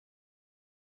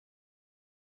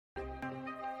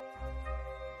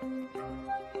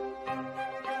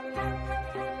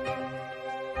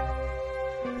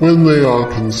when they are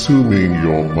consuming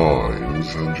your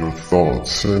minds and your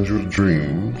thoughts and your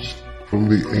dreams, from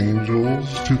the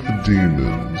angels to the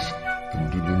demons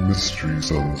and to the mysteries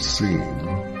unseen,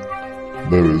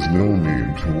 there is no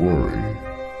need to worry.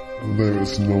 There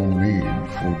is no need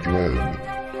for dread.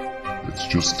 It's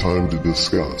just time to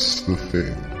discuss the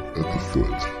thing at the foot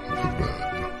of the bed.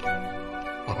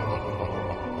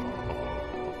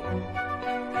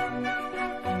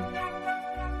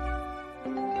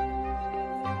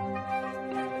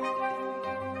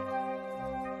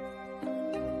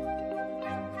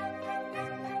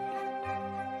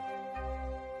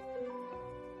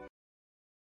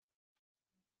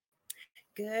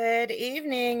 Good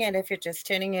evening, and if you're just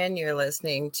tuning in, you're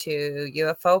listening to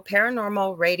UFO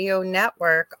Paranormal Radio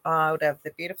Network out of the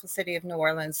beautiful city of New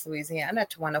Orleans, Louisiana,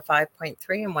 to 105.3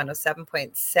 and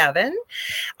 107.7.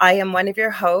 I am one of your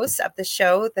hosts of the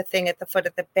show, The Thing at the Foot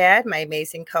of the Bed. My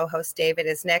amazing co-host David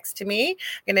is next to me.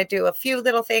 I'm going to do a few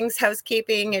little things,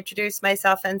 housekeeping, introduce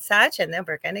myself and such, and then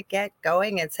we're going to get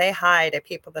going and say hi to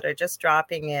people that are just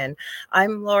dropping in.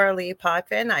 I'm Lorilei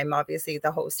Potvin. I'm obviously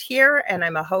the host here, and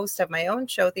I'm a host of my own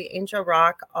show, The Angel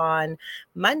Rock, on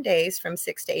Mondays from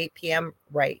 6 to 8 p.m.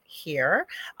 right here.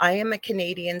 I am a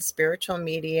Canadian spiritual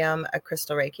medium, a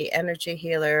crystal Reiki energy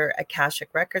healer, Akashic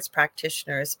Records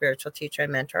practitioner, a spiritual teacher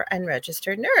and mentor, and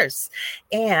registered nurse.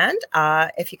 And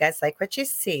if you guys like what you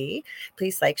see,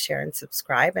 please like, share, and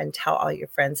subscribe, and tell all your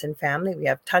friends and family. We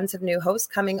have tons of new hosts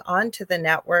coming onto the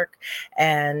network,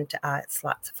 and it's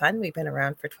lots of fun. We've been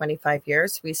around for 25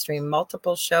 years. We stream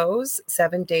multiple shows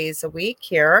 7 days a week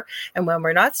here. And when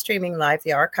we're not streaming live,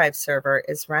 the archive server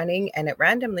is running, and it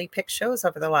randomly picks shows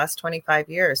over the last 25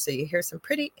 years. So you hear some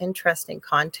pretty interesting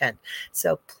content.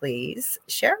 So please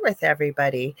share with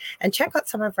everybody and check out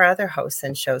some of our other hosts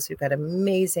and shows. We've got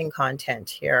amazing content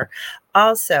here.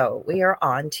 Also, we are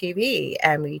on TV,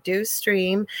 and we do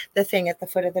stream The Thing at the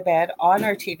Foot of the Bed on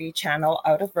our TV channel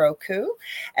out of Roku.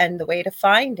 And the way to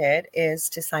find it is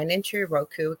to sign into your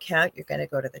Roku account. You're going to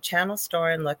go to the channel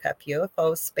store and look up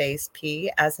UFO space P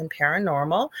as in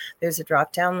paranormal. There's a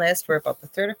drop-down list. We're about the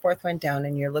third or fourth one down,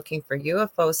 and you're looking for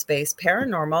UFO space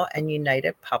paranormal and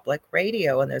United Public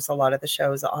Radio. And there's a lot of the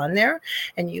shows on there,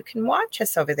 and you can watch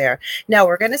us over there. Now,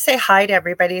 we're going to say hi to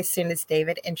everybody as soon as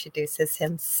David introduces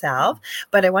himself.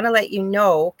 But I want to let you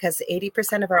know, because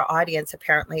 80% of our audience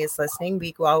apparently is listening.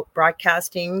 We go out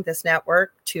broadcasting this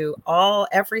network to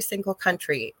every single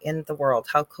country in the world.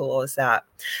 How cool is that?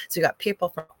 So you got people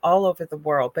from all over the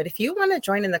world. But if you want to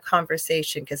join in the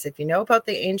conversation, because if you know about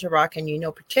the Angel Rock and you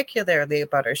know particularly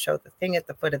about our show, The Thing at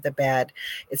the Foot of the Bed,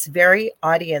 it's very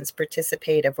audience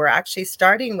participative. We're actually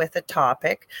starting with a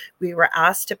topic we were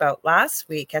asked about last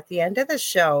week at the end of the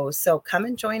show. So come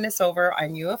and join us over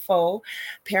on UFO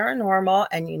Paranormal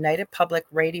and United Public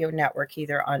Radio Network,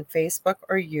 either on Facebook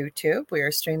or YouTube. We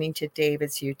are streaming to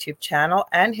David's YouTube channel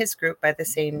and his group by the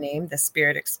same name, The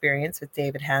Spirit Experience with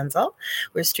David Hanzel.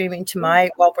 We're streaming to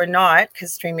we're not,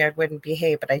 because StreamYard wouldn't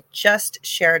behave, but I just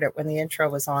shared it when the intro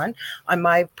was on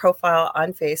my profile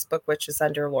on Facebook, which is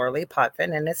under Lorilei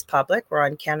Potvin, and it's public. We're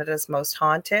on Canada's Most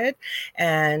Haunted,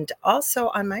 and also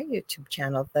on my YouTube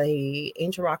channel, The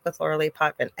Angel Rock with Lorilei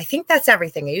Potvin. I think that's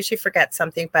everything. I usually forget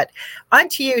something, but on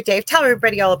to you, Dave. Tell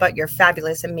everybody all about your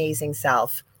fabulous, amazing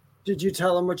self. Did you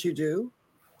tell them what you do?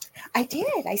 I did.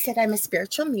 I said I'm a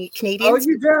spiritual Canadian. Oh,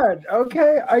 you did?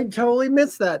 Okay. I totally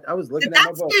missed that. I was looking at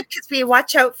my book. That's good, because we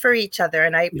watch out for each other,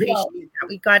 and I appreciate that.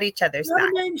 We got each other's back.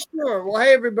 Sure. Well,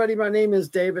 hey, everybody. My name is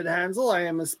David Hanzel. I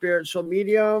am a spiritual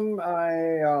medium. I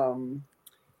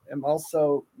am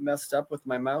also messed up with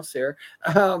my mouse here.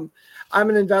 I'm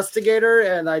an investigator,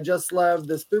 and I just love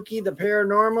the spooky, the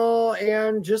paranormal,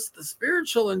 and just the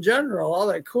spiritual in general, all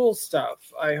that cool stuff.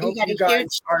 I hope you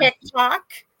guys are TikTok.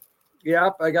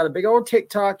 Yep, I got a big old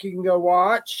TikTok you can go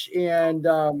watch, and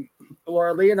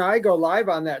Lorilei and I go live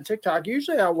on that TikTok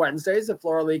usually on Wednesdays if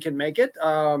Lorilei can make it.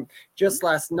 Just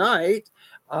last night,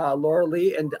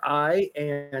 Lorilei and I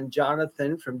and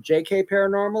Jonathan from JK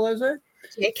Paranormal, is it?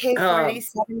 JK47.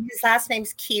 His last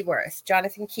name's Keyworth.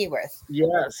 Jonathan Keyworth.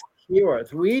 Yes,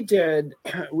 Keyworth. We did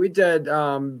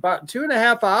about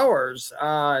 2.5 hours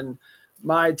on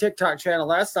my TikTok channel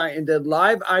last night and did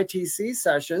live ITC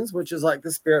sessions, which is like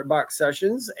the Spirit Box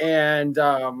sessions. And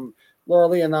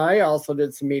Lorilei and I also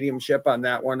did some mediumship on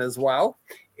that one as well.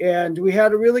 and we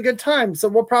had a really good time. So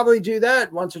we'll probably do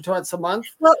that once or twice a month.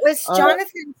 Well, it was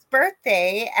Jonathan's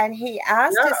birthday, and he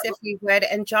asked Yeah. us if we would.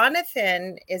 And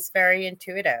Jonathan is very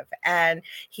intuitive, and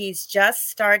he's just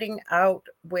starting out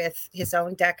with his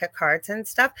own deck of cards and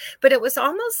stuff. But it was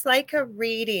almost like a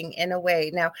reading in a way.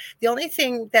 Now, the only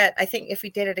thing that I think if we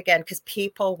did it again, because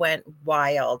people went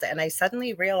wild, and I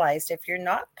suddenly realized if you're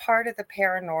not part of the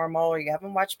paranormal or you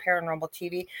haven't watched paranormal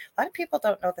TV, a lot of people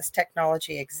don't know this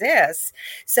technology exists.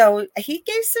 So he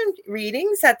gave some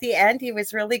readings at the end. He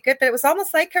was really good, but it was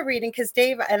almost like a reading because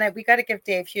Dave, and we got to give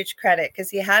Dave huge credit because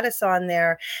he had us on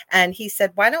there and he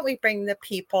said, why don't we bring the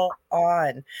people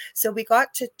on? So we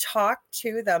got to talk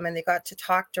to them and they got to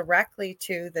talk directly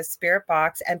to the spirit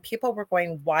box, and people were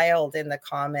going wild in the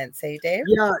comments. Hey, Dave?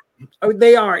 Yeah,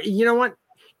 they are. You know what?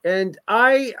 And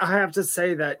I have to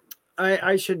say that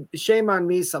I should, shame on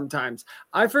me sometimes.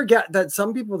 I forget that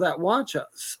some people that watch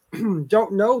us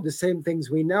don't know the same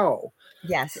things we know.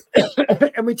 Yes.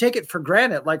 And we take it for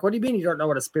granted. Like, what do you mean you don't know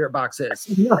what a spirit box is?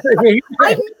 You know what I mean?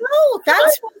 I know.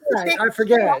 That's what I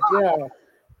forget.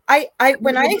 Yeah.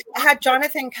 When I had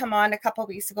Jonathan come on a couple of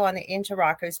weeks ago on the Angel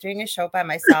Rock, I was doing a show by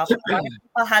myself. A lot of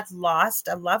people had lost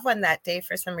a loved one that day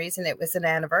for some reason. It was an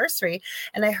anniversary.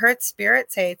 And I heard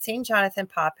Spirit say, I'd seen Jonathan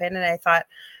pop in, and I thought,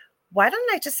 why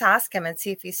don't I just ask him and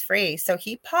see if he's free? So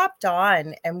he popped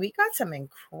on and we got some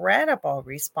incredible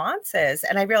responses.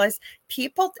 And I realized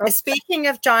people, speaking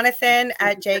of Jonathan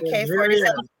at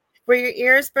JK47, were your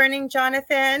ears burning,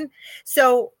 Jonathan?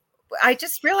 So I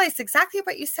just realized exactly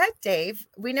what you said, Dave.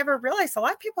 We never realized a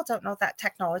lot of people don't know that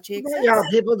technology exists. Yeah,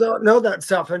 people don't know that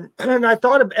stuff. And I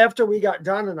thought of after we got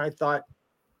done, and I thought,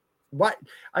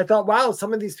 wow,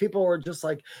 some of these people were just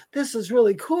like, this is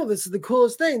really cool. This is the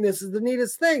coolest thing. This is the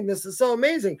neatest thing. This is so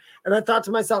amazing. And I thought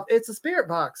to myself, it's a spirit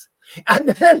box. And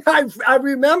then I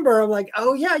remember, I'm like,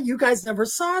 oh yeah, you guys never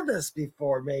saw this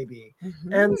before, maybe.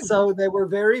 Mm-hmm. And so they were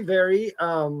very, very,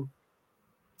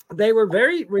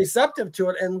 receptive to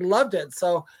it and loved it.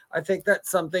 So I think that's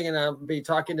something, and I'll be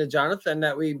talking to Jonathan,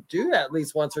 that we do at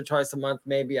least once or twice a month,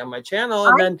 maybe on my channel.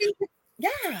 And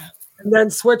and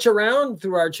then switch around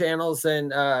through our channels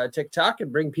and TikTok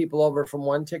and bring people over from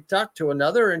one TikTok to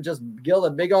another and just gild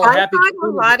a big old happy. I had a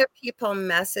lot of people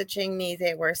messaging me.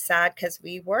 They were sad because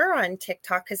we were on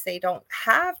TikTok because they don't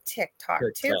have TikTok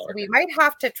too. So we might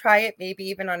have to try it, maybe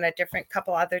even on a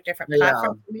couple other different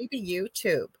platforms, maybe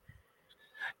YouTube.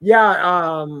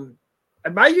 Yeah.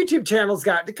 My YouTube channel's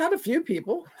got a few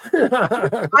people. I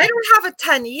don't have a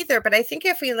ton either, but I think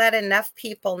if we let enough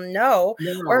people know,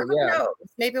 or who knows,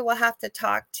 maybe we'll have to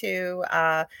talk to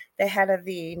the head of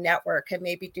the network and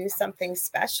maybe do something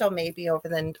special, maybe over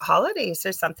the holidays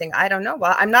or something. I don't know.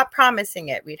 Well, I'm not promising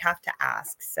it. We'd have to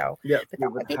ask. So, but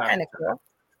that would be kind of cool.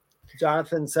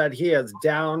 Jonathan said he is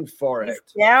down for it.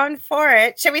 Down for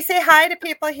it. Should we say hi to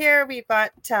people here? We've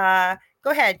got,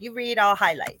 go ahead. You read, I'll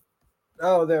highlight.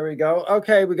 Oh, there we go.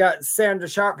 Okay, we got Sandra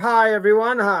Sharp. Hi,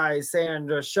 everyone. Hi,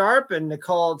 Sandra Sharp and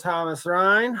Nicole Thomas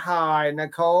Ryan. Hi,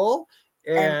 Nicole.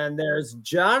 And there's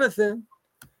Jonathan.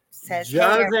 Says,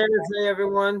 Jonathan, hey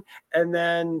everyone. And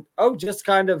then, just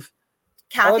kind of.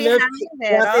 Kathy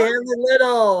Hanley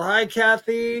Little. Hi,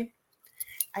 Kathy.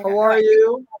 How are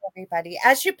you? Everybody,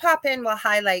 as you pop in, we'll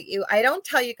highlight you. I don't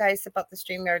tell you guys about the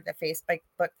StreamYard, the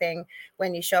Facebook thing,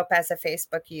 when you show up as a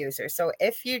Facebook user. So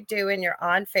if you do and you're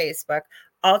on Facebook,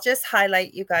 I'll just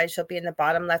highlight you guys. You'll be in the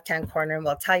bottom left-hand corner, and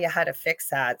we'll tell you how to fix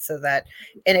that. So that,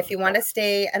 and if you want to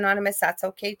stay anonymous, that's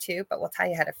okay too. But we'll tell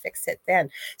you how to fix it then.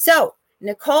 So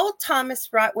Nicole Thomas,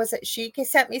 she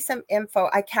sent me some info.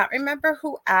 I can't remember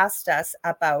who asked us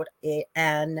about a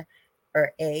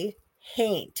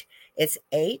haint. It's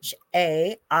HAINT.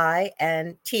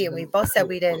 And we both said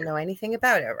we didn't know anything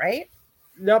about it, right?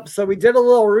 Nope. So we did a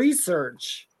little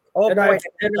research. And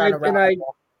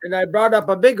I brought up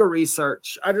a bigger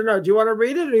research. I don't know. Do you want to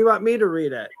read it or do you want me to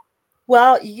read it?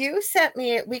 Well, you sent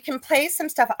me, we can play some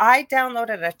stuff. I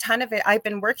downloaded a ton of it. I've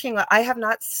been working, I have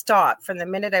not stopped from the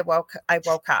minute I woke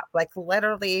up. Like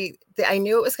literally, I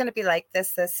knew it was going to be like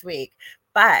this week.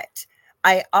 But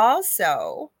I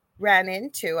also ran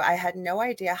into, I had no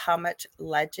idea how much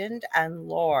legend and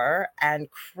lore and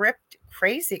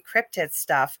crazy cryptid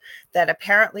stuff that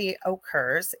apparently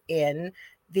occurs in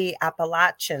the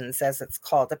Appalachians, as it's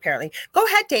called, apparently. Go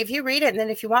ahead, Dave, you read it, and then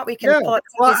if you want, we can pull it.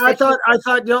 Well, I thought,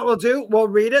 you know what we'll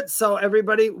read it. So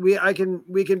everybody, we can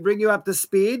bring you up to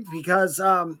speed, because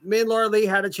me and Lorilei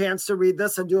had a chance to read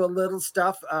this and do a little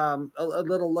stuff, a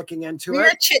little looking into it. We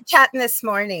were chit-chatting this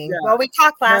morning. Yeah. Well, we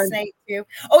talked last night too.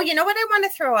 Oh, you know what I want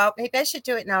to throw out? Maybe I should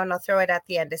do it now, and I'll throw it at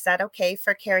the end. Is that okay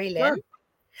for Carrie Lynn?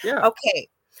 Sure. Yeah. Okay.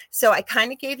 So I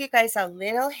kind of gave you guys a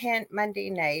little hint Monday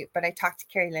night, but I talked to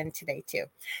Carrie Lynn today too.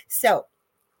 So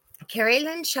Carrie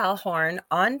Lynn Shellhorn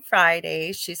on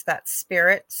Friday, she's got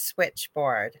Spirit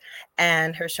Switchboard,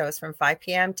 and her show is from 5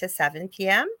 p.m. to 7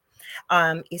 p.m.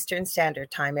 Eastern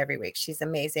Standard Time every week. She's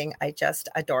amazing. I just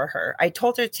adore her. I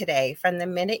told her today, from the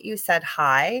minute you said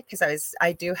hi, because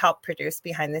I do help produce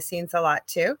behind the scenes a lot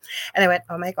too. And I went,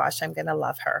 oh my gosh, I'm going to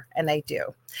love her. And I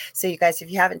do. So you guys,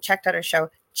 if you haven't checked out her show,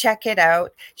 check it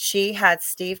out. She had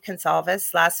Steve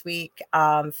Consalvis last week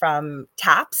from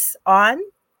TAPS on.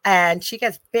 And she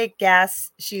gets big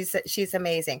guests. She's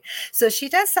amazing. So she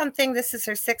does something. This is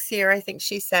her 6th year, I think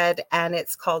she said, and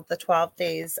it's called the 12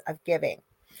 Days of Giving.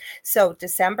 So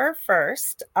December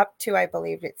 1st up to, I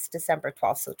believe it's December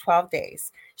 12th. So 12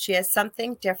 days. She has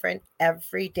something different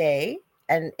every day.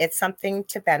 And it's something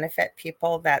to benefit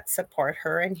people that support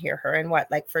her and hear her. And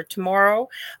what, like for tomorrow,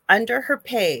 under her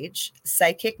page,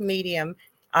 Psychic Medium,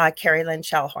 Carrie Lynn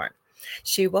Shellhorn.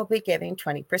 She will be giving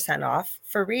 20% off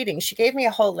for reading. She gave me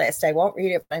a whole list. I won't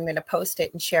read it, but I'm going to post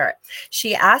it and share it.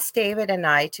 She asked David and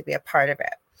I to be a part of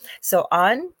it. So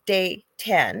on day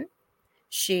 10,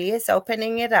 she is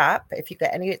opening it up. If you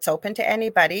get any, it's open to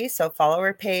anybody. So follow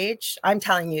her page. I'm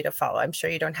telling you to follow. I'm sure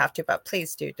you don't have to, but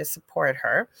please do, to support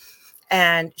her.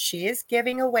 And she is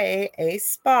giving away a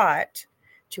spot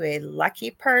to a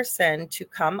lucky person to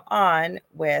come on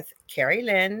with Carrie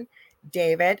Lynn,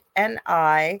 David, and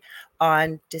I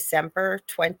on December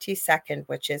 22nd,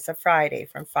 which is a Friday,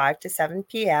 from 5 to 7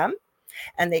 p.m.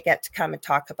 And they get to come and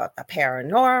talk about the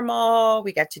paranormal.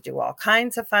 We get to do all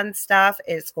kinds of fun stuff.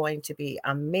 It's going to be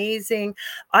amazing.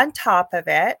 On top of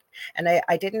it, and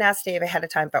I didn't ask Dave ahead of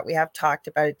time, but we have talked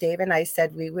about it. Dave and I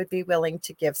said we would be willing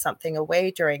to give something away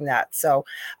during that. So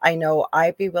I know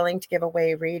I'd be willing to give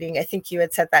away a reading. I think you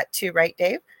had said that too, right,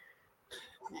 Dave?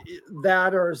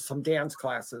 That or some dance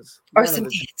classes. Or some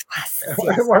dance classes.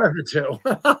 Yes. One of the two.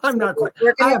 I'm not quite.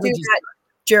 We're going to do that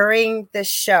during the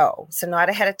show, so not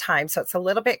ahead of time. So it's a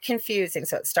little bit confusing.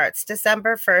 So it starts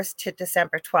December 1st to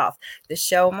December 12th. The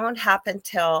show won't happen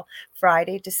till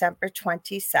Friday, December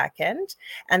 22nd.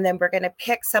 And then we're going to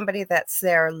pick somebody that's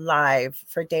there live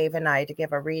for Dave and I to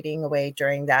give a reading away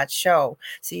during that show.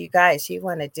 So you guys, you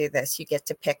want to do this. You get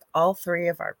to pick all 3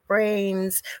 of our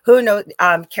brains. Who knows?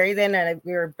 Carrie Lynn and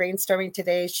we were brainstorming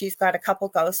today. She's got a couple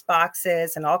ghost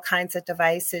boxes and all kinds of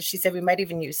devices. She said we might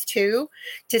even use 2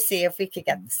 to see if we could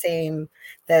get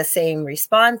the same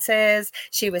responses.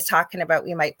 She was talking about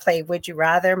we might play Would You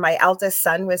Rather. My eldest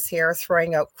son was here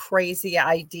throwing out crazy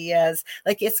ideas.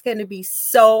 Like, it's going to be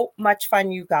so much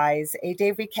fun, you guys. Hey,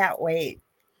 Dave, we can't wait.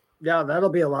 Yeah, that'll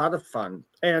be a lot of fun.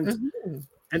 And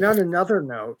and on another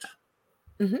note,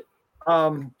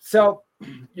 so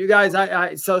you guys,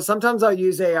 I so sometimes I'll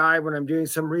use AI when I'm doing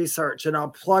some research, and I'll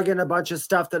plug in a bunch of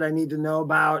stuff that I need to know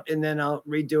about, and then I'll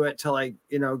redo it till I,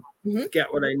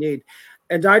 get what I need.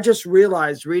 And I just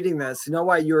realized reading this, you know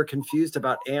why you were confused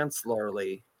about ants,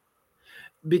 Lorilei?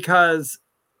 Because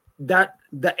that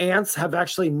the ants have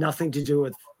actually nothing to do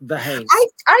with the Haints.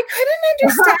 I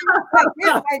couldn't understand why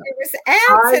there was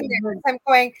ants in there. I'm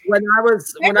going,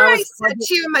 when I said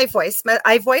to you in my voice,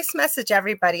 I voice message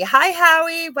everybody. Hi,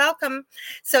 Howie, welcome.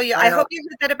 So I hope you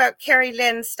heard that about Carrie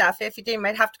Lynn stuff. If you do, you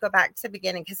might have to go back to the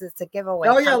beginning because it's a giveaway.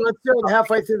 Oh yeah, let's do it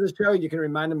halfway through the show. You can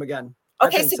remind them again.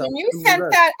 Okay, so when you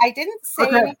sent that, I didn't say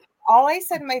anything. All I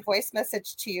said in my voice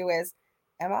message to you is,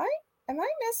 am I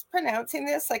mispronouncing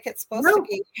this? Like it's supposed to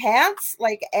be pants,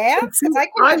 like ants?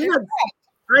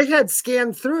 I had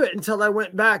scanned through it until I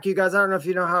went back. You guys, I don't know if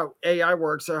you know how AI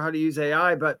works or how to use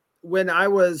AI, but when I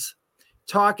was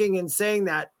talking and saying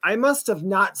that, I must have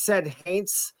not said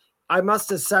Haints. I must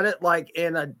have said it like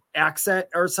in an accent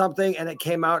or something, and it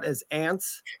came out as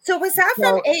ants. So was that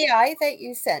from AI that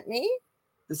you sent me?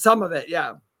 Some of it,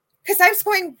 yeah. Because I was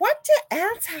going, what do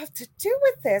ants have to do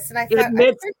with this? And I thought,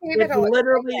 it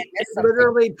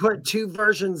literally put 2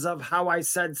 versions of how I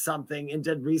said something and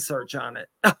did research on it.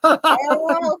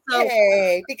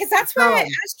 Okay, because that's why I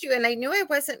asked you, and I knew I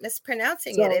wasn't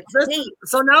mispronouncing it.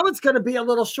 So now it's going to be a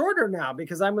little shorter now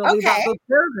because I'm going to leave out those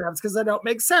paragraphs because they don't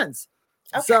make sense.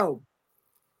 Okay. So,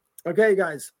 okay,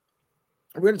 guys.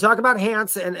 We're going to talk about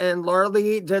Hans, and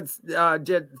Lorilei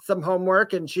did some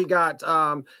homework, and she got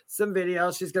some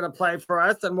videos she's going to play for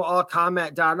us, and we'll all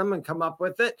comment on them and come up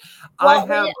with it. Well, I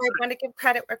want to give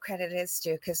credit where credit is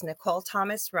due because Nicole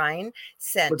Thomas Ryan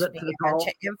sent me a bunch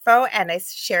of info, and I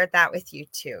shared that with you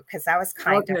too because that was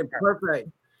kind of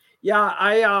perfect. Yeah,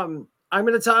 I'm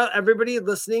going to tell everybody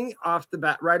listening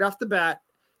right off the bat,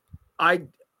 I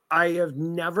have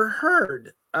never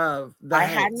heard of the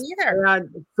Haints. Hadn't either.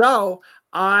 And so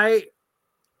I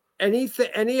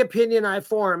any opinion I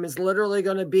form is literally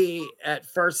going to be at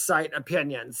first sight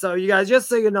opinion. So you guys, just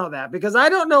so you know that, because I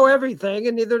don't know everything,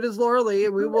 and neither does Lorilei,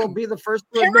 and we will be the first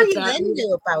to admit that. Carrie Lynn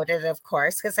knew about it, of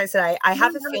course, because I said I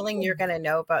have a feeling you're going to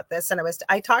know about this, and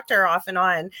I talked to her off and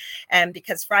on, and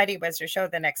because Friday was her show,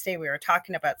 the next day we were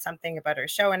talking about something about her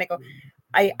show, and I go,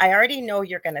 I already know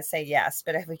you're going to say yes,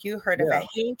 but have you heard of a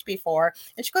haint before?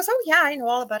 And she goes, oh yeah, I know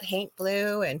all about haint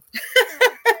blue. And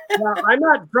well, I'm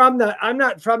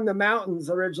not from the mountains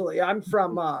originally. I'm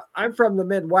from the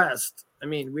Midwest. I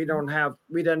mean, we didn't have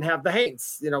the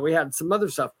haints. You know, we had some other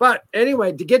stuff. But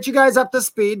anyway, to get you guys up to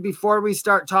speed before we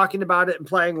start talking about it and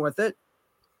playing with it,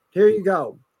 here you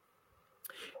go.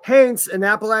 Haints in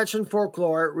Appalachian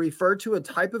folklore refer to a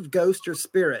type of ghost or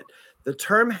spirit. The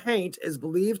term haint is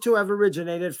believed to have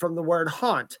originated from the word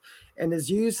haunt and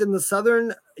is used in the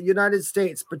southern United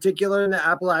States, particularly in the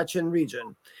Appalachian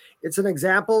region. It's an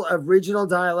example of regional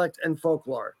dialect and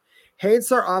folklore.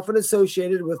 Haints are often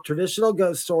associated with traditional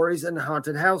ghost stories and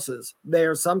haunted houses. They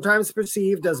are sometimes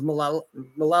perceived as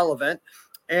malevolent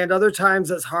and other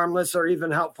times as harmless or even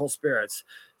helpful spirits.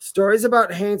 Stories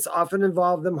about haints often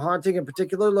involve them haunting a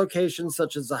particular location,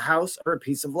 such as a house or a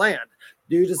piece of land,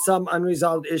 due to some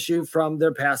unresolved issue from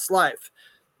their past life.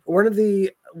 One of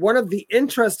the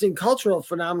interesting cultural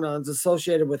phenomena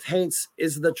associated with haints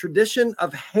is the tradition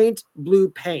of haint blue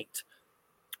paint.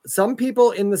 Some people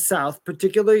in the South,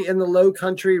 particularly in the low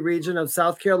country region of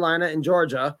South Carolina and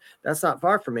Georgia, that's not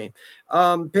far from me,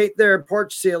 paint their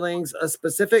porch ceilings a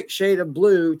specific shade of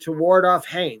blue to ward off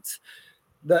haints.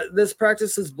 This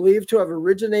practice is believed to have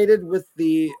originated with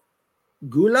the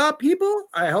Gula people.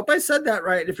 I hope I said that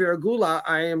right. If you're a Gula,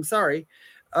 I am sorry.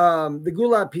 The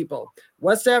Gula people,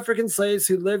 West African slaves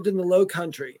who lived in the low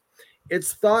country.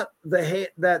 It's thought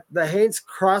that the haints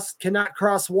cannot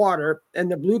cross water,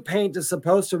 and the blue paint is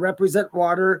supposed to represent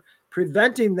water,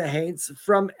 preventing the haints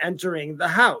from entering the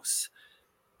house.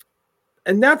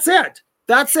 And that's it.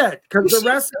 That's it. Because the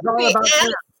rest is all about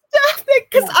that.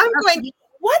 Because I'm going,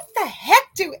 what the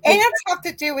heck do ants have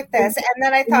to do with this? And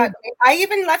then I thought, I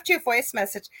even left you a voice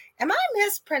message. Am I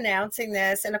mispronouncing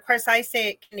this? And of course, I say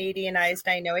it Canadianized.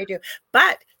 I know I do.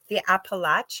 But the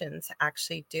Appalachians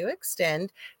actually do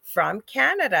extend from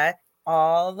Canada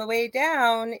all the way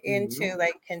down into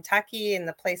like Kentucky and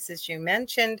the places you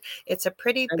mentioned. It's a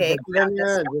pretty big map.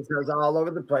 It goes all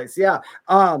over the place. Yeah.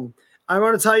 I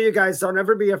want to tell you guys, don't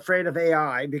ever be afraid of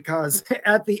AI, because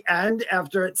at the end,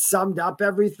 after it summed up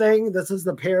everything, this is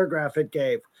the paragraph it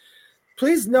gave.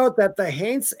 Please note that the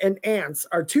haints and ants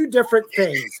are two different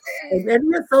things, and any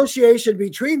association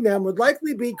between them would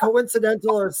likely be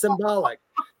coincidental or symbolic,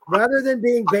 rather than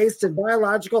being based in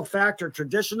biological fact or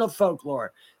traditional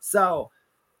folklore. So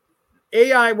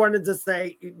AI wanted to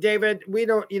say, David, we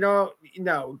don't,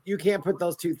 no, you can't put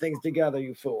those two things together,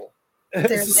 you fool.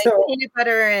 There's like peanut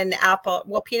butter and apple.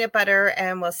 Well, peanut butter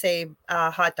and we'll say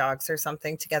hot dogs or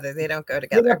something together. They don't go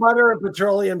together. Peanut butter and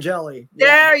petroleum jelly.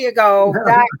 There you go.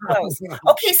 That close.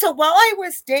 Okay, so while I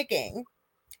was digging,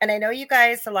 and I know you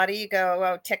guys, a lot of you go,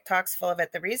 oh, TikTok's full of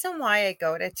it. The reason why I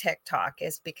go to TikTok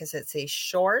is because it's a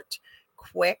short,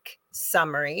 quick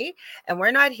summary, and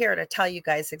we're not here to tell you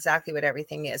guys exactly what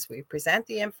everything is. We present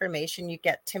the information. You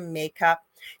get to make up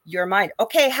your mind.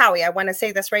 Okay, Howie, I want to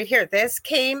say this right here. This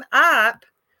came up.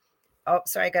 Oh,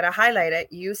 sorry, I got to highlight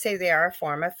it. You say they are a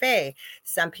form of fae.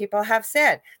 Some people have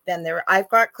said, I've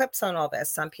got clips on all this.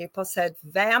 Some people said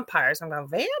vampires. I'm going,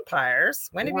 vampires?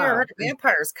 When have you ever heard of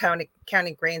vampires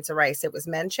counting grains of rice? It was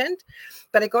mentioned.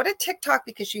 But I go to TikTok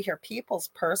because you hear people's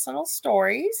personal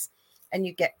stories, and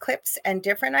you get clips and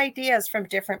different ideas from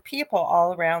different people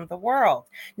all around the world.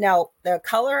 Now, the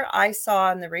color I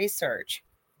saw in the research,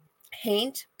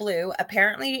 haint blue,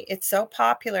 apparently it's so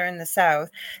popular in the South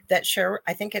that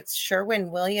I think it's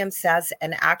Sherwin-Williams has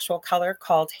an actual color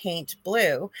called haint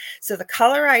blue. So the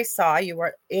color I saw,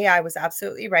 AI was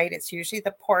absolutely right. It's usually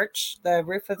the porch, the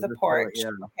roof of the porch.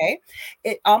 Yeah. Okay.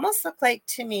 It almost looked like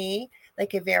to me,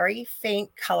 like a very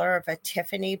faint color of a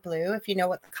Tiffany blue. If you know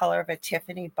what the color of a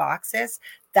Tiffany box is,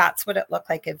 that's what it looked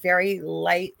like, a very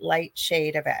light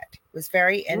shade of it. It was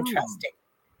very interesting.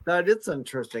 That is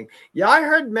interesting. Yeah, I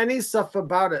heard many stuff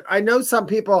about it. I know some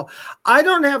people. I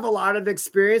don't have a lot of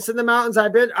experience in the mountains.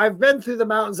 I've been through the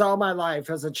mountains all my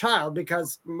life as a child,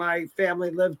 because my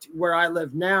family lived where I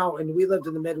live now, and we lived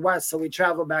in the Midwest, so we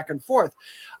travel back and forth.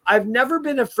 I've never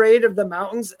been afraid of the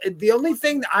mountains. The only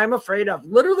thing I'm afraid of,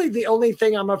 literally the only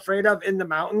thing I'm afraid of in the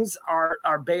mountains are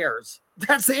bears.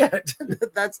 That's it.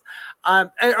 That's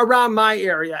around my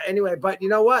area anyway. But you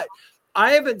know what?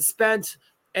 I haven't spent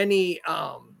any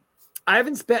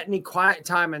quiet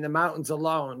time in the mountains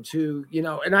alone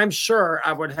and I'm sure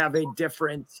I would have a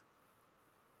different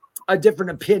a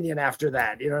different opinion after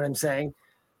that. You know what I'm saying?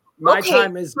 My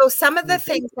time is. So some of the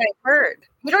things I heard,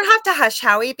 you don't have to hush,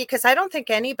 Howie, because I don't think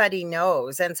anybody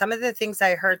knows. And some of the things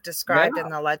I heard described in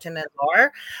the legend and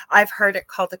lore, I've heard it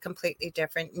called a completely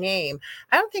different name.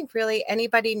 I don't think really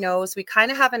anybody knows. We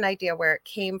kind of have an idea where it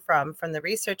came from the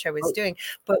research I was doing.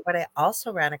 But what I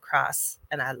also ran across,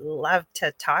 and I love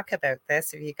to talk about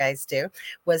this if you guys do,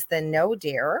 was the no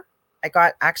deer. I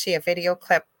got actually a video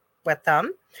clip with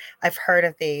them. I've heard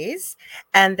of these.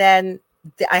 And then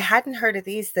I hadn't heard of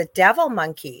these, the devil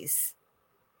monkeys.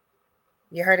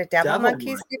 You heard of devil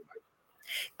monkeys?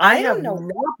 I don't know.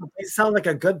 They sound like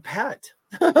a good pet.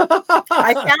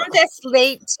 I found this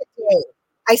late today.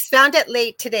 I found it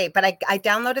late today, but I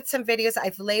downloaded some videos.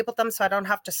 I've labeled them so I don't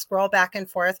have to scroll back and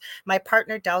forth. My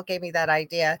partner, Del, gave me that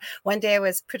idea. One day I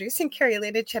was producing Carrie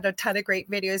Lineage, had a ton of great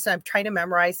videos, and I'm trying to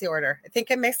memorize the order. I think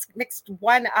I mixed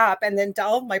one up, and then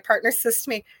Del, my partner, says to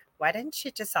me, why didn't you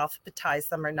just alphabetize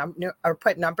them or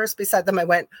put numbers beside them? I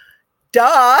went,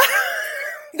 duh.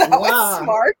 That was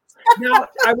smart. Now,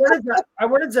 I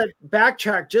wanted to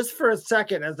backtrack just for a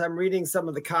second as I'm reading some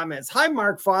of the comments. Hi,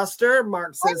 Mark Foster.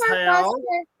 Mark says, hi, Al.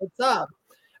 What's up?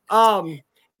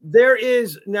 There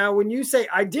is, now when you say,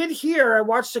 I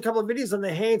watched a couple of videos on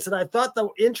the Haints, and I thought the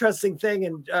interesting thing,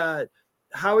 and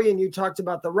Howie and you talked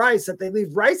about the rice, that they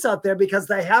leave rice out there because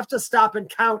they have to stop and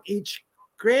count each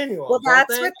granule. Well,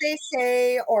 that's what they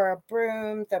say, or a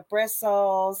broom, the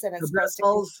bristles, and it's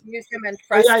supposed to use them and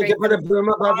frustrate. Yeah, you can put a broom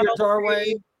above your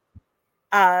doorway.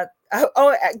 I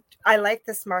like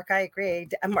this, Mark. I agree.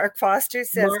 Mark Foster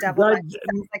says Devil Monkey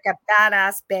sounds like a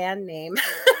badass band name.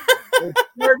 It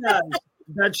sure does.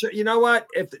 You know what?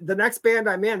 If the next band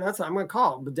I'm in, that's what I'm going to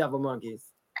call them, the Devil Monkeys.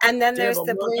 And then there's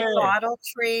the blue bottle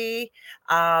tree.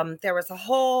 There was a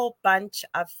whole bunch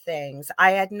of things.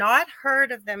 I had not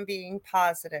heard of them being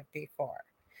positive before.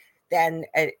 Then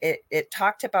it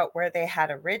talked about where they had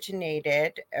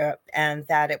originated and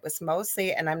that it was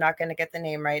mostly, and I'm not going to get the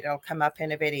name right, it'll come up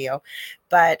in a video,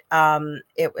 but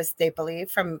it was, they believe,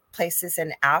 from places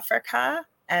in Africa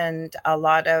and a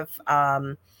lot of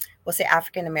we'll say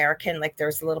African American, like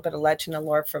there's a little bit of legend and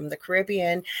lore from the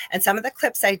Caribbean. And some of the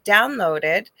clips I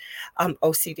downloaded,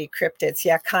 OCD cryptids,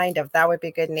 yeah, kind of, that would be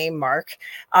a good name, Mark.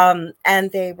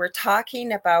 And they were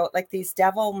talking about like these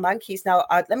devil monkeys. Now,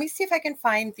 let me see if I can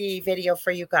find the video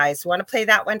for you guys. You want to play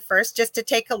that one first, just to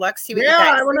take a look, see what you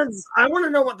guys think? I want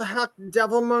to know what the heck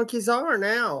devil monkeys are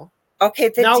now. Okay,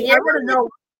 the now, deer I want to know.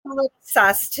 Looked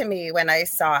sus to me when I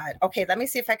saw it. Okay, let me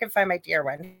see if I can find my deer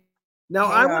one. Now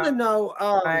I want to know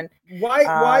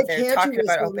why they're can't talking you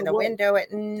about open the window at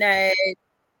night?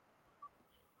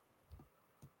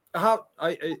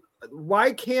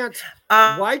 Why can't?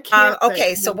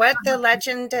 Okay, so what the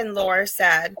legend and lore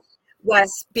said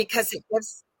was because it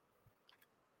gives.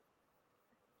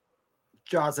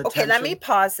 Draws attention. Okay, let me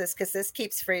pause this because this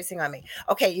keeps freezing on me.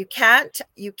 Okay, you can't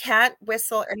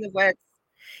whistle in the woods.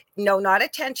 No, not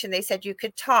attention. They said you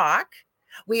could talk.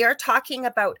 We are talking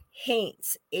about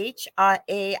haints,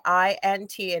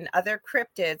 H-A-I-N-T, and other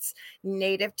cryptids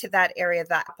native to that area,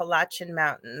 the Appalachian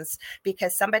Mountains,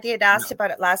 because somebody had asked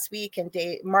about it last week, and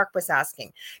Mark was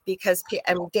asking, because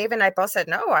Dave and I both said,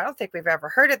 no, I don't think we've ever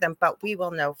heard of them, but we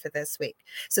will know for this week.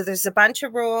 So there's a bunch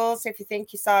of rules. If you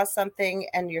think you saw something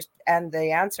and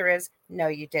the answer is, no,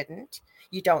 you didn't.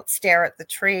 You don't stare at the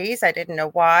trees. I didn't know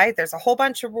why. There's a whole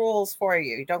bunch of rules for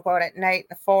you. You don't go out at night in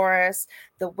the forest.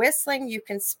 The whistling, you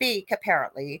can speak,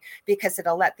 apparently, because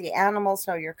it'll let the animals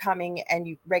know you're coming,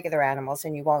 and regular animals,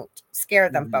 and you won't scare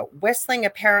them. Mm-hmm. But whistling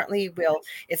apparently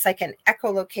it's like an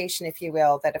echolocation, if you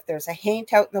will, that if there's a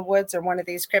haint out in the woods or one of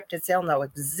these cryptids, they'll know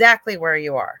exactly where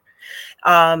you are.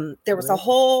 There was a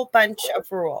whole bunch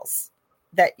of rules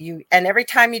that and every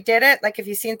time you did it, like if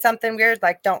you seen something weird,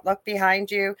 like don't look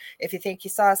behind you. If you think you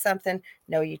saw something,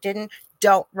 no, you didn't.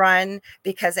 Don't run,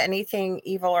 because anything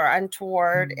evil or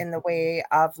untoward in the way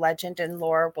of legend and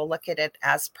lore will look at it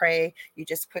as prey. You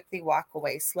just quickly walk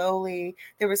away slowly.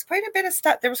 There was quite a bit of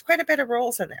stuff. There was quite a bit of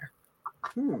rules in there.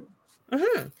 Mm-hmm.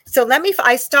 So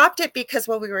I stopped it because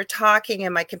while we were talking,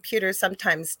 and my computer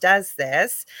sometimes does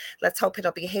this. Let's hope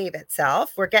it'll behave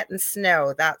itself. We're getting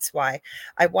snow. That's why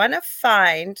I want to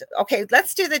find. Okay,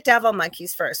 let's do the devil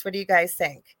monkeys first. What do you guys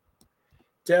think?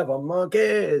 Devil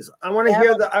Monkeys. I want to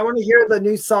hear the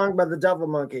new song by the Devil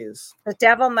Monkeys. The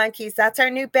Devil Monkeys. That's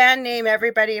our new band name,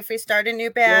 everybody. If we start a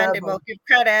new band, and we'll give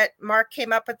credit. Mark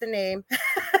came up with the name.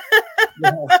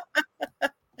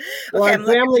 Well, okay,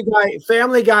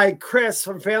 Family Guy, Chris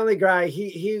from Family Guy,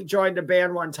 he joined a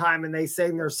band one time, and they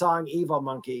sang their song "Evil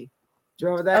Monkey." Do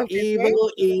you remember that? Oh, did they?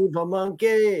 Evil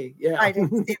monkey. Yeah. I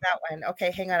didn't see that one. Okay,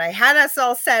 hang on. I had us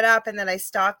all set up and then I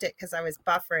stopped it because I was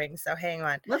buffering. So hang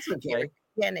on. That's okay.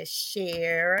 We're gonna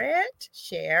share it.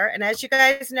 Share. And as you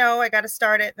guys know, I got to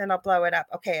start it and then I'll blow it up.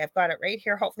 Okay, I've got it right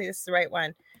here. Hopefully this is the right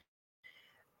one.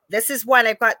 This is one.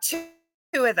 I've got two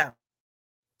of them.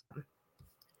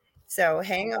 So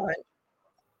hang on.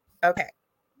 Okay.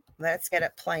 Let's get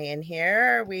it playing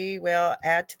here. We will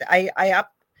add to the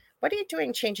what are you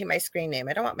doing changing my screen name?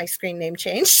 I don't want my screen name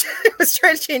changed. I was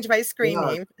trying to change my screen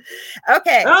name.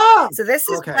 Okay. So this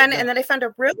is one. And then I found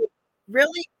a really,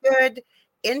 really good,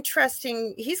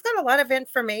 interesting. He's got a lot of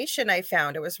information I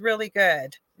found. It was really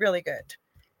good. Really good.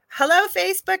 Hello,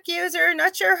 Facebook user.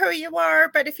 Not sure who you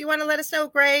are, but if you want to let us know,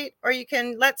 great. Or you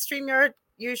can let StreamYard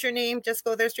username. Just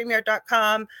go there,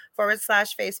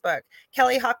 StreamYard.com/Facebook.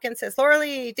 Kelly Hopkins says,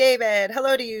 Lorilei, David,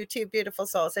 hello to you, two beautiful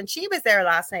souls. And she was there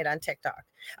last night on TikTok.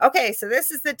 Okay, so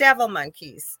this is the devil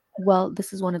monkeys. Well,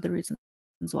 this is one of the reasons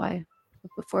why.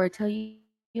 But before I tell you,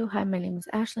 hi, my name is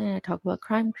Ashley, and I talk about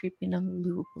crime, creepy, and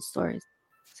unbelievable stories.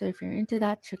 So if you're into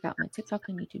that, check out my TikTok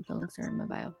and YouTube. The links are in my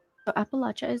bio. So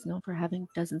Appalachia is known for having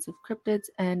dozens of cryptids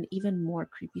and even more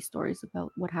creepy stories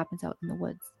about what happens out in the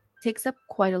woods. It takes up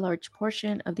quite a large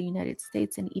portion of the United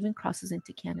States and even crosses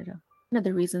into Canada. One of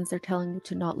the reasons they're telling you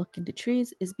to not look into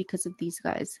trees is because of these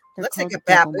guys. They're Looks called like a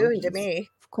devil baboon monkeys. to me.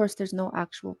 Of course, there's no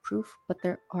actual proof, but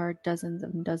there are dozens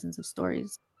and dozens of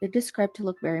stories. They're described to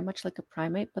look very much like a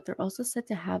primate, but they're also said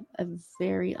to have a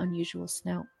very unusual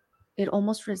snout. It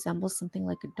almost resembles something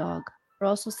like a dog. They're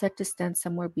also said to stand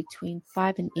somewhere between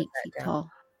 5 and 8 feet tall,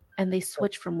 and they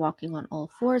switch from walking on all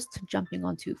fours to jumping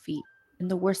on 2 feet. And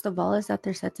the worst of all is that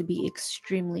they're said to be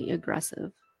extremely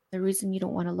aggressive. The reason you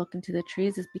don't want to look into the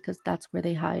trees is because that's where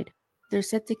they hide. They're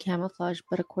said to camouflage,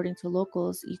 but according to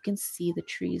locals, you can see the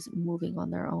trees moving on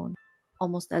their own,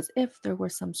 almost as if there were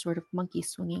some sort of monkey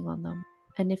swinging on them.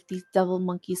 And if these devil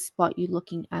monkeys spot you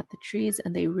looking at the trees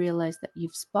and they realize that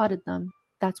you've spotted them,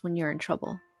 that's when you're in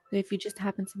trouble. So if you just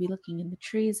happen to be looking in the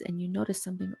trees and you notice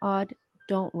something odd,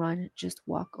 don't run, just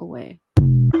walk away.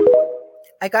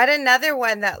 I got another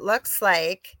one that looks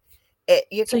like it.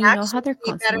 So you know how they're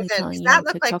constantly telling you on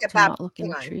TikTok to not look in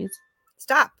the trees?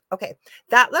 Stop. Okay.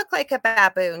 That looked like a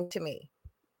baboon to me.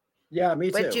 Yeah, me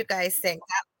too. What did you guys think?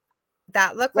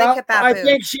 That looked like a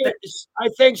baboon.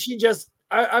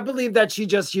 I believe that she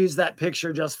just used that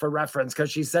picture just for reference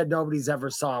because she said nobody's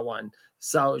ever saw one.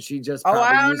 So she just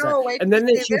probably used that. And then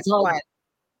she told one.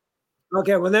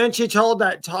 Okay, well, then she told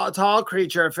that tall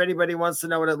creature, if anybody wants to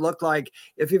know what it looked like,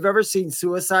 if you've ever seen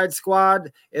Suicide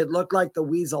Squad, it looked like the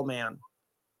Weasel Man.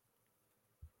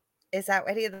 Is that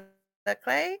what he looked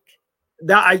like?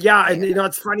 Yeah, and you know,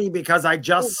 it's funny because I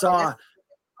just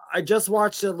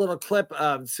watched a little clip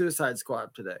of Suicide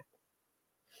Squad today.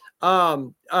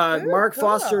 Mark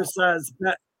Foster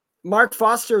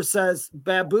says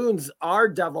baboons are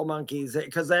devil monkeys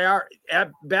because they are.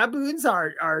 Baboons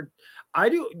are.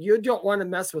 You don't want to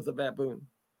mess with a baboon.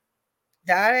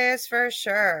 That is for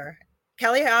sure.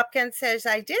 Kelly Hopkins says,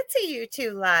 I did see you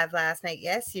two live last night.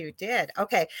 Yes, you did.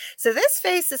 Okay. So this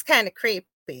face is kind of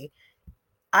creepy.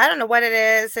 I don't know what it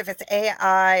is, if it's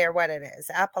AI or what it is.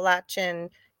 Appalachian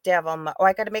devil. Oh,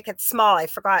 I got to make it small. I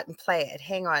forgot and play it.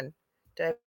 Hang on.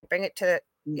 Did I bring it to?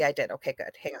 Yeah, I did. Okay,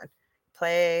 good. Hang on.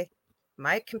 Play.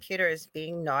 My computer is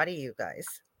being naughty, you guys.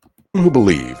 Who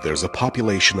believe there's a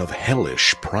population of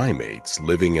hellish primates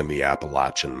living in the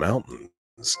Appalachian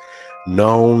Mountains,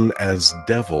 known as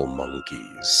devil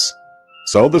monkeys.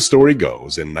 So the story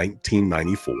goes, in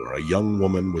 1994, a young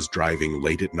woman was driving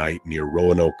late at night near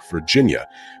Roanoke, Virginia,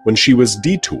 when she was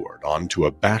detoured onto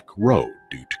a back road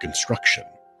due to construction.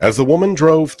 As the woman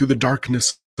drove through the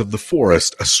darkness of the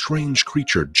forest, a strange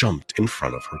creature jumped in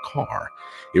front of her car.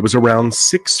 It was around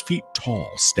 6 feet tall,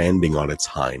 standing on its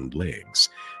hind legs.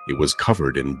 It was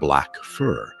covered in black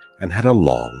fur and had a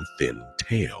long, thin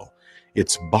tail.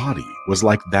 Its body was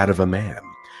like that of a man,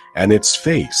 and its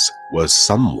face was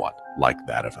somewhat like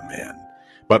that of a man,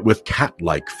 but with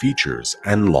cat-like features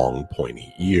and long,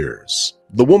 pointy ears.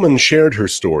 The woman shared her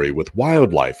story with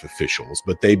wildlife officials,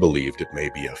 but they believed it may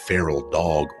be a feral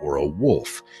dog or a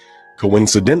wolf.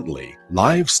 Coincidentally,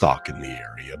 livestock in the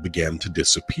area began to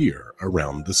disappear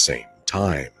around the same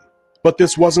time. But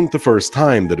this wasn't the first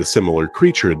time that a similar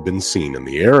creature had been seen in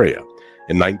the area.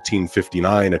 In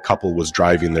 1959, a couple was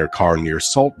driving their car near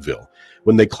Saltville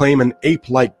when they claim an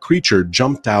ape-like creature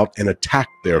jumped out and attacked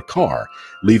their car,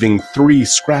 leaving 3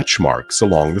 scratch marks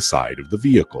along the side of the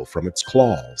vehicle from its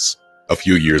claws. A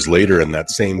few years later in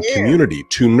that same community,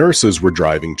 2 nurses were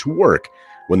driving to work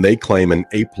when they claim an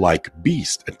ape-like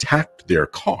beast attacked their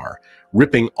car,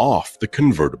 ripping off the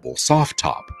convertible soft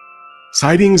top.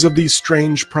 Sightings of these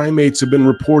strange primates have been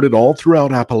reported all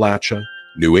throughout Appalachia,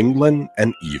 New England,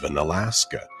 and even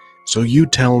Alaska. So you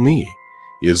tell me,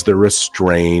 is there a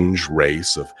strange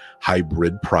race of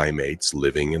hybrid primates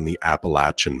living in the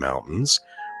Appalachian Mountains,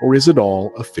 or is it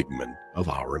all a figment of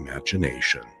our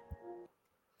imagination?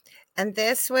 And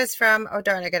this was from, oh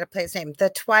darn, I got to play his name, the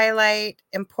Twilight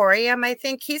Emporium, I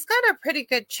think. He's got a pretty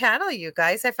good channel, you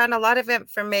guys. I found a lot of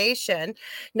information.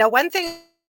 Now, one thing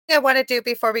I want to do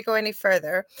before we go any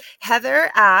further, Heather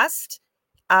asked,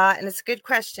 and it's a good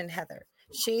question, Heather.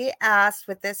 She asked,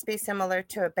 would this be similar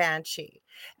to a banshee?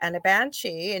 And a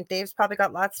banshee, and Dave's probably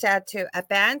got lots to add too, a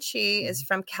banshee is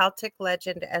from Celtic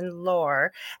legend and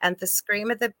lore, and the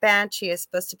scream of the banshee is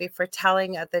supposed to be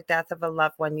foretelling of the death of a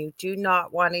loved one. You do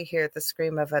not want to hear the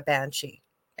scream of a banshee.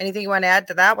 Anything you want to add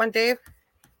to that one, Dave?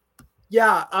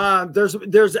 Yeah,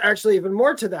 there's actually even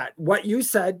more to that. What you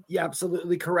said, yeah,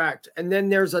 absolutely correct. And then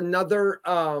there's another,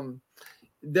 oh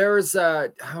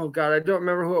God, I don't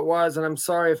remember who it was, and I'm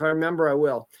sorry if I remember, I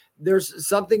will. There's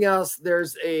something else.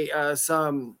 There's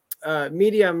some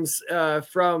mediums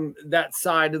from that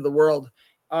side of the world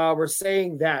were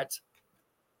saying that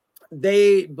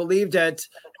they believed it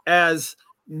as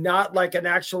not like an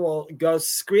actual ghost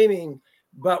screaming,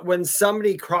 but when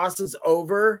somebody crosses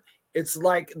over, it's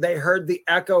like they heard the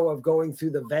echo of going through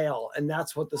the veil, and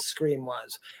that's what the scream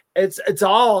was. It's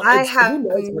all. I have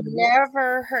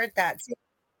never heard that.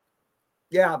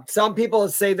 Yeah, some people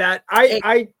say that.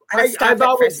 I've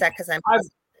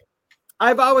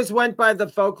always went by the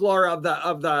folklore of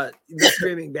the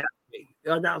screaming banshee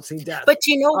announcing death. But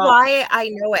you know why I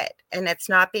know it, and it's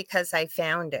not because I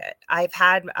found it. I've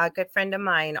had a good friend of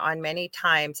mine on many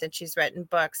times, and she's written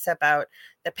books about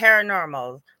the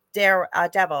paranormal,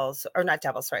 devils, or not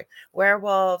devils, sorry,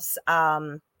 werewolves,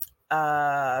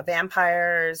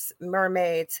 vampires,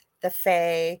 mermaids, the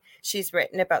fae. She's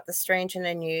written about the strange and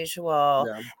unusual,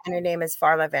 and her name is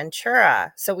Varla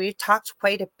Ventura. So we've talked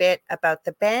quite a bit about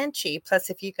the banshee. Plus,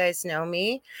 if you guys know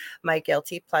me, my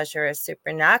guilty pleasure is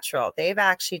supernatural. They've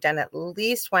actually done at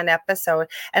least one episode,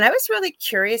 and I was really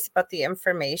curious about the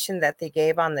information that they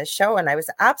gave on the show, and I was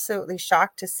absolutely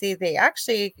shocked to see they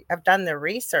actually have done the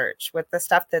research with the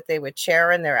stuff that they would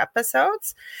share in their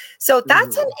episodes. So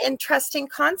that's an interesting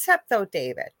concept, though,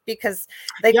 David, because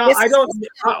like I don't.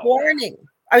 Warning.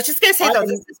 I was just going to say, though,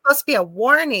 this is supposed to be a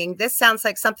warning. This sounds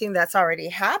like something that's already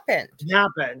happened.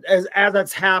 As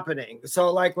it's happening.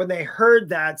 So, like when they heard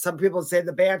that, some people say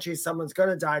the banshee, someone's going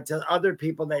to die. To other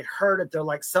people, they heard it. They're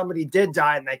like, somebody did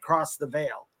die, and they crossed the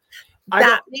veil.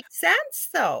 That makes sense,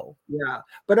 though. Yeah,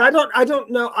 but I don't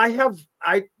know. I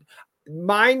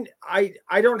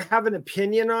don't have an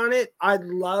opinion on it.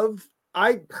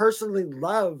 I personally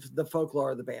love the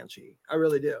folklore of the banshee. I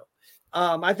really do.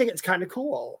 I think it's kind of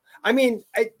cool. I mean,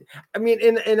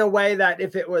 in a way that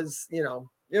if it was, you know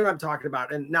what I'm talking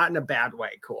about, and not in a bad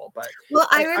way, cool. But well,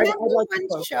 I remember one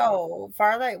show,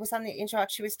 Varla, it was on the Angel Rock.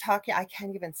 She was talking. I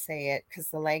can't even say it because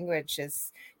the language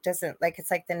doesn't like,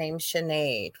 it's like the name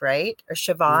Sinead, right, or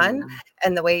Siobhan,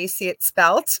 and the way you see it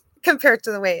spelled compared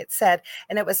to the way it's said.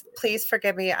 And it was, please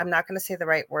forgive me, I'm not going to say the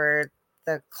right word,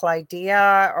 the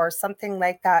Clydea or something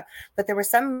like that. But there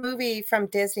was some movie from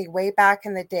Disney way back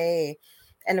in the day,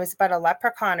 and it was about a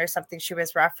leprechaun or something. She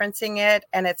was referencing it,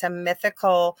 and it's a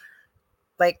mythical,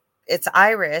 like, it's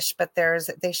Irish, but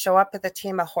they show up with a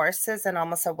team of horses and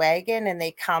almost a wagon, and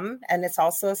they come, and it's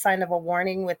also a sign of a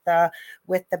warning with the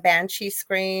banshee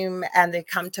scream, and they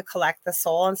come to collect the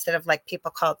soul instead of, like, people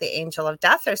call it the angel of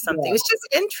death or something. Yeah. It's just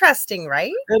interesting,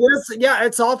 right? It is. Yeah,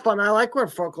 it's all fun. I like where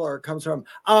folklore comes from.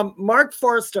 Mark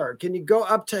Forster, can you go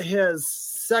up to his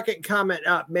second comment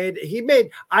up?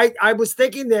 I was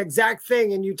thinking the exact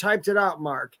thing, and you typed it out,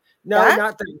 Mark. No,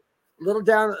 not the little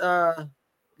down.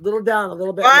 A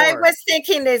little bit more. I was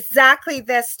thinking exactly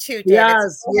this too, David.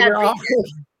 Yes.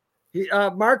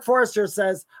 Mark Forster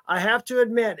says, I have to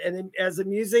admit, and as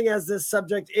amusing as this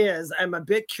subject is, I'm a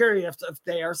bit curious if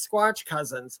they are Squatch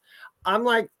cousins. I'm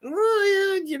like,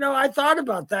 I thought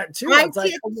about that too. I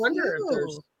wonder if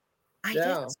there's. I did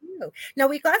too. Now,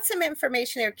 we got some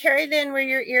information here. Carrie Lynn, were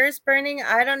your ears burning?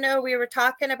 I don't know. We were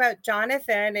talking about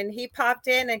Jonathan, and he popped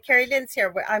in, and Carrie Lynn's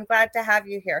here. I'm glad to have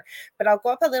you here. But I'll go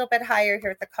up a little bit higher here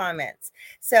with the comments.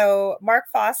 So Mark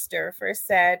Foster first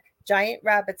said, giant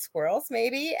rabbit squirrels,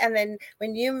 maybe. And then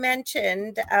when you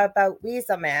mentioned about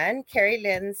Weasel Man, Carrie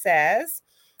Lynn says,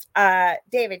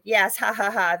 David, yes, ha, ha,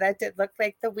 ha. That did look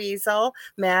like the Weasel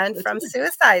Man from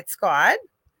Suicide Squad.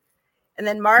 And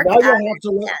then Mark...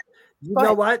 You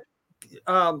know what,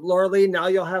 Lorilei, now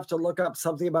you'll have to look up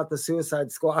something about the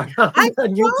Suicide Squad on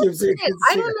YouTube.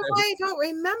 I don't know why I don't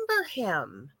remember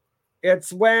him.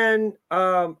 It's when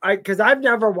because I've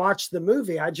never watched the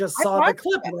movie. I just saw the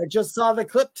clip, and I just saw the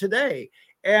clip today.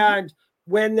 And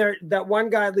when that one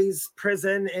guy leaves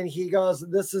prison and he goes,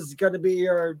 "This is going to be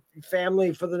your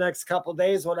family for the next couple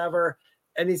days, whatever."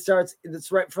 And he starts, it's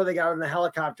right before they got on the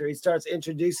helicopter. He starts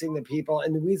introducing the people,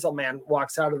 and the Weasel Man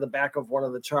walks out of the back of one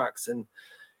of the trucks, and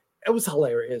it was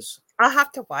hilarious. I'll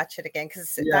have to watch it again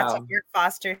because that's what Rick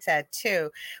Foster said too.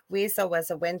 Weasel was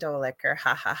a window licker.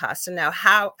 Ha ha ha. So now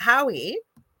Howie,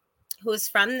 who's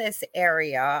from this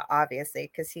area,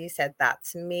 obviously, because he said that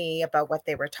to me about what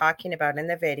they were talking about in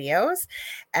the videos.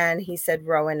 And he said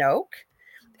Roanoke.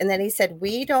 And then he said,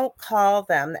 we don't call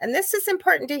them. And this is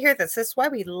important to hear this. This is why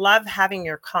we love having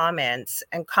your comments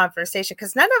and conversation,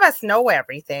 because none of us know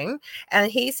everything.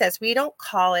 And he says, we don't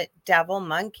call it devil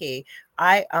monkey.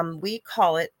 We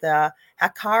call it the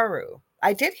Hakaru.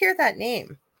 I did hear that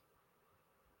name.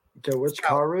 The which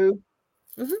Karu?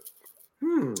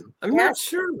 Mm-hmm. I'm not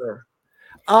sure.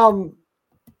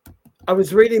 I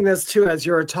was reading this too as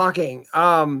you were talking.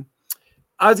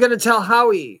 I was going to tell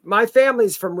Howie, my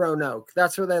family's from Roanoke.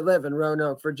 That's where they live, in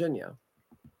Roanoke, Virginia.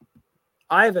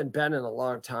 I haven't been in a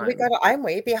long time. I'm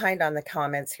way behind on the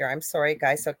comments here. I'm sorry,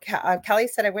 guys. So Kelly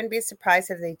said, I wouldn't be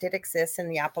surprised if they did exist in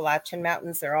the Appalachian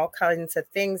Mountains. There are all kinds of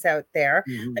things out there.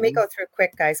 Let me go through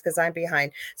quick, guys, because I'm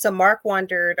behind. So Mark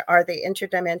wondered, are they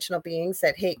interdimensional beings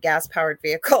that hate gas-powered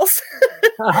vehicles?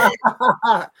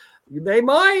 They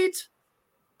might.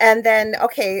 And then,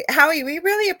 okay, Howie, we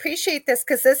really appreciate this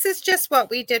because this is just what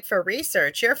we did for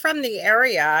research. You're from the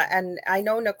area, and I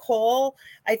know Nicole,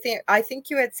 I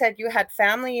think you had said you had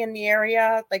family in the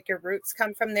area, like your roots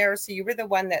come from there. So you were the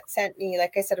one that sent me,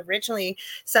 like I said, originally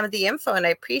some of the info, and I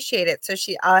appreciate it. So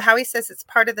Howie says it's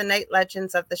part of the night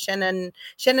legends of the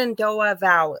Shenandoah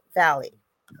Valley.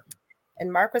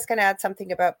 And Mark was going to add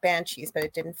something about banshees, but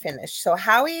it didn't finish. So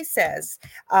Howie says,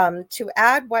 to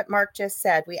add what Mark just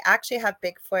said, we actually have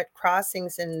Bigfoot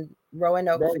crossings in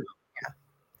Roanoke. Virginia.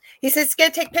 He says he's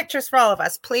going to take pictures for all of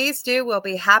us. Please do. We'll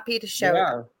be happy to show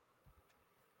you.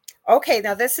 Okay,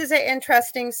 now this is an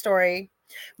interesting story.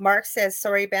 Mark says,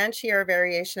 sorry, banshee are a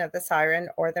variation of the siren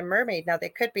or the mermaid. Now, they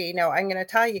could be. No, I'm going to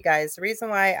tell you guys the reason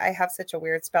why I have such a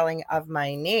weird spelling of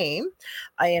my name.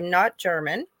 I am not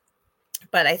German.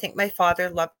 But I think my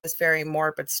father loved this very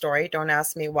morbid story. Don't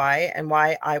ask me why and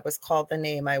why I was called the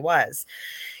name I was.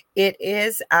 It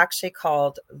is actually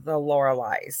called the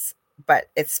Lorelei's, but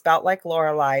it's spelled like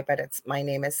Lorelei, but my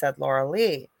name is said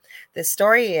Lorilei. The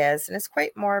story is, and it's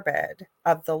quite morbid,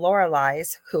 of the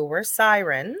Lorelei's who were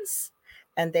sirens.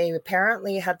 And they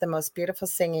apparently had the most beautiful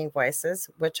singing voices,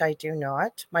 which I do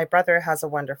not. My brother has a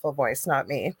wonderful voice, not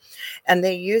me. And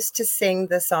they used to sing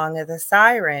the song of the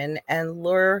siren and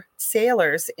lure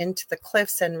sailors into the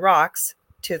cliffs and rocks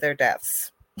to their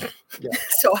deaths. Yeah.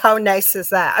 So how nice is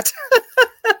that?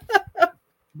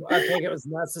 I think it was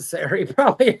necessary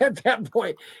probably at that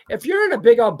point. If you're in a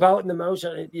big old boat in the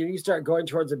ocean, you start going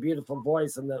towards a beautiful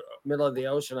voice in the middle of the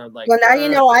ocean. I'm like, well, now you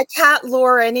know I can't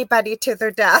lure anybody to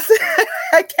their death.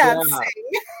 I can't sing.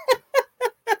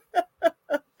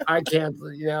 I can't,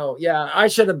 I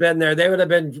should have been there. They would have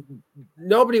been,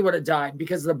 nobody would have died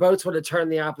because the boats would have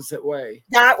turned the opposite way.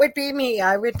 That would be me.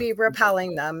 I would be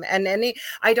repelling them. And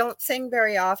I don't sing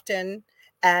very often.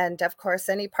 And of course,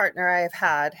 any partner I have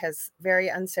had has very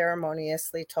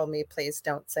unceremoniously told me, please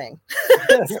don't sing.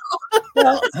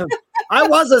 Well, I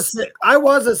was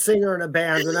a singer in a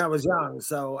band when I was young.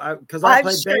 So I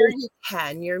played sure bass. You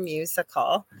can. You're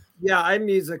musical. Yeah, I'm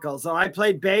musical. So I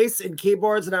played bass and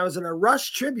keyboards, and I was in a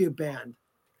Rush tribute band.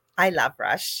 I love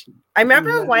Rush. I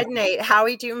remember one night,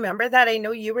 Howie, do you remember that? I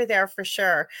know you were there for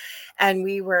sure. And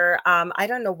we were, I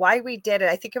don't know why we did it.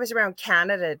 I think it was around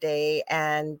Canada Day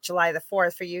and July the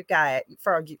 4th for you guys,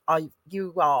 for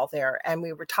you all there. And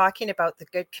we were talking about the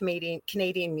good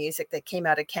Canadian music that came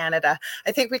out of Canada.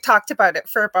 I think we talked about it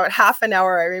for about half an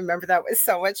hour. I remember that was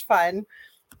so much fun.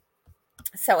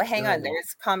 So hang on,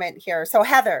 there's a comment here. So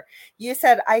Heather, you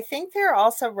said, I think there are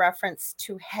also reference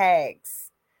to hags.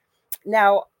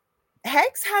 Now,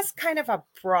 hags has kind of a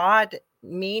broad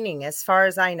meaning as far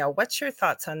as I know. What's your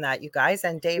thoughts on that, you guys,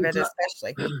 and David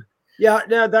especially? Yeah,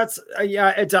 no, that's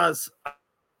it does.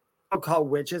 I'll call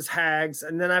witches hags,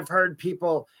 and then I've heard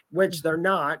people, which they're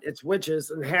not, it's witches,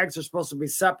 and hags are supposed to be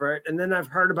separate. And then I've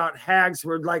heard about hags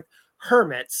were like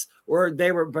hermits, where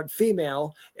they were but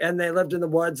female, and they lived in the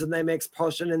woods and they makes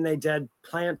potion and they did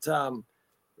plant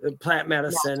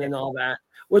medicine and all that,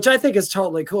 which I think is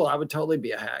totally cool. I would totally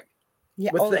be a hag.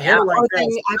 Yeah, with the hair like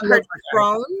this. I've heard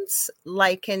crones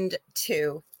likened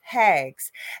to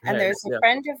hags. And there's a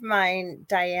friend of mine,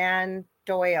 Diane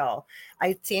Doyle.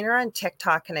 I'd seen her on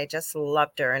TikTok and I just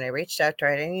loved her. And I reached out to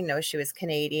her. I didn't even know she was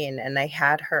Canadian. And I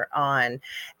had her on.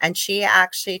 And she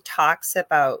actually talks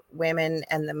about women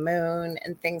and the moon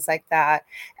and things like that.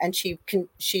 And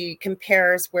she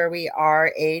compares where we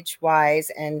are age-wise.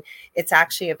 And it's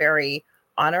actually a very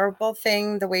honorable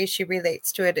thing, the way she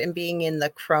relates to it, and being in the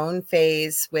crone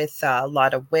phase with a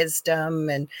lot of wisdom.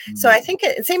 And so I think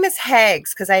same as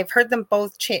hags, because I've heard them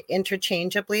both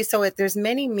interchangeably. So there's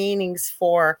many meanings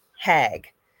for hag.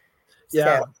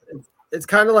 Yeah. So. It's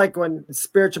kind of like when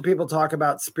spiritual people talk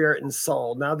about spirit and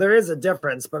soul. Now there is a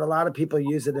difference, but a lot of people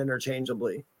use it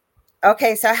interchangeably.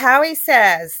 Okay, so Howie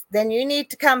says, then you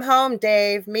need to come home,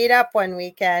 Dave. Meet up one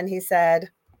weekend, he said.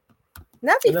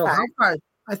 That'd be fun.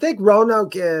 I think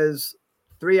Roanoke is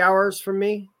 3 hours from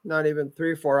me, not even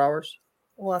 3 or 4 hours.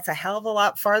 Well, it's a hell of a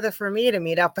lot farther for me to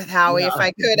meet up with Howie. If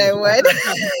I could, I would.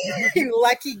 You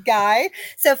lucky guy.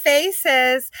 So Faye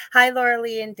says, hi,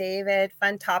 Lorilei and David.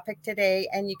 Fun topic today.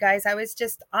 And you guys, I was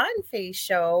just on Faye's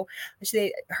show.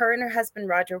 Her and her husband,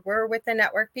 Roger, were with the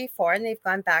network before, and they've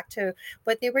gone back to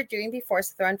what they were doing before.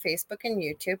 So they're on Facebook and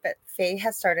YouTube. But Faye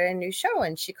has started a new show,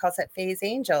 and she calls it Faye's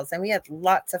Angels. And we had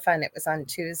lots of fun. It was on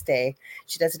Tuesday.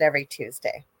 She does it every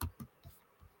Tuesday.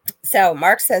 So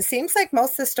Mark says, seems like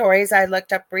most of the stories I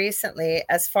looked up recently,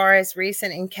 as far as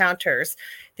recent encounters,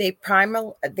 they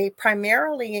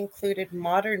primarily included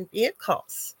modern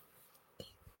vehicles.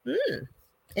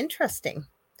 Interesting.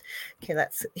 Okay,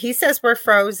 he says we're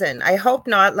frozen. I hope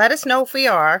not. Let us know if we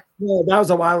are. No, that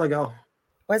was a while ago.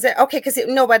 Was it? Okay, because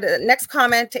but the next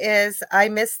comment is, I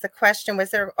missed the question. Was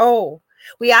there? Oh,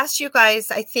 we asked you guys,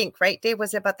 I think, right, Dave?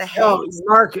 Was it about the hags?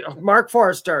 Oh, Mark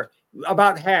Forrester,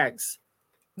 about hags.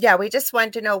 Yeah, we just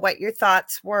wanted to know what your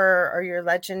thoughts were, or your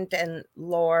legend and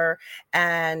lore.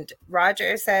 And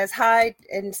Roger says, hi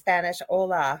in Spanish.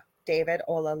 Hola, David.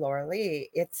 Hola, Lorilei.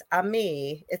 It's a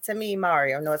me,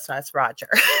 Mario. No, it's not. It's Roger.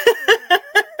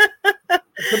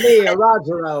 It's a me, a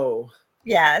Roger.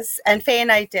 Yes. And Faye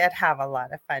and I did have a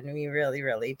lot of fun. We really,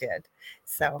 really did.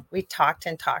 So we talked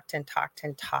and talked and talked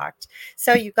and talked.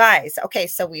 So you guys, okay,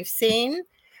 so we've seen,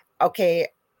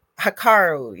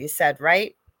 Hakaru, you said,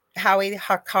 right? Howie,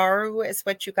 Hakaru is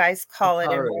what you guys call it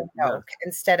in Roanoke,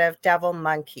 instead of devil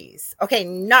monkeys. Okay,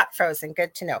 not frozen.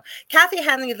 Good to know. Kathy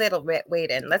Hanley Little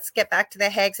weighed in. Let's get back to the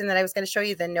hags, and then I was going to show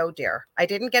you the no deer. I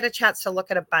didn't get a chance to look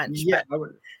at a bunch. Yeah, I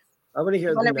want to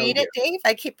hear. You want to read it, Dave?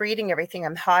 I keep reading everything.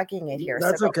 I'm hogging it here.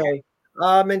 That's okay.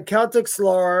 In Celtic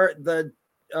lore,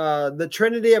 the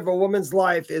trinity of a woman's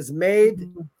life is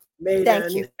maiden,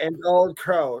 and old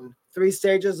crone. 3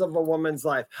 stages of a woman's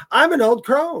life. I'm an old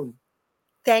crone.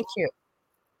 Thank you.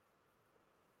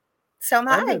 So am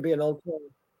I. I'm going to be an old crone.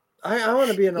 I want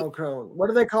to be an old crone. What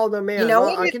do they call the man? You know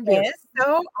what it is,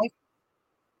 though?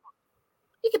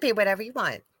 You can be whatever you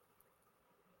want.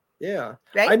 Yeah.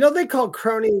 Right? I know they call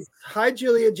cronies. Hi,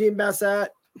 Julia Jean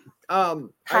Bassett. I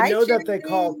know that they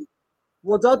call.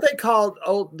 Well, don't they call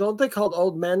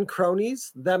old men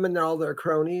cronies? Them and all their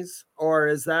cronies, or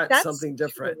is that's something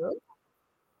different? True.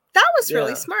 That was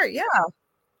really smart. Yeah.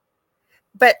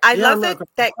 But I love that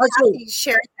Kathy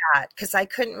shared that, because I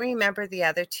couldn't remember the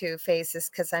other 2 phases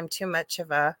because I'm too much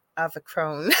of a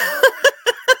crone.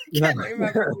 Can't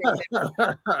remember.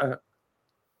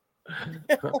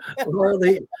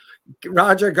 Lorilei,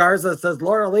 Roger Garza says,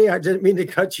 Lorilei, I didn't mean to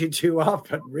cut you 2 off,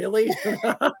 but really?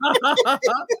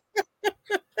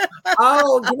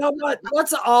 Oh, you know what?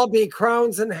 Let's all be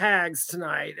crones and hags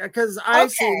tonight, because I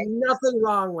see nothing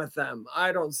wrong with them.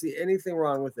 I don't see anything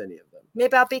wrong with any of them.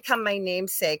 Maybe I'll become my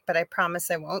namesake, but I promise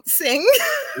I won't sing.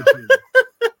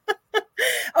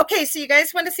 Okay, so you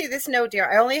guys want to see this no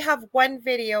deer? I only have 1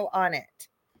 video on it.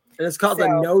 And it's called a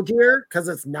no deer because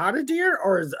it's not a deer,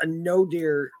 or is a no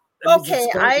deer? Okay,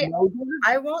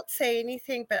 I won't say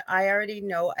anything, but I already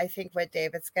know, I think, what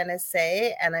David's going to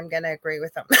say, and I'm going to agree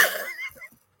with him.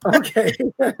 Okay.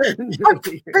 I'm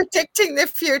predicting the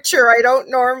future. I don't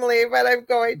normally, but I'm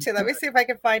going to. Let me see if I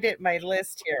can find it in my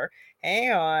list here.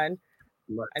 Hang on.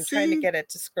 I'm trying to get it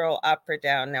to scroll up or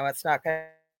down. Now it's not going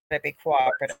to be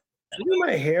cooperative. Look at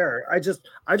my hair. I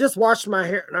just washed my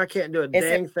hair and I can't do a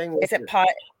dang thing with it. Is it pot?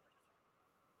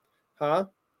 Huh?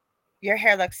 Your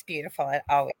hair looks beautiful. It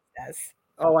always does.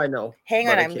 Oh, I know. Hang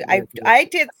on. I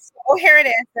did. Oh, here it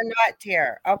is. The not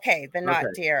deer. Okay. The not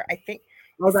deer. I think.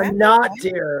 Oh, the not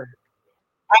deer.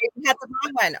 I had the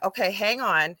wrong one. Okay. Hang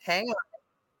on.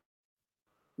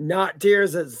 Not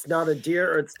deers. It's not a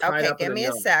deer, or it's tied up. Okay. Give me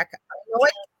a sec. I know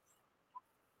it.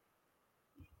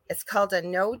 It's called a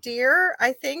no deer,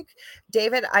 I think.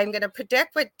 David, I'm going to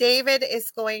predict what David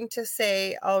is going to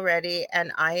say already,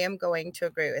 and I am going to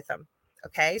agree with him.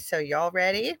 Okay, so y'all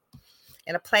ready?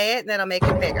 I'm going to play it and then I'll make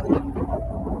it bigger.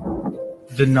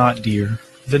 The knot deer.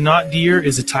 The knot deer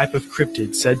is a type of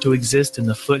cryptid said to exist in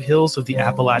the foothills of the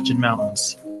Appalachian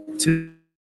Mountains. To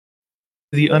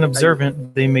the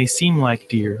unobservant, they may seem like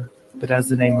deer, but as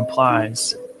the name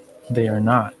implies, they are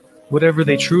not. Whatever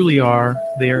they truly are,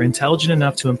 they are intelligent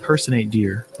enough to impersonate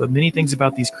deer, but many things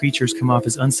about these creatures come off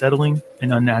as unsettling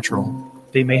and unnatural.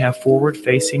 They may have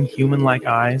forward-facing, human-like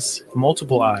eyes,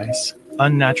 multiple eyes,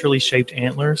 unnaturally shaped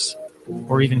antlers,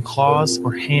 or even claws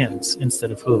or hands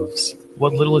instead of hooves.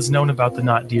 What little is known about the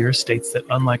knot deer states that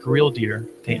unlike real deer,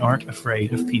 they aren't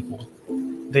afraid of people.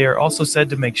 They are also said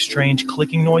to make strange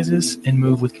clicking noises and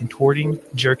move with contorting,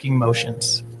 jerking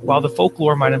motions. While the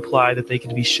folklore might imply that they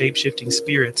could be shape-shifting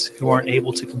spirits who aren't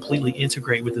able to completely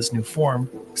integrate with this new form,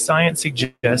 science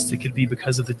suggests it could be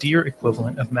because of the deer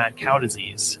equivalent of mad cow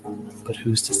disease. But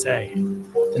who's to say?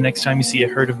 The next time you see a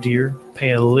herd of deer,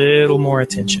 pay a little more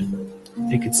attention.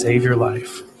 It could save your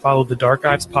life. Follow the Dark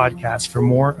Ives podcast for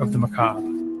more of the macabre.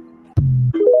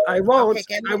 I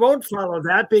won't follow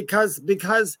that because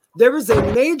there was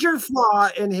a major flaw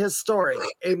in his story.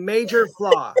 A major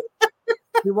flaw.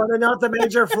 You want to know what the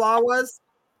major flaw was?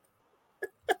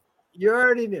 You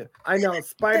already knew. I know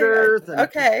spiders.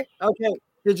 Okay.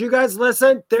 Did you guys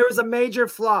listen? There was a major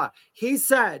flaw. He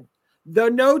said the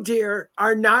no deer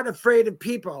are not afraid of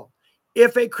people.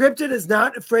 If a cryptid is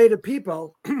not afraid of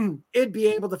people, it'd be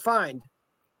able to find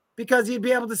because you'd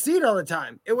be able to see it all the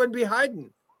time. It wouldn't be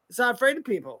hiding. It's not afraid of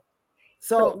people.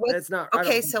 So it's not.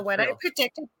 Okay, so what I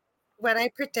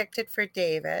predicted for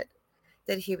David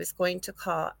that he was going to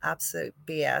call absolute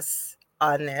BS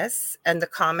on this, and the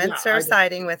comments are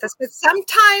siding with us. But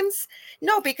sometimes,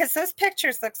 no, because those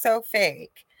pictures look so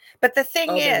fake. But the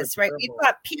thing is, right, we've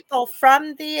got people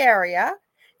from the area.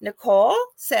 Nicole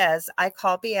says, I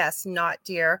call BS, not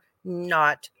deer,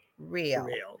 not real.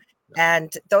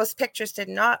 And those pictures did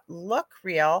not look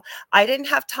real. I didn't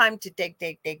have time to dig.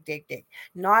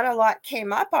 Not a lot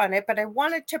came up on it, but I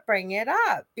wanted to bring it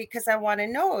up because I want to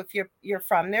know if you're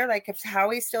from there. Like if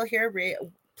Howie's still here,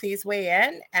 please weigh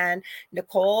in. And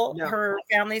Nicole, her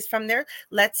family's from there.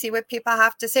 Let's see what people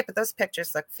have to say. But those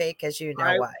pictures look fake, as you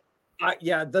know why.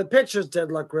 The pictures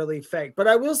did look really fake. But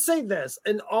I will say this,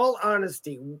 in all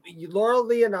honesty,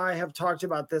 Lorilei and I have talked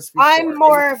about this before. I'm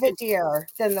more of a deer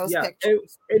than those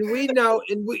pictures. And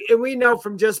we know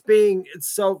from just being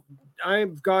so,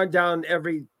 I've gone down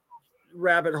every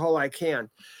rabbit hole I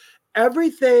can.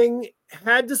 Everything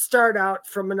had to start out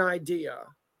from an idea.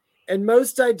 And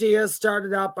most ideas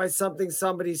started out by something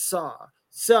somebody saw.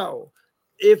 So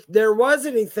if there was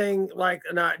anything like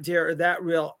a knot deer or that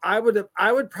real, I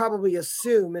would probably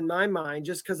assume in my mind,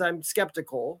 just because I'm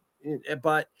skeptical,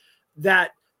 but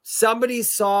that somebody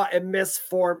saw a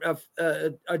misform of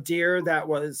a deer that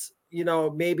was,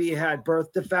 maybe had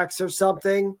birth defects or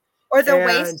something. Or the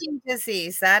wasting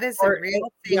disease. That is a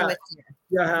real thing with deer.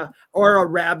 Yeah. Or a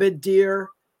rabid deer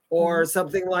or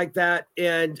something like that.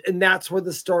 And that's where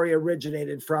the story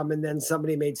originated from. And then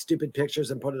somebody made stupid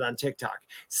pictures and put it on TikTok.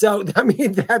 So, I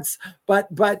mean, but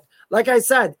like I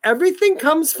said, everything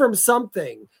comes from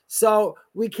something. So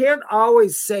we can't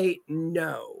always say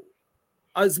no.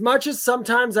 As much as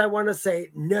sometimes I want to say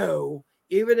no,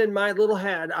 even in my little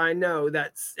head, I know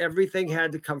that everything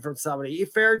had to come from somebody.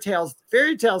 Fairy tales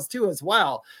too, as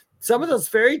well. Some of those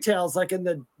fairy tales, like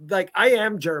I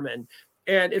am German.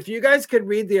 And if you guys could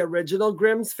read the original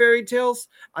Grimm's fairy tales,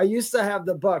 I used to have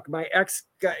the book. My ex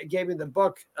gave me the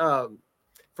book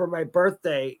for my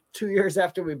birthday 2 years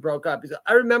after we broke up. He said,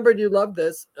 I remembered you loved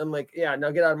this. I'm like, yeah, now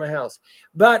get out of my house.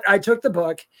 But I took the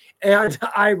book and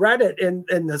I read it,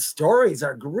 and the stories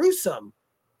are gruesome.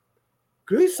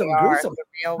 Gruesome.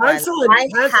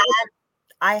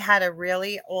 I had a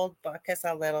really old book as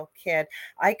a little kid.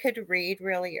 I could read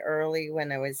really early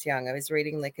when I was young. I was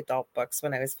reading like adult books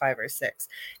when I was 5 or 6.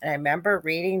 And I remember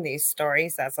reading these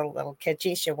stories as a little kid.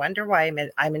 Geez, you wonder why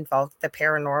I'm involved with the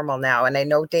paranormal now. And I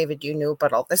know, David, you knew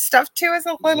about all this stuff too as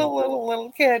a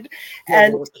little kid.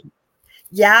 And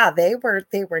yeah, they were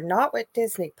not what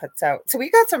Disney puts out. So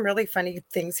we got some really funny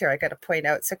things here I got to point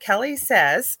out. So Kelly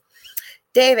says,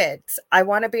 David, I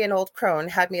want to be an old crone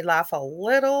had me laugh a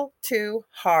little too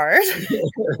hard.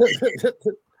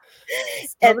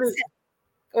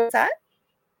 What's that?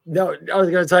 No, I was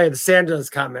going to tell you Sandra's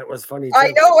comment was funny too.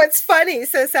 I know it's funny.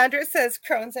 So Sandra says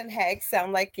crones and hags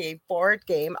sound like a board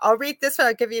game. I'll read this one.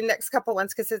 I'll give you the next couple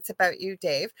ones because it's about you,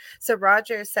 Dave. So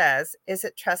Roger says, is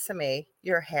it Tresemme,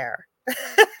 your hair? Is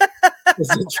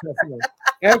it Tresemme?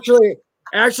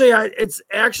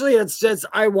 It's just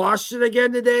I washed it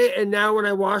again today, and now when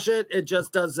I wash it, it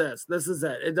just does this. This is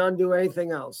it. It doesn't do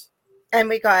anything else. And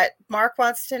we got Mark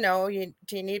wants to know, do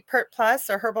you need Pert Plus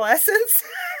or Herbal Essence?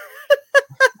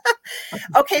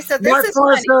 Okay, so this is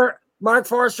funny. Mark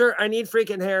Forster, I need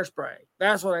freaking hairspray.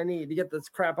 That's what I need to get this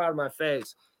crap out of my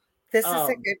face. This is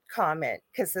a good comment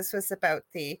because this was about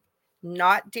the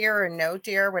not deer or no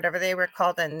deer, whatever they were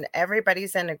called, and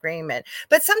everybody's in agreement.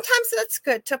 But sometimes it's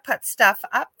good to put stuff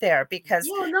up there because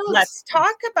let's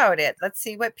talk about it. Let's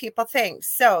see what people think.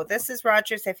 So this is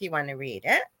Rogers if you want to read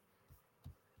it.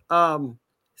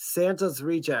 Santa's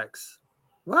rejects.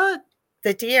 What?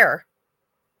 The deer.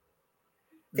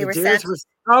 They were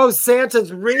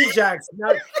Santa's rejects.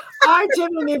 No, I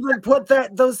didn't even put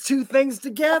those two things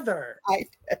together.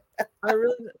 I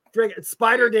really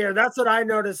spider deer. That's what I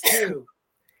noticed too.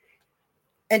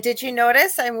 And did you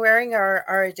notice I'm wearing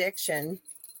our addiction?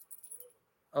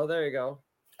 Oh, there you go.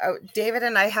 Oh, David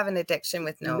and I have an addiction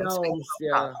with gnomes.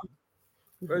 Yeah.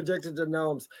 We're addicted to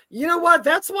gnomes. You know what?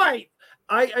 That's why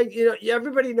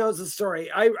everybody knows the story.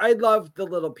 I love the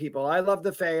little people. I love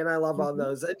the Fae and I love all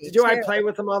those. Do I play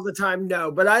with them all the time?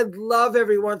 No, but I love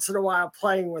every once in a while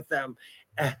playing with them.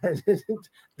 And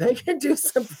they can do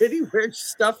some pretty weird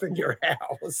stuff in your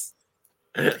house.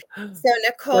 So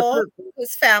Nicole,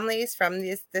 whose family is from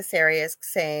this area, is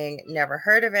saying never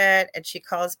heard of it, and she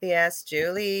calls BS.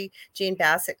 Jean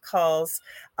Bassett calls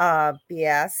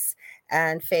BS,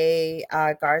 and Faye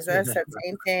Garza said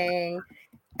same thing.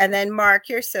 And then Mark,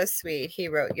 you're so sweet. He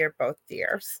wrote, "You're both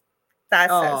deers."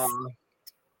 That's us.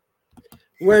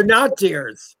 We're not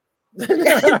deers.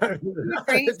 No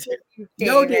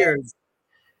deers.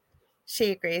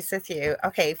 She agrees with you.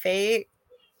 Okay, Faye.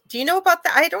 Do you know about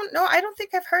that? I don't know. I don't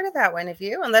think I've heard of that one. Have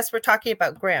you? Unless we're talking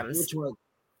about Grimm's. Which one?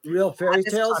 Real fairy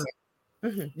tales?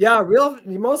 Mm-hmm. Yeah,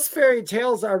 most fairy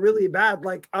tales are really bad.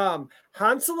 Like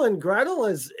Hansel and Gretel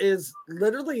is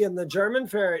literally in the German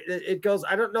fairy. It goes,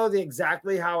 I don't know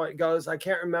exactly how it goes. I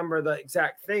can't remember the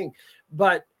exact thing,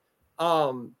 but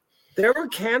there were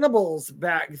cannibals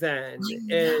back then,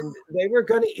 and they were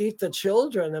going to eat the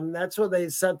children, and that's why they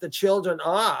sent the children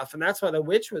off, and that's why the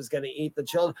witch was going to eat the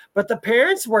children. But the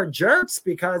parents were jerks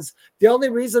because the only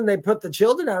reason they put the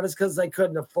children out is because they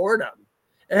couldn't afford them.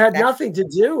 It had nothing to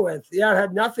do with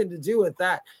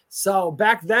that. So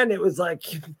back then it was like,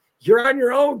 you're on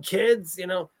your own, kids.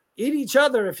 Eat each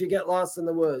other if you get lost in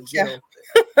the woods. You know?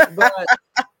 But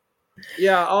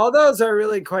yeah, all those are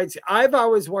really quite. I've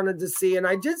always wanted to see, and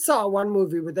I did saw one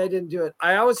movie, but they didn't do it.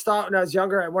 I always thought when I was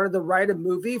younger, I wanted to write a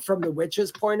movie from the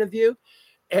witch's point of view,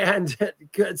 and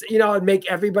and make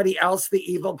everybody else the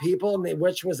evil people, and the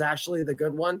witch was actually the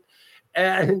good one,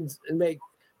 and make.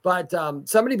 But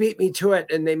somebody beat me to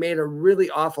it, and they made a really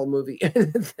awful movie.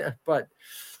 But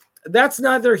that's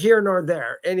neither here nor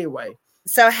there, anyway.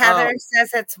 So Heather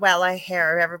says it's Wella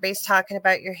hair. Everybody's talking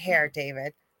about your hair,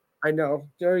 David. I know.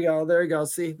 There you go. There you go.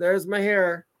 See, there's my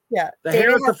hair. Yeah. The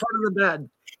hair at the front of the bed.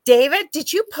 David,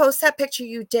 did you post that picture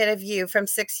you did of you from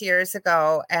 6 years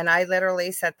ago? And I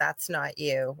literally said, that's not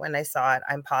you. When I saw it,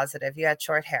 I'm positive you had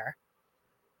short hair.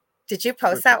 Did you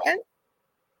post that one?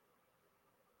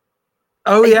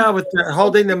 Oh, yeah, with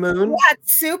holding the moon. Yeah,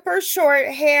 super short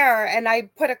hair. And I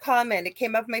put a comment. It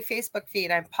came up my Facebook feed.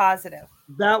 I'm positive.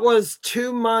 That was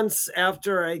 2 months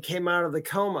after I came out of the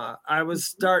coma. I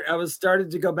was started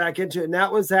to go back into it. And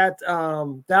that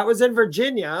was in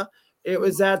Virginia. It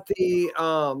was at the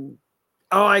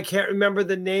I can't remember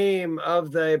the name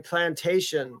of the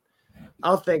plantation.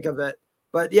 I'll think of it.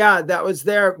 But yeah, that was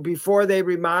there before they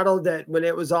remodeled it. When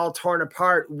it was all torn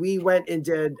apart, we went and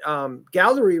did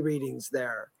gallery readings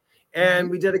there, and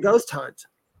we did a ghost hunt.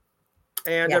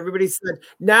 And everybody said,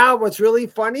 now what's really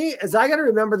funny is I got to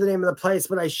remember the name of the place,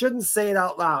 but I shouldn't say it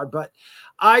out loud. But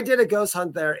I did a ghost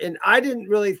hunt there, and I didn't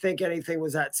really think anything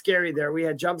was that scary there. We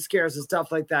had jump scares and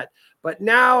stuff like that. But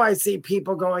now I see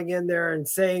people going in there and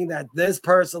saying that this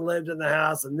person lived in the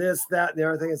house and this, that, and the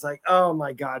other thing. It's like, oh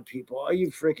my God, people, are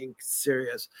you freaking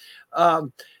serious?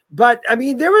 But I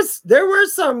mean, there were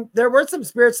some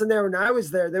spirits in there when I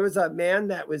was there. There was a man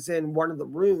that was in one of the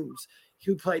rooms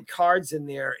who played cards in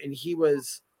there, and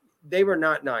they were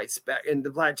not nice back in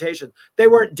the plantation. They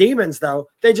weren't demons though.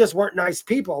 They just weren't nice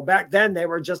people. Back then they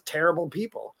were just terrible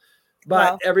people.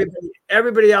 But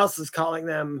everybody else is calling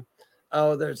them,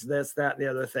 oh, there's this, that, and the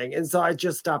other thing. And so I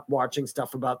just stopped watching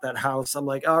stuff about that house. I'm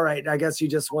like, all right, I guess you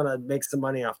just want to make some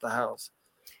money off the house.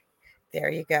 There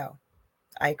you go.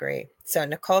 I agree. So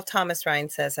Nicole Thomas Ryan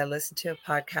says, I listened to a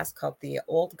podcast called The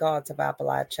Old Gods of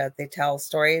Appalachia. They tell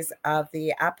stories of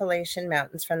the Appalachian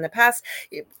Mountains from the past.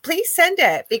 Please send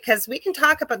it because we can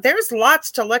talk about, there's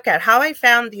lots to look at. How I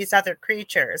found these other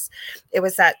creatures. It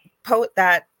was that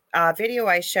video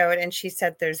I showed, and she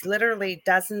said there's literally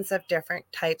dozens of different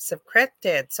types of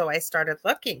cryptids. So I started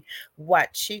looking,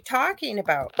 what's she talking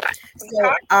about?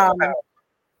 So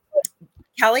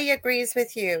Kelly agrees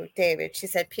with you, David. She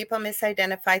said people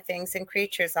misidentify things and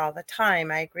creatures all the time.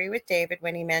 I agree with David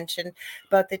when he mentioned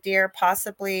about the deer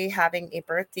possibly having a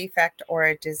birth defect or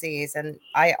a disease. And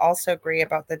I also agree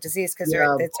about the disease because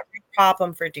it's a big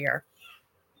problem for deer.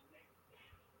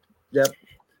 Yep.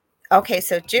 Okay,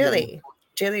 so Julie,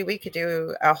 we could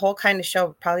do a whole kind of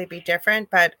show, probably be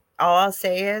different, but all I'll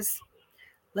say is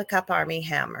look up Army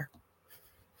Hammer.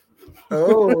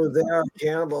 Oh, they are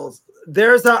cannibals.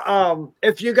 There's a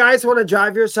if you guys want to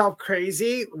drive yourself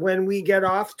crazy when we get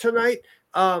off tonight,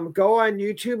 go on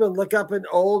YouTube and look up an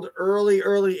old early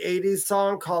 80s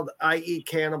song called I Eat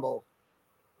Cannibal.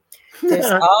 There's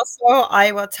also,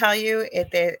 I will tell you,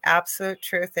 the absolute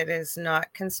truth. It is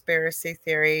not conspiracy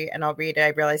theory. And I'll read it. I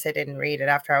realize I didn't read it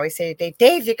after I always say,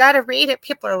 Dave, you got to read it.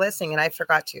 People are listening. And I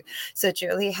forgot to. So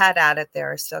Julie had added,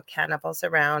 there are still cannibals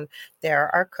around.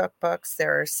 There are cookbooks.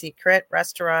 There are secret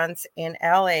restaurants in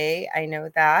LA. I know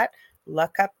that.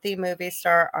 Look up the movie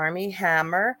star Army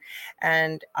Hammer,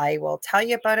 and I will tell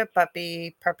you about it, but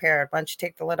be prepared. Once you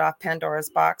take the lid off Pandora's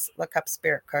box, look up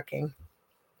spirit cooking.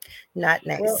 Not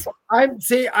nice. Well,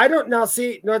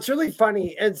 it's really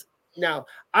funny.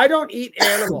 I don't eat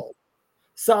animals.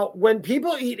 So when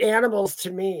people eat animals,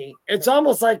 to me, it's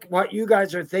almost like what you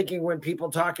guys are thinking when people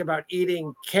talk about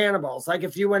eating cannibals. Like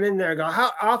if you went in there and go,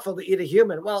 how awful to eat a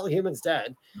human. Well, a human's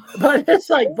dead. But it's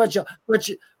like, but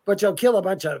you'll kill a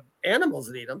bunch of animals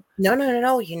and eat them.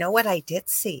 No. You know what I did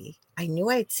see? I knew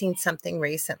I'd seen something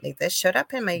recently. This showed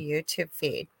up in my YouTube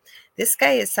feed. This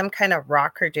guy is some kind of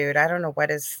rocker dude. I don't know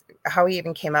how he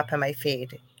even came up in my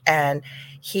feed. And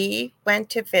he went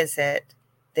to visit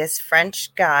this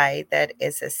French guy that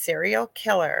is a serial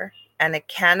killer and a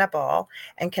cannibal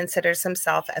and considers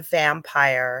himself a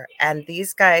vampire. And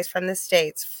these guys from the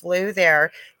States flew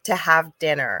there to have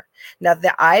dinner. Now,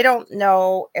 I don't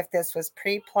know if this was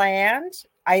pre-planned.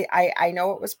 I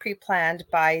know it was pre-planned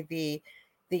by the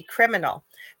criminal.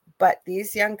 But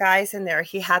these young guys in there,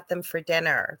 he had them for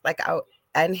dinner, like out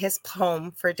in his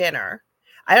home for dinner.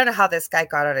 I don't know how this guy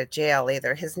got out of jail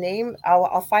either. His name,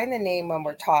 I'll find the name when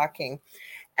we're talking.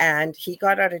 And he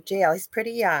got out of jail. He's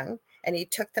pretty young. And he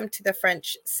took them to the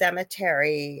French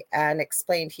cemetery and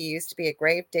explained he used to be a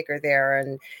grave digger there.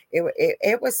 And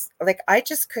it was like, I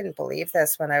just couldn't believe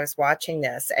this when I was watching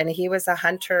this. And he was a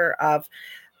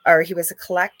he was a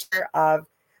collector of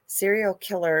serial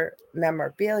killer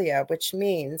memorabilia, which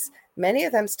means many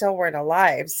of them still weren't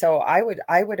alive. So I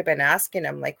would have been asking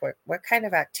him, like, what kind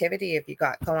of activity have you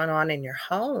got going on in your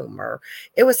home? Or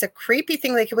it was a creepy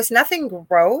thing. Like, it was nothing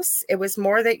gross. It was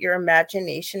more that your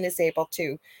imagination is able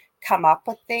to come up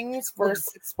with things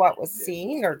versus what was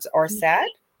seen or said.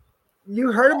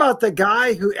 You heard about the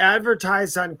guy who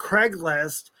advertised on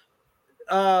Craigslist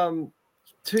for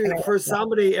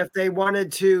somebody if they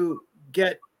wanted to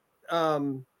get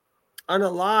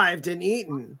unalived and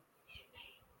eaten.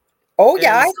 Oh,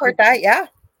 yeah, I heard that. Yeah.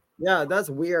 Yeah, that's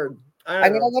weird.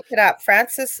 I'm going to look it up.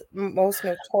 France's most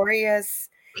notorious.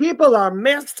 People are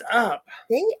messed up.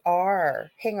 They are.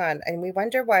 Hang on. And we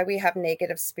wonder why we have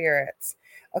negative spirits.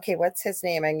 Okay, what's his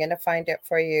name? I'm going to find it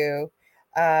for you.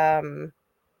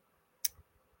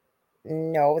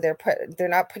 No, they're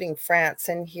not putting France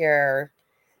in here.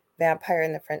 Vampire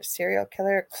and the French serial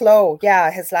killer. Clos. Yeah,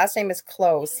 his last name is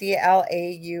Clos.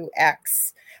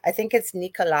 Claux. I think it's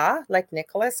Nicolas, like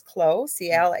Nicholas Clos.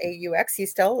 Claux.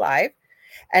 He's still alive.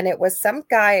 And it was some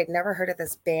guy, I'd never heard of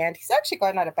this band. He's actually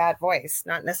got not a bad voice.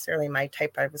 Not necessarily my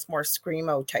type. I was more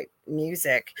screamo type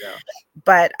music. Yeah.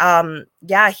 But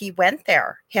he went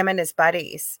there, him and his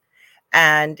buddies.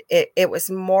 And it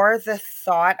was more the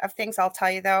thought of things. I'll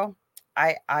tell you though,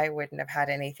 I wouldn't have had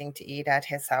anything to eat at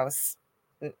his house.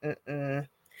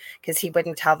 Because he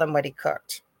wouldn't tell them what he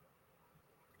cooked.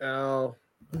 Oh.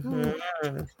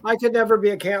 Mm-hmm. I could never be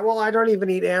a cat. Well, I don't even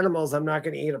eat animals. I'm not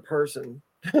going to eat a person.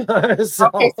 Okay, so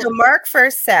Mark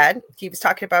first said, he was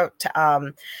talking about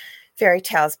fairy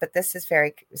tales, but this is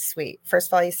very sweet. First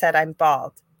of all, he said, I'm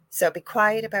bald. So be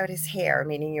quiet about his hair,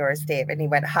 meaning yours, David. And he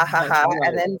went, ha, ha, ha.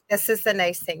 And then this is the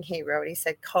nice thing he wrote. He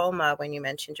said, coma, when you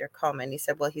mentioned your coma. And he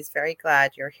said, well, he's very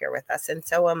glad you're here with us. And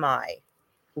so am I.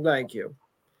 Thank you.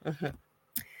 Mm-hmm.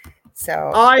 So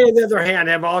I, on the other hand,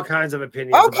 have all kinds of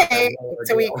opinions. Okay.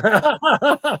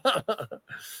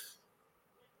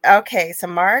 Okay, so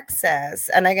Mark says,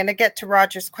 and I'm going to get to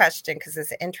Roger's question because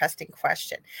it's an interesting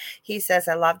question. He says,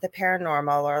 I love the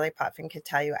paranormal. Lorilei Potvin can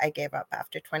tell you I gave up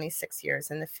after 26 years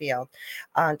in the field.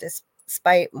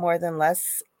 Despite more than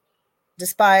less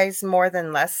despise more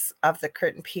than less of the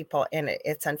curtain people in it.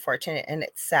 It's unfortunate and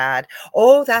it's sad.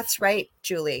 Oh, that's right,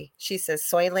 Julie. She says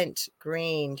Soylent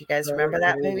Green. Do you guys remember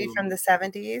that movie from the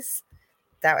 70s?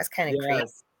 That was kind of creepy.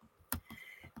 Yes.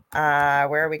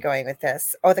 Where are we going with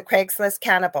this? Oh, the Craigslist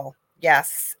Cannibal.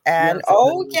 Yes. And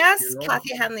Yes, yes,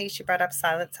 Kathy Henley, she brought up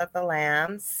Silence of the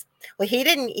Lambs. Well, he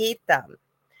didn't eat them.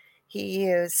 He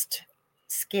used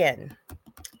skin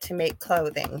to make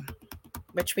clothing,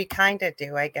 which we kind of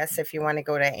do, I guess, if you want to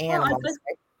go to animals.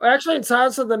 Actually, in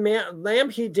Silence of the Lamb,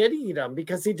 he did eat them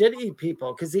because he did eat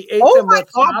people because he ate Oh them my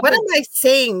with. God, what am I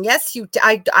saying? Yes, you.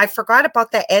 I forgot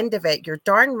about the end of it. You're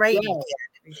darn right. Yeah.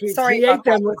 Sorry, he ate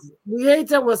them with. We ate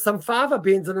them with some fava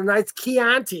beans and a nice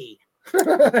Chianti. I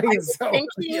was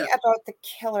thinking about the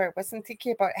killer. Wasn't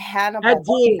thinking about Hannibal. Ed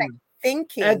Gein.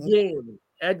 Thinking.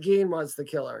 Ed Gein was the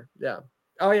killer. Yeah.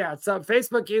 Oh yeah. So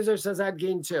Facebook user says Ed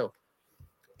Gein too.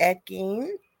 Ed Gein.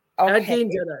 Okay. Ed Gein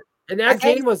did it, and Ed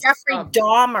Gein was Jeffrey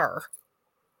Dahmer.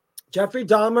 Jeffrey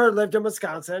Dahmer lived in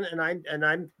Wisconsin, and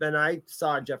I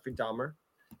saw Jeffrey Dahmer.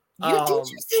 Did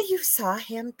you say you saw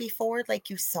him before? Like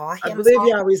you saw him? I believe,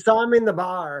 yeah, we saw him in the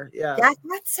bar. Yeah, I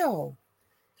thought so.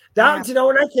 That, you know,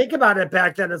 when I think about it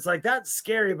back then, it's like that's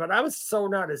scary, but I was so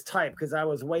not his type because I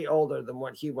was way older than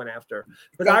what he went after.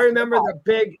 But I remember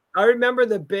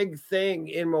the big thing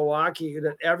in Milwaukee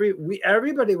that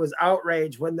everybody was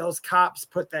outraged when those cops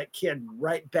put that kid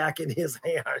right back in his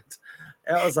hands.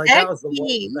 It was like that was the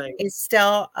worst thing. Is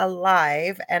still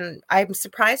alive, and I'm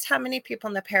surprised how many people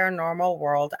in the paranormal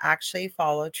world actually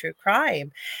follow true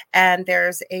crime. And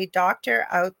there's a doctor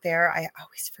out there, I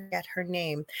always forget her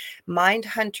name.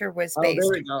 Mindhunter was based. Oh,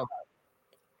 there we go.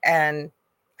 And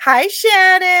hi,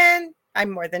 Shannon. I'm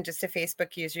more than just a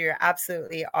Facebook user. You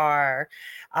absolutely are.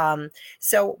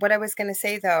 So what I was going to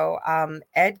say though,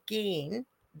 Ed Gein.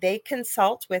 They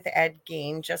consult with Ed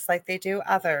Gein just like they do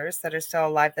others that are still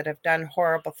alive that have done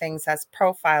horrible things as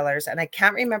profilers. And I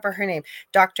can't remember her name,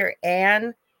 Dr.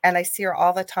 Ann, and I see her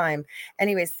all the time.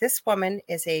 Anyways, this woman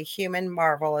is a human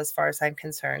marvel as far as I'm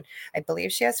concerned. I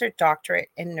believe she has her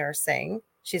doctorate in nursing.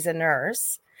 She's a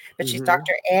nurse. But she's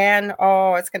Dr. Ann.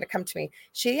 Oh, it's going to come to me.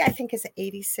 She, I think, is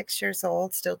 86 years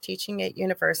old, still teaching at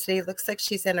university. Looks like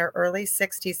she's in her early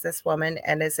 60s, this woman,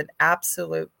 and is an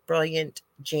absolute brilliant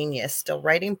genius, still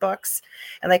writing books.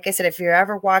 And like I said, if you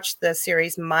ever watched the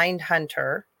series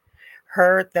Mindhunter,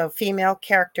 the female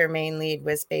character main lead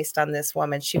was based on this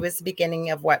woman. She was the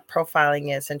beginning of what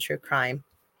profiling is in true crime.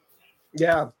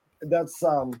 Yeah, that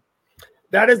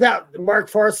is that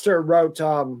Mark Forster wrote,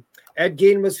 Ed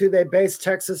Gein was who they based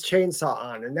Texas Chainsaw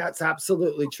on, and that's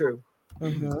absolutely true.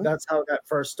 That's how that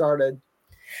first started.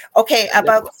 Okay,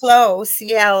 about Flo,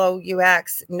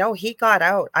 CLOUX. No, he got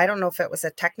out. I don't know if it was a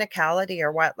technicality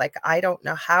or what. Like, I don't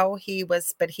know how he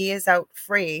was, but he is out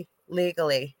free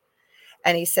legally.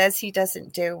 And he says he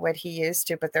doesn't do what he used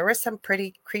to, but there was some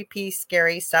pretty creepy,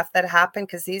 scary stuff that happened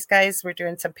because these guys were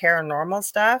doing some paranormal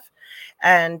stuff.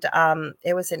 And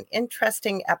it was an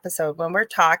interesting episode. When we're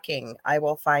talking, I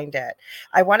will find it.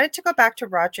 I wanted to go back to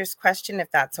Roger's question,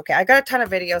 if that's okay. I got a ton of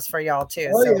videos for y'all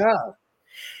too. Yeah.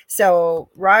 So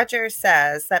Roger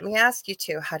says, let me ask you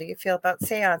two, how do you feel about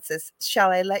seances?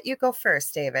 Shall I let you go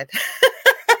first, David?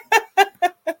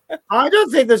 I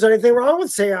don't think there's anything wrong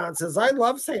with seances. I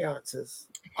love seances.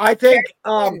 I think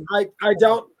let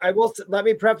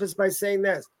me preface by saying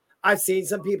this. I've seen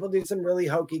some people do some really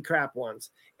hokey crap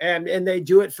ones, and they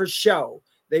do it for show.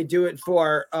 They do it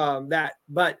for that.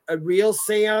 But a real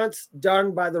seance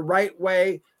done by the right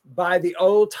way, by the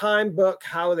old time book,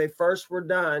 how they first were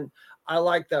done, I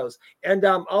like those. And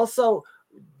also,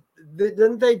 they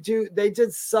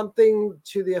did something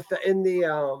to the effect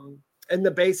in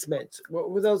the basement. What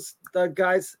were the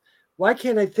guys? Why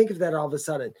can't I think of that all of a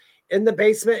sudden? In the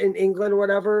basement in England,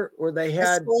 whatever, where they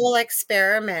had school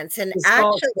experiments. And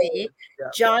actually,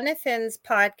 Jonathan's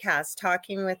podcast,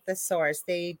 Talking with the Source,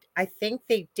 I think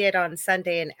they did on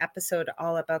Sunday an episode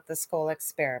all about the school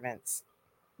experiments.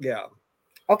 Yeah.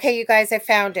 Okay, you guys, I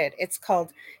found it. It's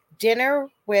called Dinner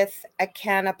with a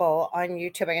Cannibal on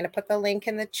YouTube. I'm going to put the link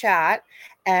in the chat,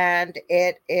 and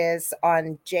it is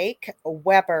on Jake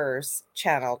Weber's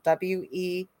channel, Webber.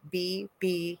 It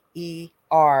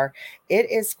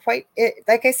is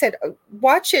like I said,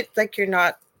 watch it like you're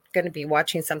not going to be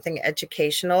watching something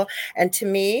educational. And to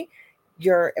me,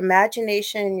 your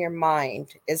imagination and your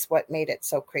mind is what made it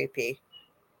so creepy.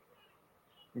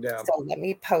 Yeah. So let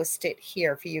me post it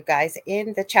here for you guys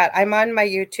in the chat. I'm on my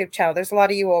YouTube channel. There's a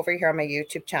lot of you over here on my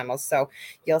YouTube channel, so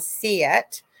you'll see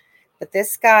it. But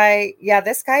this guy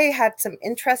had some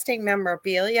interesting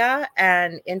memorabilia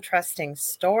and interesting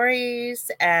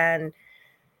stories. And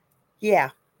yeah,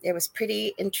 it was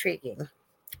pretty intriguing.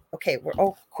 Okay,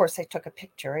 of course I took a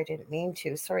picture. I didn't mean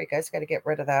to. Sorry, guys, got to get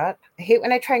rid of that. I hate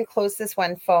when I try and close this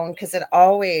one phone because it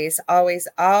always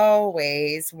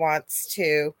wants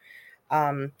to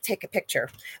take a picture.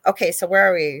 Okay, so where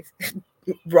are we?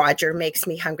 Roger makes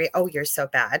me hungry. Oh, you're so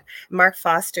bad. Mark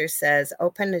Foster says,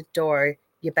 open a door.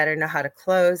 You better know how to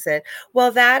close it.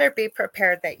 Well, that or be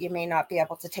prepared that you may not be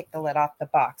able to take the lid off the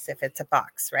box if it's a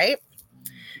box, right?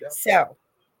 Yep. So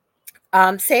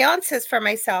seances for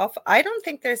myself, I don't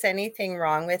think there's anything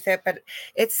wrong with it, but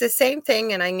it's the same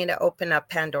thing. And I'm going to open up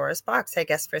Pandora's box, I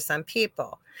guess, for some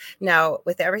people. Now,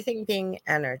 with everything being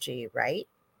energy, right?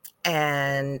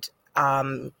 And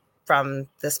from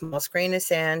the small grain of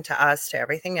sand to us to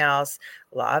everything else,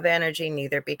 law of energy,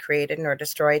 neither be created nor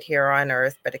destroyed here on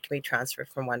earth, but it can be transferred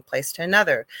from one place to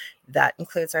another. That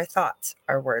includes our thoughts,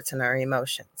 our words, and our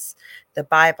emotions. The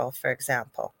Bible, for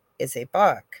example, is a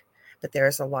book, but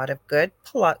there's a lot of good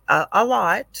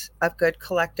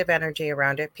collective energy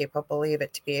around it. People believe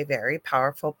it to be a very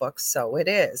powerful book, so it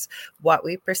is. What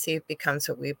we perceive becomes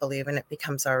what we believe, and it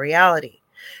becomes our reality.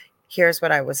 Here's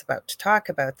what I was about to talk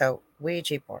about, though,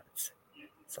 Ouija boards.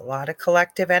 There's a lot of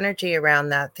collective energy around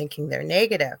that, thinking they're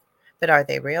negative, but are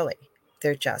they really?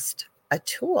 They're just a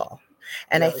tool.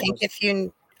 And I think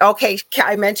okay,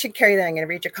 I mentioned Carrie, that I'm going to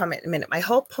read your comment in a minute. My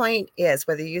whole point is,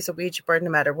 whether you use a Ouija board, no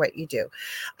matter what you do,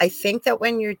 I think that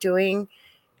when you're doing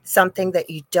something that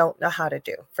you don't know how to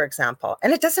do, for example,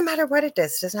 and it doesn't matter what it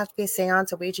is, it doesn't have to be a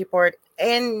seance, a Ouija board,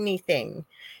 anything,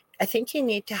 I think you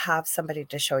need to have somebody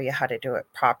to show you how to do it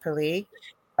properly.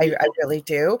 I really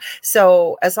do.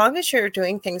 So as long as you're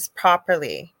doing things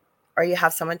properly, or you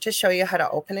have someone to show you how to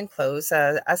open and close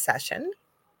a session,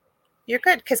 you're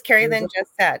good. Because Carrie Lynn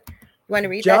just said, you want to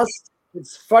read that?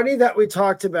 It's funny that we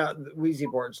talked about Ouija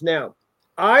boards. Now,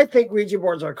 I think Ouija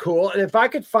boards are cool. And if I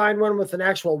could find one with an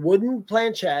actual wooden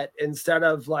planchette instead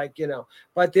of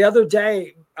but the other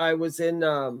day I was in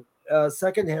a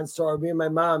secondhand store. Me and my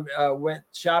mom went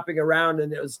shopping around,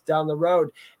 and it was down the road.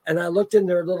 And I looked in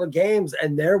their little games,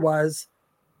 and there was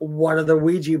one of the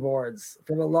Ouija boards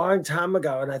from a long time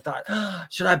ago. And I thought,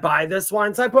 should I buy this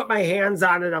one? So I put my hands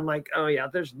on it. I'm like, oh yeah,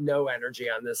 there's no energy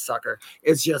on this sucker.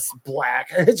 It's just black.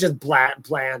 It's just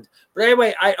bland. But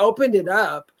anyway, I opened it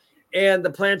up, and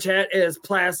the planchette is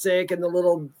plastic, and the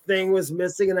little thing was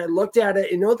missing. And I looked at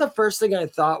it. You know what the first thing I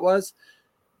thought was?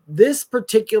 This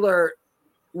particular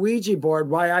Ouija board,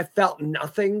 why I felt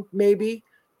nothing maybe,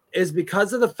 is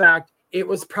because of the fact it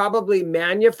was probably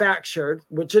manufactured,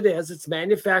 which it is. It's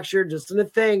manufactured just in a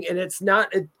thing, and it's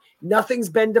not. Nothing's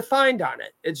been defined on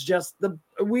it. It's just the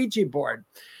Ouija board.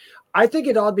 I think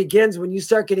it all begins when you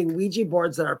start getting Ouija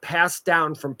boards that are passed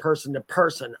down from person to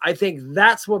person. I think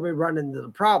that's where we run into the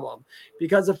problem.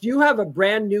 Because if you have a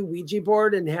brand new Ouija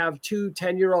board and have 2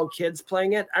 10-year-old kids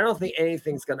playing it, I don't think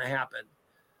anything's going to happen.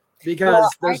 Because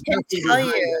I can tell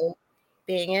you,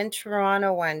 being in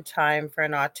Toronto one time for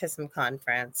an autism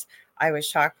conference, I was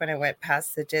shocked when I went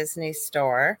past the Disney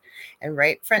store, and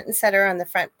right front and center on the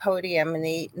front podium in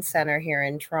the Eaton Center here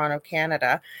in Toronto,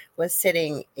 Canada, was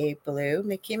sitting a blue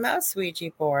Mickey Mouse Ouija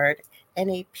board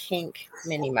and a pink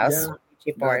Minnie Mouse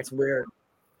Ouija board. That's weird.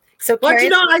 So, but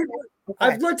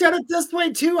I've looked at it this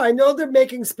way too. I know they're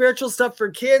making spiritual stuff for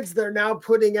kids. They're now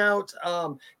putting out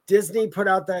Disney put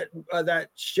out that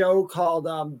show called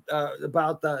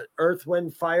about the Earth,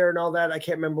 Wind, Fire and all that. I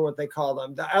can't remember what they call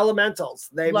them. The Elementals.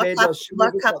 They made those.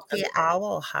 Look up the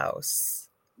Owl House.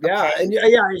 Yeah, okay. And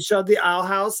I showed the Owl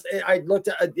House. I looked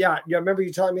at you remember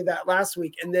you telling me that last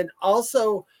week, and then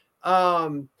also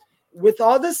with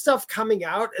all this stuff coming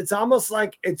out, it's almost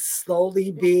like it's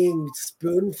slowly being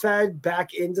spoon-fed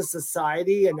back into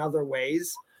society in other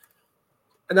ways.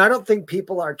 And I don't think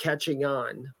people are catching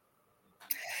on.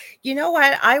 You know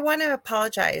what? I want to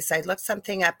apologize. I looked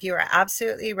something up. You are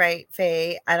absolutely right,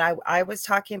 Faye. And I was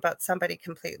talking about somebody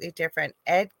completely different.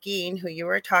 Ed Gein, who you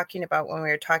were talking about when we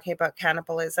were talking about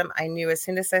cannibalism. I knew as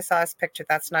soon as I saw his picture,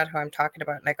 that's not who I'm talking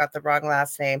about. And I got the wrong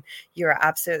last name. You are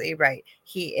absolutely right.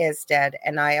 He is dead.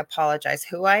 And I apologize.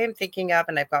 Who I am thinking of,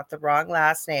 and I've got the wrong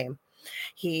last name.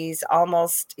 He's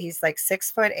like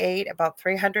 6'8", about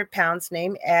 300 pounds,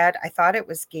 named Ed. I thought it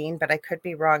was Gein, but I could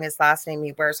be wrong. His last name,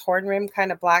 he wears horn-rimmed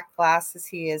kind of black glasses.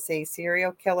 He is a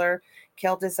serial killer,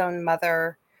 killed his own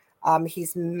mother.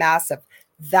 He's massive.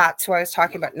 That's who I was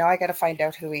talking about. Now I got to find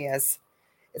out who he is.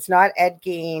 It's not Ed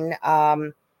Gein.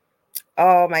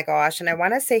 Oh my gosh. And I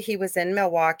want to say he was in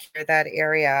Milwaukee or that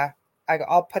area.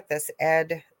 I'll put this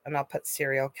Ed, and I'll put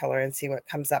serial killer and see what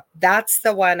comes up. That's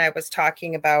the one I was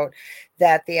talking about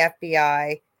that the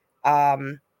FBI,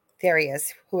 there he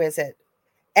is. Who is it?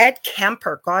 Ed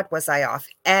Kemper. God, was I off?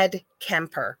 Ed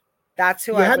Kemper. That's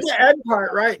who You I had was. the end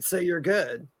part right, so you're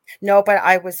good. No, but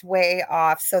I was way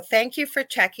off. So thank you for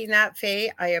checking that,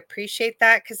 Faye. I appreciate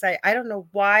that because I don't know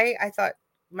why I thought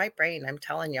my brain, I'm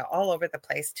telling you, all over the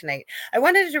place tonight. I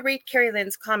wanted to read Carrie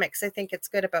Lynn's comics. I think it's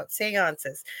good about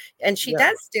seances. And she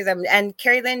does do them. And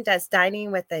Carrie Lynn does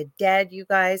Dining with the Dead, you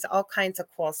guys, all kinds of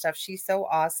cool stuff. She's so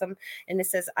awesome. And it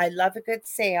says, I love a good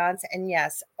seance. And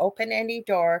yes, open any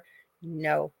door,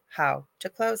 know how to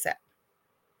close it.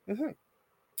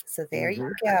 So there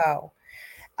you go.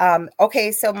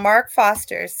 Okay, so Mark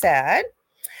Foster said,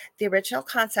 the original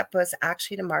concept was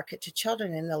actually to market to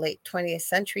children in the late 20th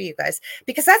century, you guys,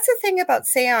 because that's the thing about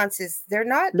seances. They're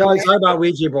not. No, he's talking about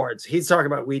Ouija boards. He's talking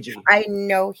about Ouija. I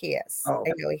know he is. Oh,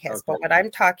 I know he is. okay. But what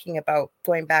I'm talking about,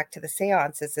 going back to the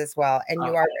seances as well, and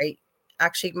you are right.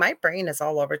 Actually, my brain is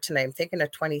all over tonight. I'm thinking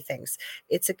of 20 things.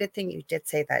 It's a good thing you did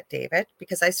say that, David,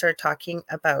 because I started talking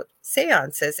about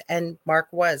seances, and Mark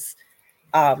was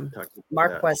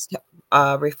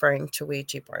referring to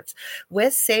Ouija boards.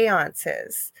 With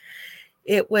seances,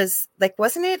 it was like,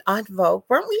 wasn't it on Vogue?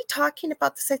 Weren't we talking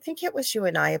about this? I think it was you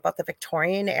and I about the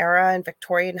Victorian era and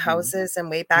Victorian houses and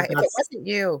way back. If it wasn't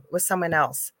you, it was someone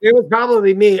else. It was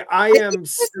probably me. I am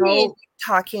so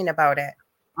talking about it.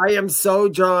 I am so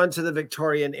drawn to the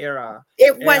Victorian era.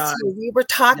 It was you. We were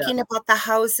talking about the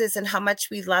houses and how much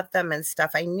we love them and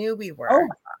stuff. I knew we were.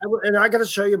 Oh, and I got to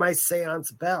show you my seance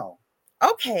bell.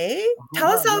 Okay.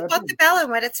 Tell us all about the bell and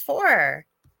what it's for.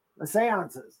 The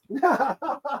seances.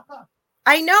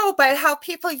 I know, but how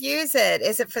people use it.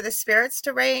 Is it for the spirits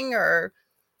to ring, or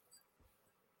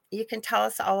you can tell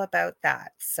us all about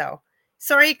that. So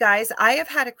sorry, guys. I have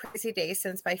had a crazy day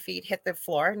since my feet hit the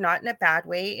floor, not in a bad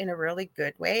way, in a really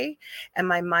good way. And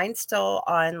my mind's still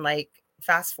on like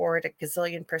fast forward a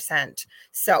gazillion %.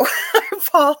 So I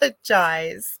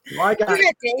apologize. Well, I got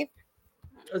it,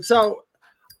 Dave. So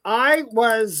I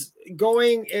was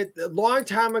going a long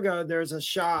time ago. There's a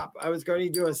shop I was going to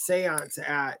do a seance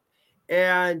at,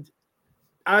 and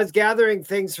I was gathering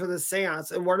things for the seance.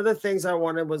 And one of the things I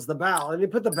wanted was the bell. And you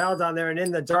put the bell down there, and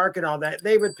in the dark and all that,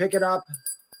 they would pick it up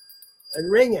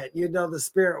and ring it. You'd know the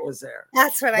spirit was there.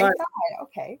 That's what I thought.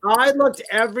 Okay. I looked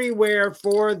everywhere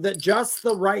for just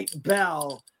the right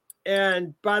bell.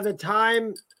 And by the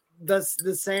time the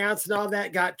seance and all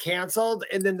that got canceled,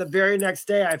 and then the very next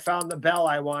day I found the bell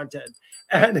I wanted,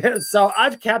 and so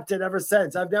I've kept it ever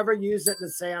since. I've never used it in a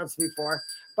seance before,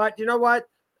 but you know what,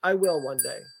 I will one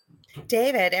day.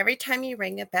 David, every time you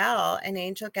ring a bell, an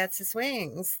angel gets his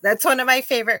wings. That's one of my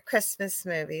favorite Christmas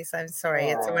movies. I'm sorry.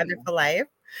 It's a Wonderful Life.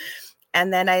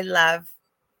 And then I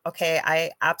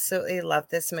absolutely love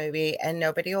this movie, and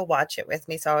nobody will watch it with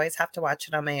me, so I always have to watch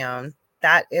it on my own.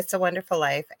 That It's a Wonderful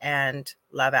Life and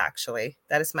Love Actually.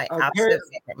 That is my absolute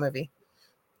favorite movie.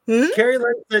 Carrie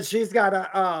Lynn said she's got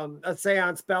a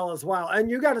seance bell as well.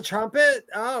 And you got a trumpet?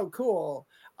 Oh, cool.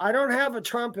 I don't have a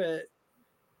trumpet.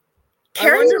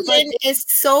 Carrie Lynn is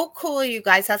so cool, you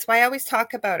guys. That's why I always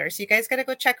talk about her. So you guys got to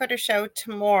go check out her show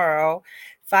tomorrow,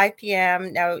 5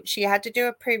 p.m. Now, she had to do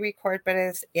a pre-record, but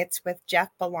it's with Jeff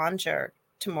Belanger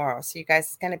tomorrow. So you guys,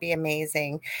 it's going to be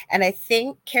amazing. And I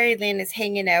think Carrie Lynn is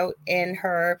hanging out in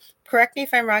her, correct me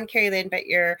if I'm wrong, Carrie Lynn, but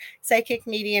your psychic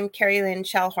medium, Carrie Lynn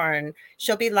Shellhorn,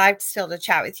 she'll be live still to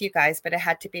chat with you guys, but it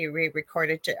had to be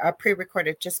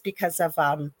pre-recorded just because of,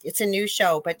 it's a new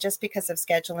show, but just because of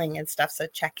scheduling and stuff. So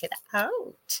check it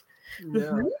out.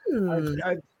 Yeah.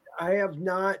 I have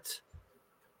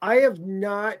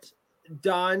not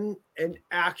done an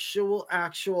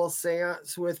actual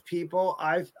seance with people.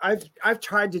 I've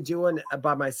tried to do it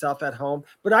by myself at home,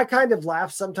 but I kind of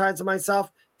laugh sometimes to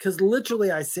myself because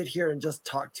literally I sit here and just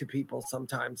talk to people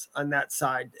sometimes on that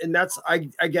side, and that's I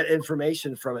get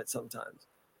information from it sometimes.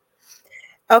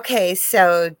 Okay,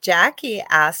 so Jackie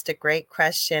asked a great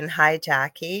question. Hi,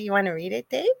 Jackie. You want to read it,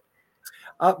 Dave?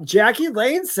 Jackie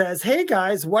Lane says, "Hey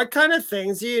guys, what kind of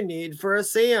things do you need for a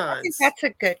seance?" I think that's a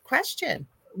good question.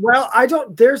 Well, I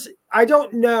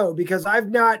don't know because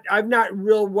I'm not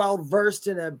real well versed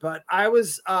in it, but I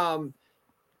was I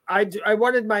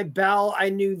wanted my bell. I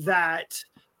knew that.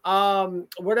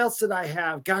 What else did I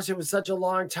have? Gosh, it was such a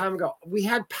long time ago. We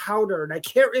had powder, and I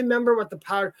can't remember what the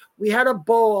powder. We had a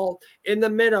bowl in the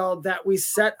middle that we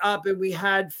set up, and we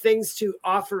had things to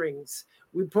offerings.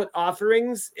 We put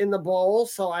offerings in the bowl,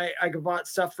 so I bought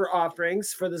stuff for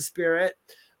offerings for the spirit.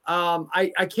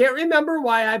 I can't remember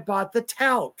why I bought the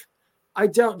talc. I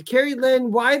don't. Carrie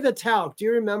Lynn, why the talc? Do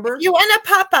you remember? If you want to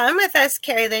pop on with us,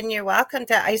 Carrie Lynn, you're welcome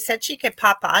to. I said she could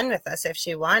pop on with us if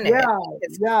she wanted.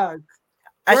 Yeah.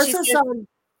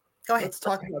 Go ahead. Let's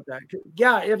talk about that.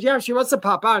 Yeah, if she wants to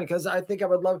pop on, because I think I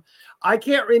would love. I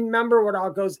can't remember what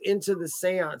all goes into the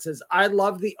seances. I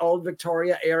love the old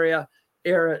Victoria era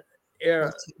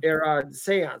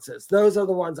seances. Those are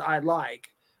the ones I like.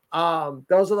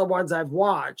 Those are the ones I've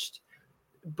watched,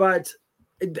 but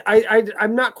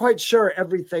I'm not quite sure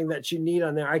everything that you need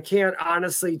on there. I can't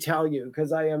honestly tell you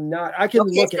because I am not. I can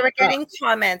look so we're getting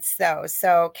comments though.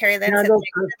 So Carrie Lynn said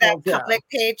that public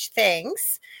page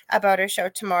things about her show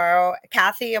tomorrow.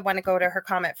 Kathy, I want to go to her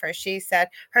comment first. She said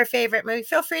her favorite movie.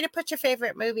 Feel free to put your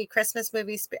favorite movie, Christmas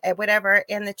movies, whatever,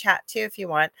 in the chat too if you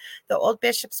want. The Old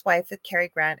Bishop's Wife with Cary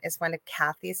Grant is one of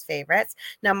Kathy's favorites.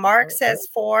 Now Mark says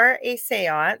for a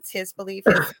seance, his belief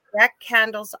is that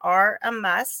candles are a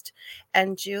must.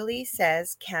 And Julie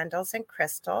says candles and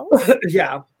crystals.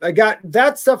 Yeah, I got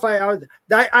that stuff. I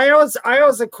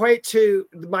always equate to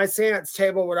my seance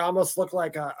table would almost look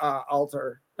like a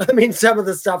altar. I mean, some of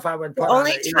the stuff I would put. The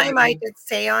only time I did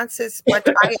seances, but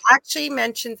I actually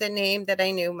mentioned the name that I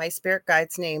knew my spirit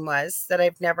guide's name was that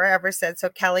I've never ever said. So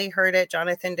Kelly heard it,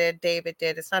 Jonathan did, David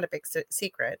did. It's not a big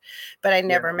secret, but I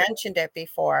never mentioned it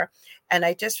before. And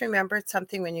I just remembered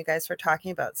something when you guys were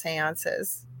talking about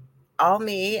seances. All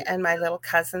me and my little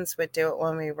cousins would do it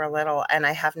when we were little, and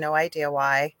I have no idea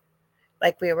why.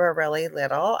 Like we were really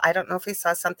little. I don't know if we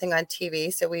saw something on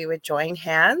TV, so we would join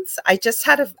hands. I just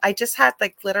had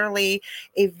like literally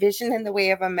a vision in the way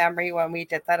of a memory when we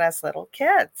did that as little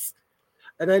kids.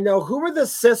 And I know who were the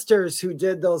sisters who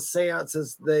did those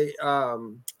seances. They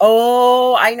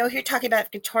Oh, I know who you're talking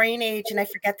about, Victorian age, and I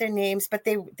forget their names, but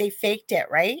they faked it,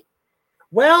 right?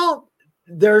 Well,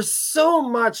 there's so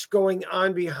much going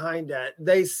on behind it.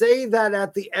 They say that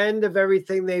at the end of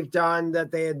everything they've done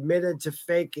that they admitted to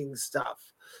faking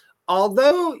stuff.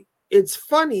 Although it's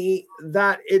funny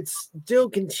that it still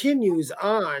continues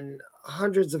on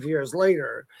hundreds of years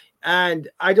later. And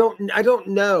I don't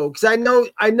know because I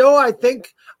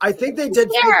think they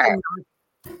did fake.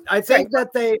 I think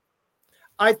that they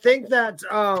Hi.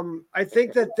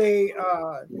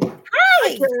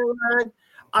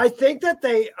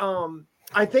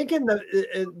 I think in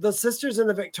the sisters in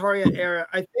the Victoria era,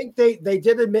 I think they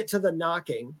did admit to the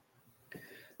knocking.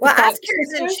 Well, ask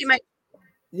Kirsten, she might.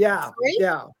 Yeah, Sorry?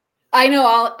 yeah. I know.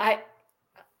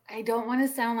 I don't want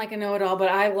to sound like a know-it-all, but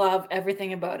I love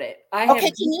everything about it.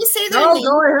 Can you say their name?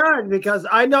 Go ahead, because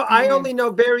I know I only know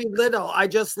very little. I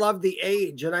just love the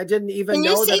age, and I didn't even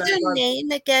know that. Can you say their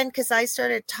name again? Because I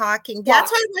started talking.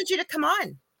 That's why I wanted you to come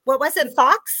on. What was it,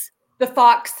 Fox? The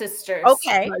Fox sisters.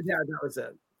 Okay. Yeah, that was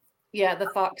it. Yeah, the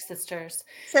Fox sisters.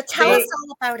 So tell us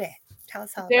all about it. Tell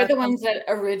us all They're about the ones that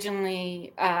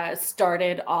originally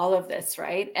started all of this,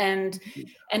 right? And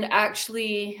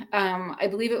actually, I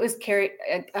believe it was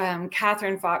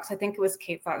Catherine Fox. I think it was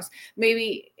Kate Fox.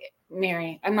 Maybe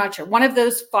Mary. I'm not sure. One of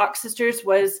those Fox sisters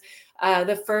was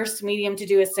the first medium to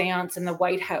do a seance in the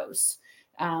White House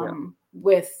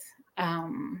with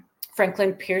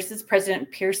President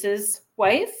Pierce's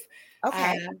wife.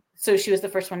 Okay. So she was the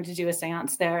first one to do a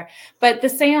seance there. But the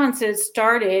seances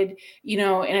started, in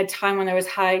a time when there was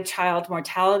high child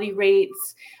mortality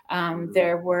rates.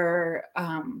 There were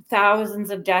thousands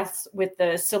of deaths with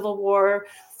the Civil War,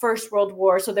 First World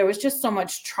War. So there was just so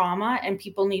much trauma and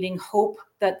people needing hope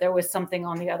that there was something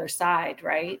on the other side,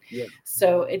 right? Yeah.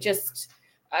 So it just,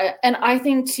 and I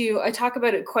think too, I talk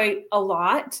about it quite a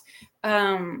lot,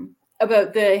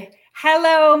 about the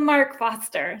hello, Mark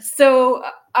Foster. So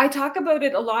I talk about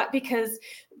it a lot because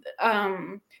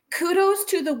kudos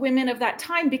to the women of that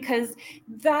time, because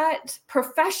that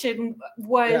profession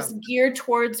was geared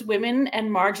towards women and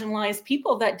marginalized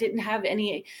people that didn't have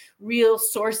any real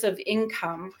source of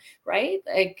income, right?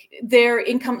 Like their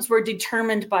incomes were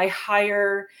determined by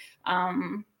higher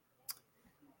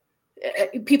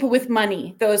people with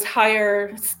money, those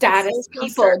higher status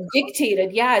people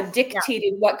dictated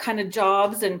what kind of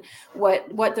jobs and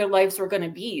what their lives were going to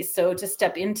be. So to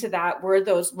step into that were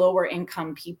those lower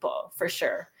income people for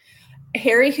sure.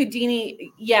 Harry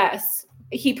Houdini, yes,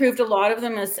 he proved a lot of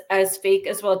them as fake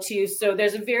as well too. So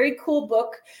there's a very cool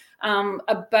book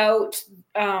about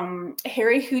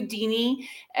Harry Houdini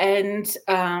and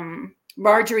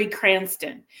Marjorie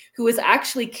Cranston, who was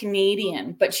actually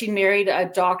Canadian, but she married a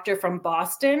doctor from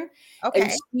Boston. Okay.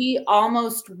 And she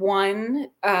almost won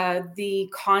the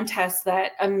contest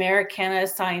that Americana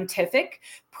Scientific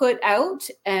put out.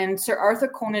 And Sir Arthur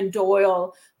Conan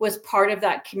Doyle was part of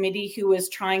that committee who was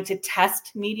trying to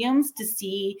test mediums to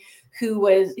see who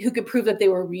could prove that they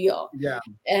were real. Yeah.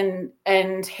 And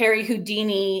Harry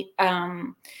Houdini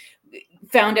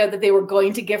found out that they were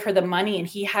going to give her the money and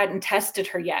he hadn't tested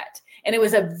her yet. And it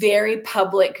was a very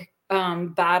public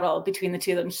battle between the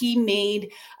two of them. He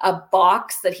made a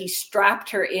box that he strapped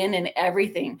her in and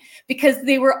everything, because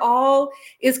they were all,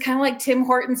 is kind of like Tim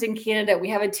Hortons in Canada. We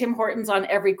have a Tim Hortons on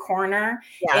every corner,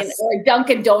 and or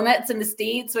Dunkin' Donuts in the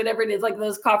States, whatever it is, like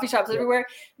those coffee shops everywhere.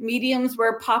 Mediums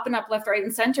were popping up left, right,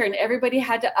 and center, and everybody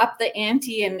had to up the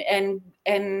ante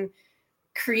and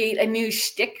create a new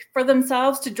shtick for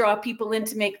themselves to draw people in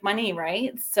to make money,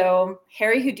 right? So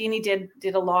Harry Houdini did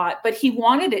a lot, but he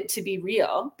wanted it to be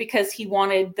real because he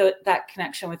wanted that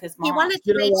connection with his mom. He wanted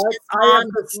to reach his mom,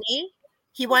 didn't he?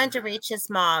 He wanted to reach his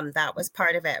mom. That was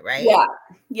part of it, right?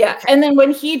 Yeah. Okay. And then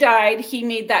when he died, he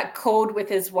made that code with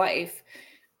his wife,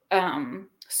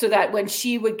 so that when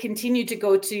she would continue to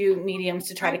go to mediums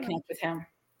to try to connect with him.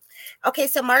 Okay,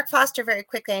 so Mark Foster, very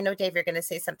quickly. I know, Dave, you're going to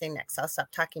say something next. I'll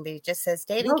stop talking, but he just says,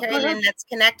 Dave and Carolyn, let's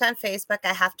connect on Facebook.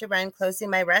 I have to run, closing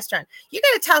my restaurant. You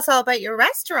got to tell us all about your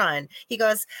restaurant. He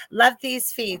goes, love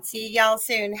these feeds. See y'all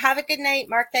soon. Have a good night,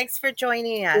 Mark. Thanks for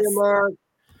joining us. Hey, Mark.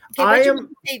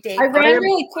 Okay, I ran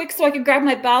really quick so I could grab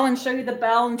my bell and show you the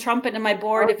bell and trumpet in my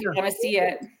board if you want to see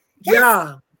it.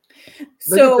 Yeah.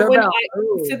 So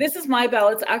so this is my bell.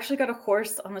 It's actually got a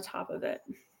horse on the top of it.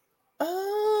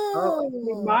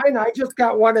 Oh, mine. I just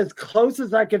got one as close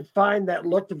as I could find that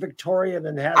looked Victorian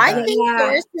and had. I think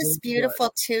yours is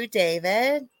beautiful too,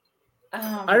 David.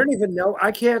 I don't even know.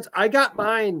 I got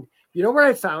mine. You know where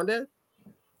I found it?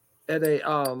 At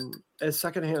a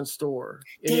secondhand store.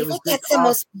 David gets the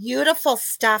most beautiful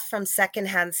stuff from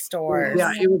secondhand stores.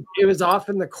 Yeah, it was off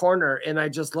in the corner, and I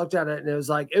just looked at it, and it was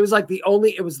like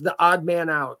the odd man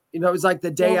out. You know, it was like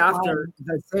the day after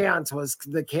the seance was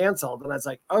the canceled, and I was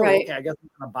like, okay, I guess I'm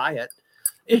gonna buy it.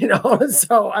 You know,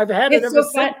 so I've had it ever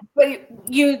since. But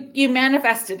you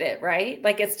manifested it, right?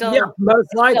 Like it's still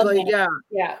most likely, yeah.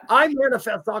 I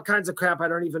manifest all kinds of crap. I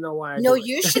don't even know why.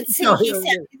 You should see. He sent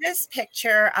me this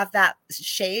picture of that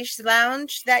chaise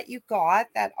lounge that you got.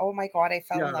 That oh my god, I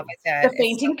fell in love with it. The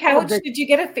fainting couch. Did you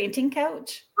get a fainting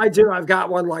couch? I do. I've got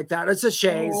one like that. It's a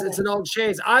chaise. It's an old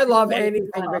chaise. I love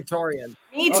anything Victorian.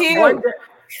 Me too.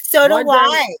 So do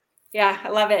I. Yeah, I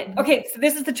love it. Okay, so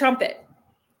this is the trumpet.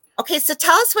 Okay, so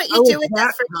tell us what you do with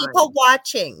this for people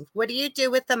watching. What do you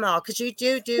do with them all? Because you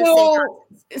do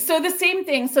so the same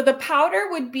thing. So the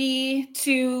powder would be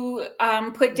to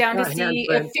put down to see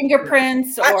if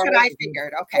fingerprints That's what I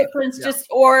figured. Okay, footprints,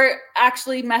 or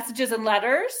actually messages and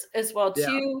letters as well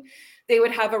too. They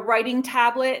would have a writing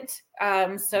tablet,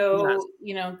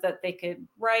 you know that they could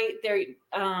write their.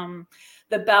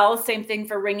 The bell, same thing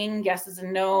for ringing, yeses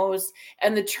and nos,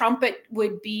 and the trumpet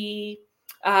would be.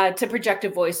 To project a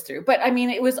voice through, but I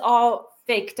mean, it was all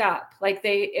faked up. Like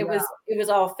it was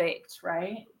all faked,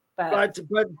 right? But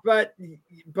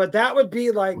that would be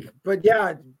like, but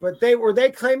were they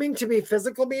claiming to be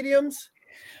physical mediums?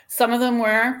 Some of them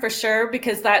were, for sure,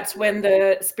 because that's when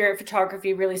the spirit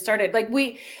photography really started. Like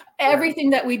everything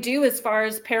that we do as far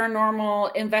as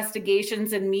paranormal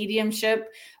investigations and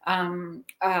mediumship,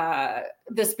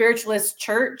 the spiritualist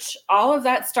church, all of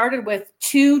that started with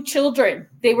 2 children.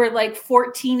 They were like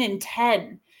 14 and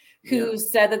 10 who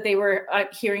said that they were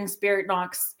hearing spirit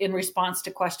knocks in response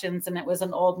to questions. And it was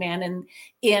an old man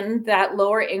in that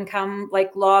lower income,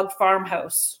 like log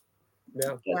farmhouse.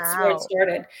 Yeah, that's where it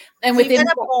started. And so you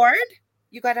got a board?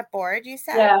 You got a board, you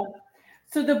said? Yeah.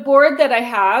 So the board that I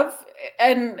have,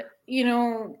 and you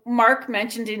know, Mark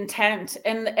mentioned intent,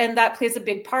 and that plays a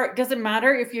big part. It doesn't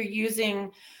matter if you're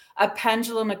using a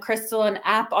pendulum, a crystal, an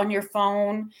app on your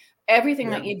phone. Everything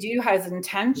that you do has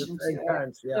intention to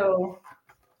it. So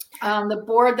the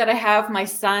board that I have, my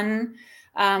son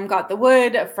got the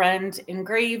wood, a friend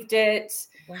engraved it.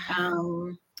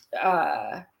 Wow.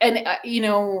 You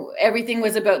know, everything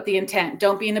was about the intent.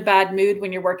 Don't be in a bad mood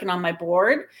when you're working on my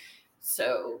board.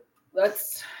 So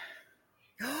that's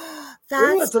a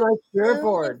nice spirit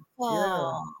board.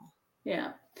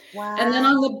 Yeah. Wow. And then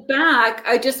on the back,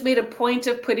 I just made a point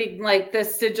of putting like the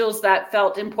sigils that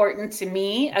felt important to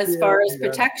me as far as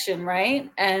protection, right?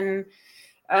 And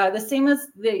the same as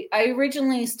I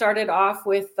originally started off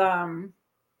with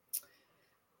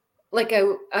like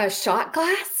a shot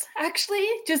glass, actually,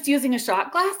 just using a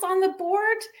shot glass on the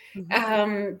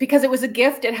board, because it was a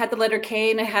gift. It had the letter K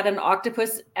and it had an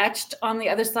octopus etched on the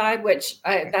other side, which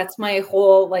that's my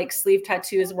whole like sleeve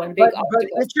tattoo is one big octopus. But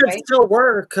it should still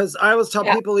work, because I always tell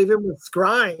people, even with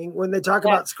scrying, when they talk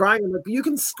about scrying, like, you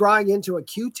can scry into a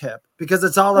Q-tip because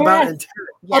it's all about intent.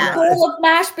 A bowl of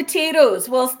mashed potatoes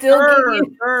will still give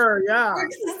you.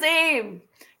 It's the same.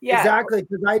 Yeah, exactly.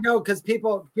 Because I know, because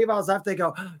people have to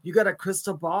go, you got a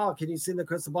crystal ball. Can you see the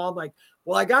crystal ball? I'm like,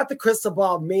 well, I got the crystal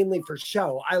ball mainly for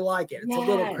show. I like it. It's a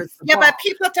little crystal ball. Yeah, but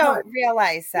people don't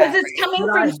realize that. Because it's coming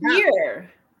from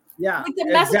here. Yeah, But the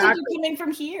messages exactly. are coming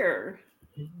from here.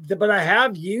 But I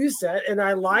have used it and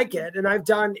I like it. And I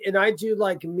do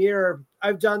like mirror.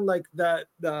 I've done like the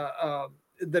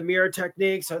mirror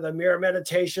techniques or the mirror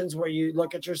meditations where you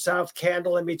look at yourself,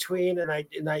 candle in between, and I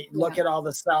look at all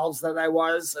the selves that I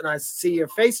was, and I see your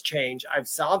face change. I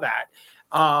saw that.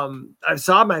 I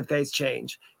saw my face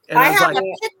change. And I was have like,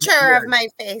 a picture of my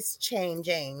face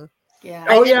changing. Yeah.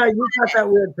 oh yeah, you got that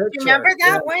weird picture. You remember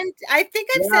that one? I think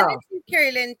I've sent it to you,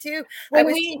 Carrie Lynn, too.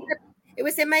 It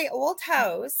was in my old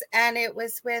house, and I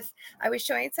was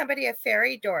showing somebody a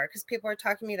fairy door because people were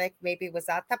talking to me like, maybe was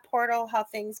that the portal, how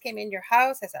things came in your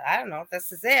house? I said, I don't know if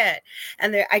this is it.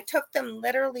 And I took them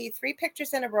literally 3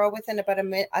 pictures in a row within about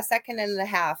a second and a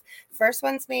half. First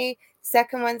one's me,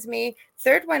 second one's me,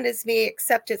 third one is me,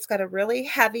 except it's got a really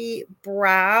heavy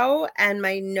brow and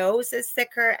my nose is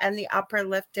thicker and the upper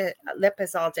lip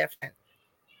is all different.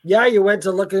 Yeah, you went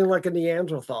to looking like a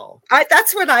Neanderthal.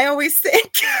 That's what I always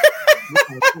think.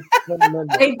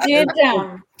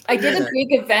 I did a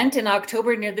big event in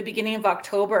October, near the beginning of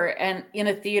October, and in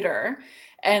a theater,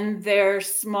 and their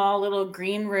small little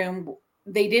green room,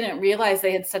 they didn't realize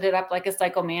they had set it up like a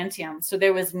psychomantium. So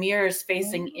there was mirrors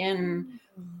facing in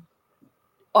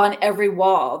on every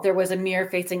wall. There was a mirror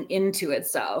facing into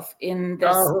itself in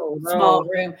this small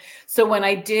room. So when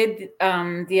I did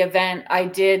the event, I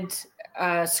did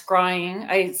scrying.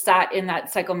 I sat in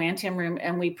that psychomantium room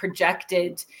and we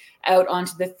projected out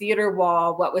onto the theater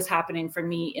wall what was happening for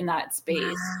me in that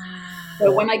space.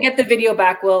 So when I get the video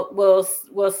back, we'll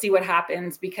see what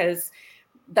happens, because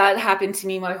that happened to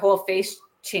me. My whole face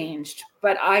changed.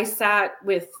 But I sat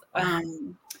with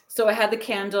so I had the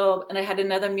candle and I had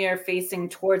another mirror facing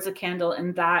towards the candle,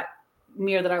 and that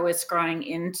mirror that I was scrying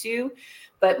into,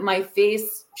 but my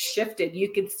face shifted.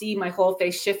 You could see my whole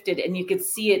face shifted, and you could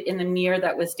see it in the mirror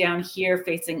that was down here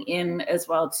facing in as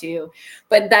well too.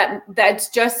 But that's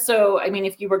just so, I mean,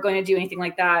 if you were going to do anything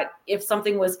like that, if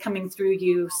something was coming through,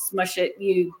 you smush it,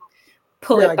 you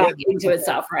pull it back into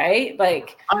itself, right?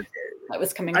 Like that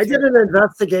was coming through. I did an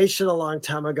investigation a long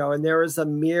time ago, and there was a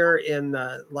mirror in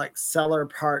the like cellar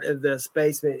part of this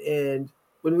basement, and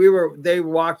when they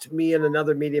walked me and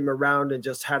another medium around and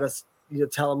just had us,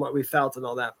 tell them what we felt and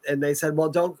all that. And they said, well,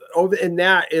 don't over, and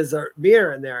that is a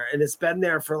mirror in there. And it's been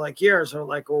there for like years. And I'm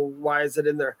like, well, why is it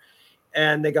in there?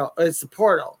 And they go, it's the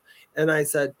portal. And I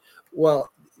said, well,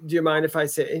 do you mind if I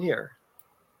sit in here?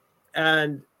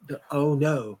 And oh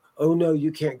no,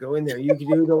 you can't go in there. You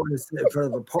don't want to sit in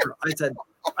front of a portal.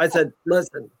 I said,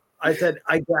 listen, I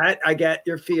get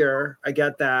your fear. I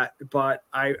get that, but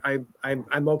I'm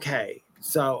okay.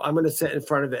 So I'm going to sit in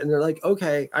front of it. And they're like,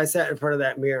 okay. I sat in front of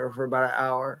that mirror for about an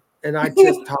hour, and I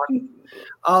just talked.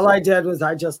 All I did was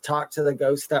I just talked to the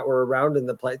ghosts that were around in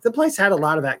the place. The place had a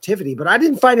lot of activity, but I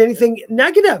didn't find anything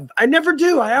negative. I never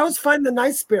do. I always find the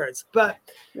nice spirits. But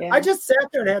I just sat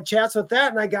there and had chats with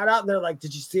that. And I got out and they're like,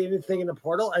 did you see anything in the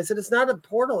portal? I said, it's not a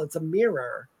portal. It's a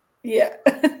mirror. Yeah.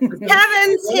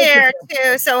 Kevin's here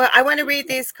too. So I want to read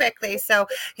these quickly. So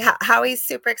Howie's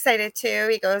super excited too.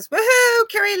 He goes, woohoo,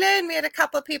 Carrie Lynn. We had a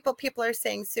couple of people. People are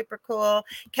saying super cool.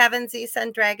 Kevin Z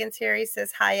Sun Dragon's here. He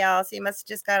says, hi, y'all. So you must have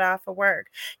just got off of work.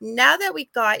 Now that we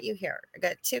got you here, I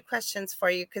got 2 questions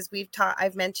for you, because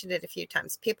I've mentioned it a few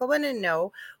times. People want to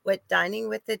know what Dining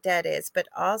with the Dead is, but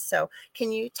also,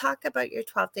 can you talk about your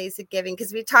 12 days of giving?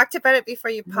 Because we talked about it before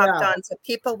you popped on, so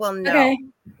people will know. Okay.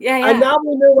 Yeah. And now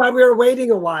we knew why we were waiting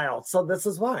a while. So this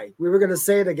is why we were going to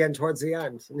say it again towards the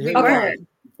end. We were.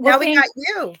 Now we got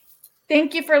you.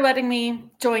 Thank you for letting me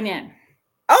join in.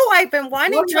 Oh, I've been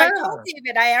wanting to. I told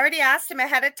David. I already asked him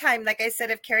ahead of time. Like I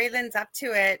said, if Carrie Lynn's up to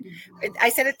it, I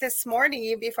said it this morning,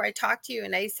 even before I talked to you.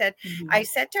 And I said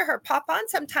to her, pop on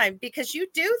sometime, because you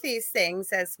do these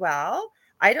things as well.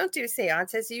 I don't do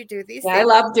seances. You do these things. I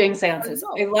love doing seances.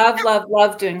 I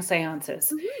love doing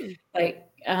seances. Like,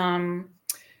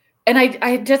 and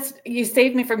I just, you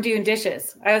saved me from doing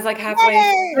dishes. I was like halfway,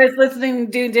 I was listening,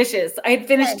 doing dishes. I had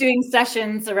finished doing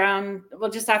sessions around,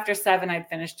 just after 7, I'd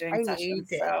finished doing sessions.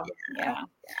 So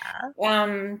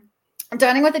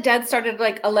Dining with the Dead started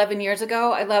like 11 years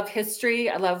ago. I love history.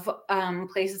 I love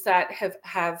places that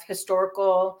have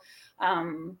historical,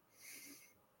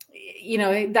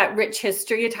 that rich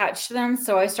history attached to them.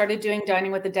 So I started doing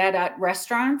Dining with the Dead at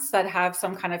restaurants that have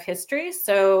some kind of history.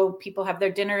 So people have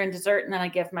their dinner and dessert, and then I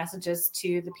give messages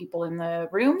to the people in the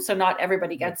room. So not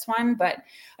everybody gets one, but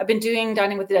I've been doing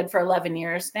Dining with the Dead for 11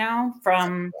 years now.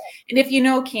 And if you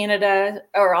know Canada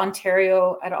or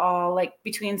Ontario at all, like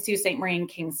between Sault Ste. Marie and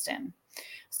Kingston.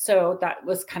 So that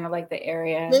was kind of like the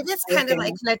area. Maybe it's kind of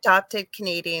like an adopted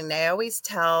Canadian. I always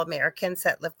tell Americans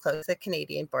that live close to the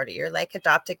Canadian border, you're like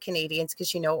adopted Canadians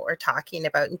because you know what we're talking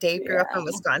about. And Dave grew up in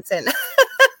Wisconsin.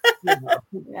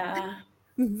 Yeah.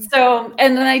 So,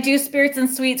 and then I do spirits and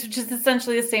sweets, which is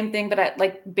essentially the same thing, but at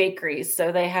like bakeries.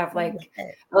 So they have like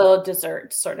a little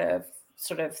dessert sort of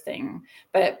thing.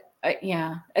 But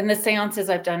yeah. And the seances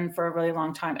I've done for a really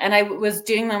long time. And I was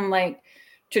doing them like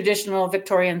traditional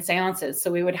Victorian seances. So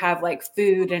we would have like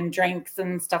food and drinks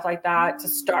and stuff like that to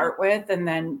start with, and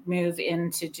then move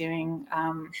into doing.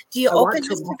 Do you open this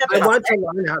to the public?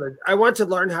 I want to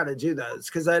learn how to do those,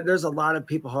 because there's a lot of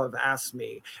people who have asked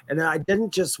me, and I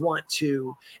didn't just want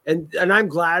to. And I'm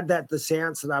glad that the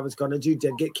seance that I was going to do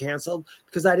did get canceled,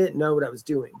 because I didn't know what I was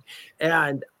doing,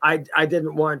 and I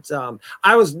didn't want.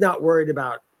 I was not worried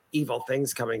about evil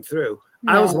things coming through.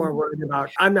 No. I was more worried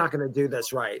about, I'm not going to do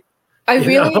this right.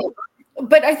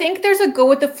 But I think there's a go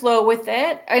with the flow with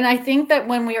it. And I think that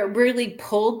when we are really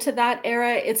pulled to that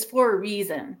era, it's for a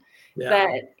reason.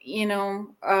 That, you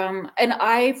know, and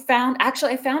I found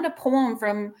a poem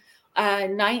from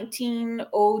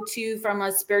 1902 from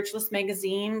a spiritualist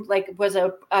magazine, like was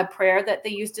a prayer that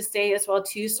they used to say as well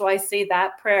too. So I say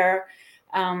that prayer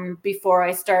before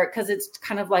I start, because it's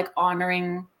kind of like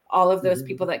honoring all of those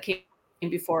people that came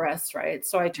before us, right?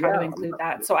 So I try to include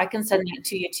that. So I can send that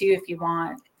to you too if you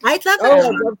want. I'd love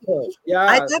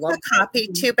I'd love a copy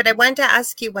too, but I wanted to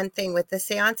ask you one thing. With the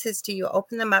seances, do you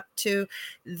open them up to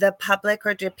the public,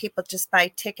 or do people just buy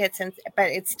tickets but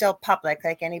it's still public,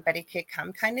 like anybody could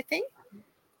come kind of thing?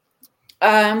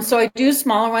 So I do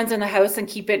smaller ones in the house and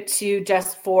keep it to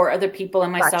just 4 other people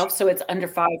and myself. Gotcha. So it's under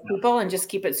 5 people, and just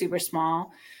keep it super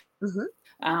small.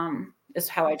 Is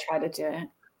how I try to do it.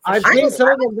 I've seen some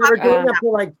of them that were doing it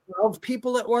for like 12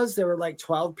 people. It was, there were like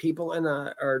 12 people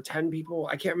or 10 people.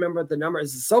 I can't remember what the number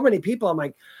is. So many people. I'm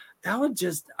like, that would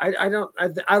just, I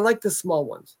like the small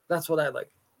ones. That's what I like.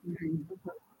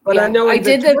 But I know in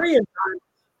Victorian times,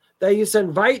 they used to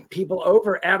invite people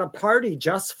over at a party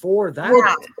just for that.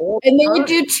 And they would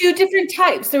do 2 different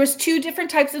types. There was 2 different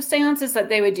types of seances that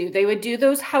they would do. They would do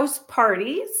those house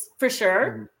parties for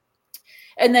sure.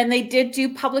 And then they did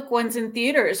do public ones in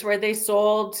theaters where they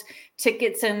sold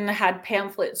tickets and had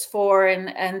pamphlets for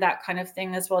and that kind of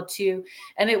thing as well too.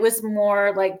 And it was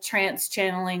more like trance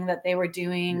channeling that they were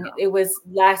doing. It was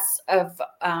less of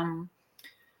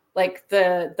like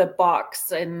the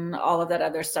box and all of that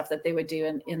other stuff that they would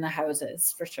do in the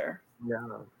houses for sure.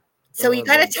 So you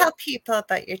got to tell people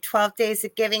about your 12 days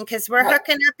of giving, because we're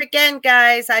hooking up again,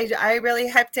 guys. I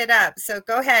really hyped it up. So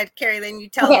go ahead, Carrie Lynn, you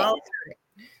tell them all about it.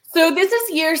 So this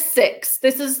is year 6.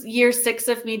 This is year 6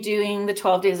 of me doing the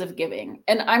 12 days of giving.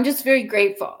 And I'm just very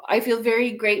grateful. I feel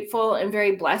very grateful and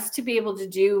very blessed to be able to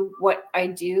do what I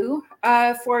do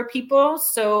for people.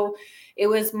 So it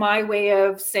was my way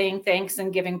of saying thanks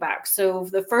and giving back. So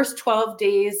the first 12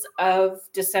 days of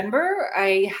December,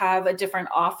 I have a different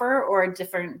offer or a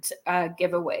different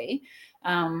giveaway.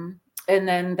 And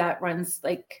then that runs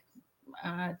like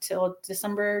till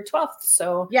December 12th.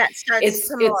 So yeah, it starts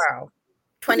tomorrow.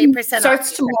 20%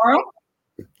 starts tomorrow.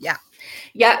 Yeah.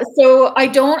 So I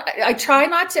try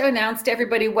not to announce to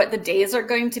everybody what the days are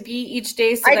going to be each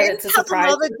day, so that it's a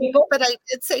surprise to people. But I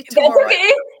did say tomorrow. That's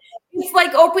okay. It's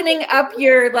like opening up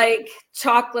your like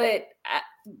chocolate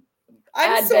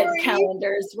advent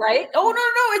calendars, right? Oh no,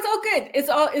 it's all good.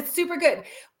 It's super good.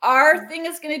 Our thing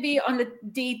is going to be on the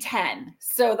day 10,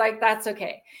 so like that's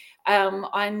okay.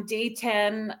 On day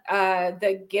 10,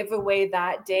 the giveaway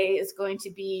that day is going to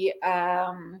be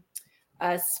a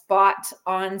spot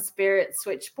on Spirit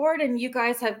Switchboard, and you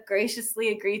guys have graciously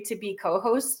agreed to be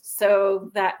co-hosts. So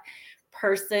that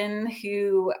person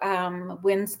who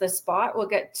wins the spot will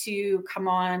get to come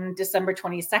on December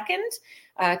 22nd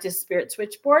to Spirit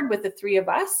Switchboard with the 3 of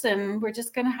us, and we're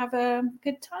just going to have a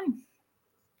good time.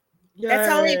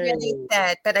 That's all I really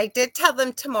said, but I did tell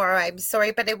them tomorrow. I'm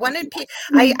sorry, but I wanted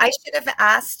I should have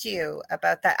asked you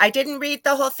about that. I didn't read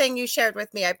the whole thing you shared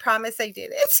with me. I promise I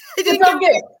didn't. I didn't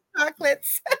get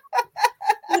chocolates.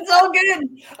 It's all good.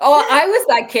 Oh, I was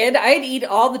that kid. I'd eat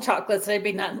all the chocolates. There'd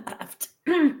be none left.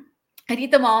 I'd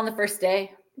eat them all on the first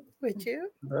day. Would you?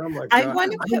 Oh my God. I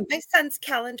want to put my son's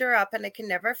calendar up, and I can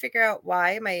never figure out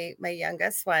why, my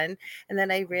youngest one. And then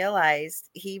I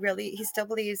realized he still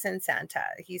believes in Santa.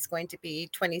 He's going to be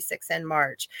 26 in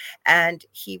March, and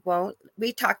he won't.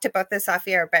 We talked about this off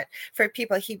air, but for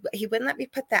people, he wouldn't let me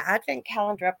put the advent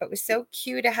calendar up. It was so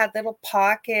cute. It had little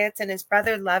pockets, and his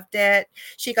brother loved it.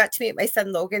 She got to meet my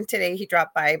son Logan today. He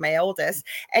dropped by, my oldest.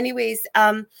 Anyways,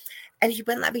 and he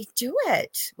wouldn't let me do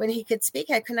it when he could speak.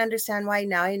 I couldn't understand why.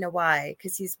 Now I know why,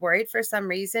 because he's worried for some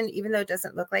reason, even though it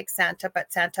doesn't look like Santa,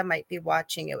 but Santa might be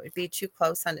watching. It would be too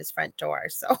close on his front door.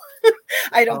 So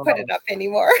I don't put it up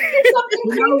anymore. There's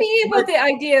something creepy about the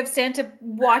idea of Santa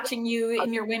watching you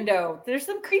in your window. There's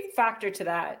some creep factor to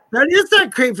that. That is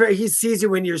that creep. He sees you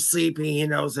when you're sleeping. He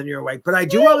knows when you're awake. But I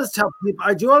do always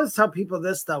tell people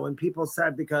this though. When people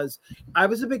said, because I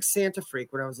was a big Santa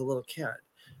freak when I was a little kid.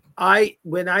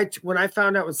 When I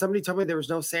found out, when somebody told me there was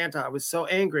no Santa, I was so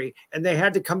angry, and they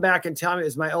had to come back and tell me. It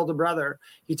was my older brother.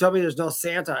 He told me there's no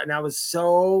Santa, and I was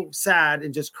so sad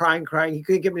and just crying. He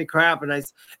couldn't get me to cry up,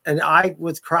 and I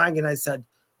was crying, and I said,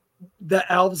 "The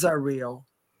elves are real."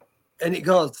 And he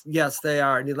goes, "Yes, they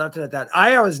are." And he left it at that.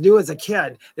 I always knew as a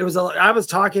kid. I was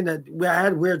talking to. I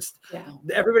had weird. Yeah.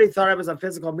 Everybody thought I was a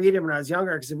physical medium when I was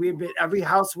younger, because every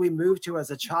house we moved to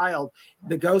as a child,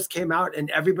 the ghost came out,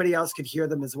 and everybody else could hear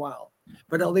them as well,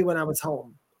 but only when I was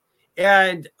home.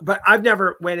 But I've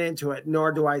never went into it,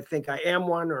 nor do I think I am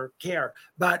one or care.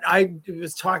 But I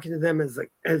was talking to them as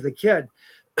a kid.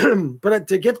 But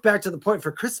to get back to the point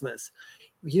for Christmas,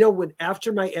 when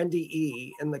after my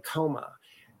NDE and the coma,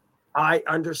 I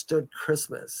understood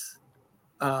Christmas.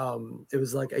 It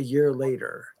was like a year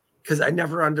later, because I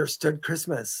never understood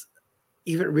Christmas,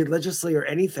 even religiously or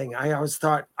anything. I always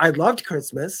thought I loved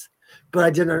Christmas, but I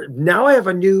didn't. Now I have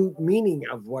a new meaning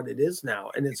of what it is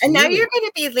now. And now you're going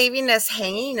to be leaving us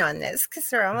hanging on this, because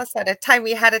we're almost out of time.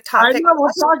 We had a topic. I know, we'll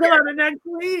talk about it next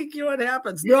week. What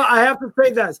happens? No, I have to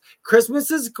say this. Christmas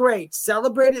is great.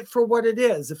 Celebrate it for what it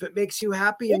is. If it makes you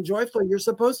happy and joyful, you're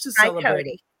supposed to celebrate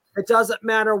it. It doesn't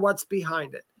matter what's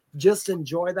behind it. Just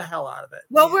enjoy the hell out of it.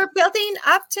 Well, we're building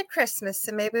up to Christmas,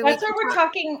 so maybe that's what we're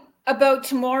talking about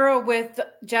tomorrow with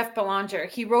Jeff Belanger.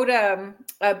 He wrote a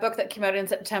book that came out in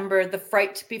September, The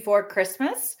Fright Before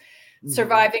Christmas,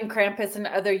 Surviving Krampus and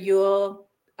Other Yule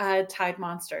Tide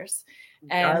Monsters.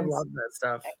 And I love that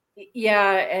stuff.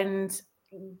 Yeah, and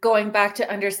going back to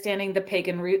understanding the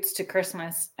pagan roots to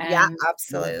Christmas. And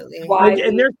absolutely.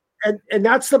 And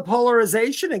that's the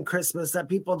polarization in Christmas that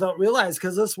people don't realize,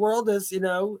 because this world is,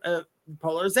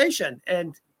 polarization.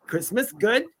 And Christmas,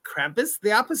 good. Krampus,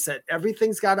 the opposite.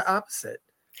 Everything's got an opposite.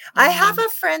 I have a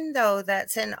friend though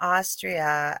that's in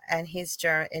Austria, and he's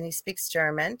German, and he speaks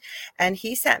German, and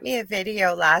he sent me a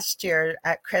video last year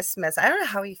at Christmas. I don't know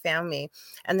how he found me,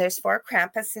 and there's 4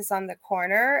 Krampuses on the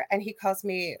corner, and he calls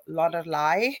me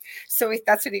Lorilei, so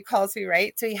that's what he calls me,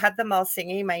 right? So he had them all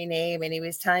singing my name, and he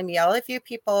was telling me, all of you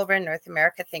people over in North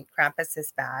America think Krampus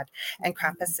is bad, and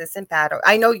Krampus isn't bad.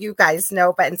 I know you guys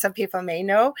know, and some people may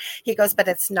know. He goes, but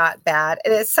it's not bad,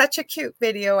 and it's such a cute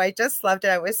video. I just loved it.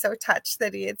 I was so touched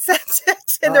that he had sent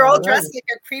it, and they're all dressed like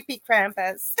a creepy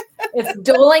Krampus. It's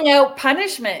doling out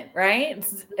punishment, right?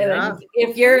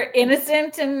 If you're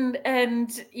innocent and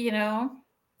good,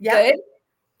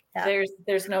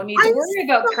 there's no need to worry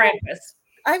about Krampus.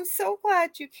 I'm so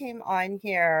glad you came on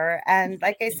here. And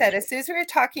like I said, as soon as we were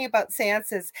talking about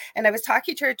seances, and I was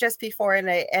talking to her just before,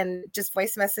 and just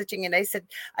voice messaging, and I said,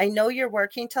 I know you're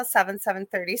working till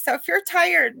 7:30. So if you're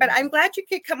tired, but I'm glad you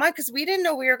could come on, because we didn't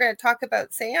know we were going to talk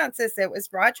about seances. It was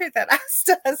Roger that asked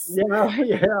us.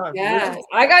 Yeah.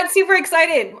 I got super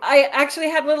excited. I actually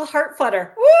had a little heart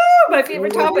flutter. Woo! My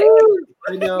favorite topic.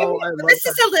 I know. This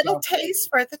is a little taste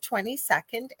for the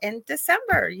 22nd in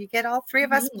December. You get all 3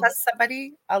 of us plus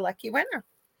somebody, a lucky winner.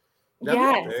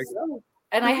 Yes.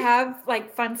 And I have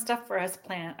fun stuff for us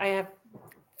planned. I have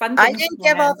fun things. I didn't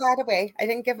give all that away. I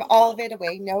didn't give all of it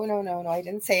away. No. I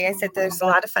didn't say. I said there's a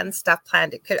lot of fun stuff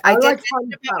planned. I did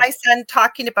about my son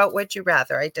talking about Would You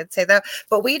Rather. I did say that,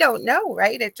 but we don't know,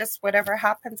 right? It just, whatever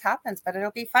happens, but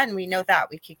it'll be fun. We know that.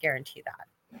 We could guarantee that.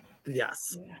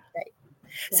 Yes. Right.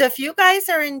 So if you guys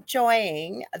are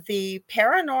enjoying the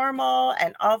paranormal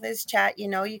and all this chat, you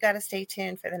got to stay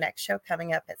tuned for the next show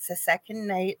coming up. It's the second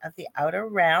night of the Outer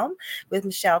Realm with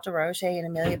Michelle DeRoche and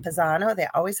Amelia Pisano. They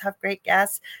always have great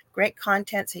guests, great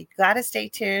content. So you got to stay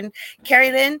tuned.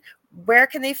 Carrie Lynn, where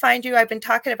can they find you? I've been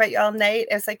talking about you all night.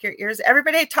 It's like your ears.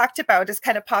 Everybody I talked about has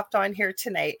kind of popped on here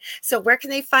tonight. So where can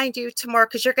they find you tomorrow?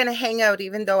 Because you're going to hang out,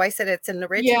 even though I said it's an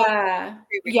original.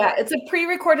 Yeah, it's a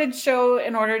pre-recorded show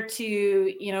in order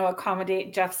to,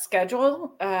 accommodate Jeff's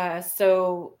schedule.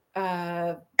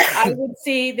 I would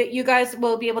say that you guys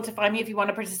will be able to find me if you want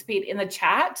to participate in the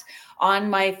chat on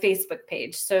my Facebook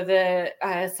page. So the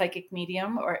Psychic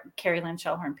Medium or Carrie Lynn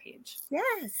Shellhorn page.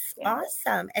 Yes.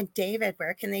 Awesome. And David,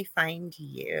 where can they find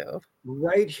you?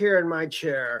 Right here in my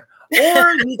chair.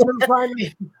 Or you can find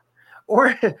me. Or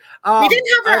we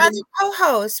didn't have our other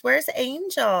co-host. Where's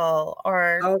Angel?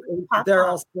 They're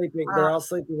all sleeping. They're all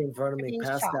sleeping in front of me,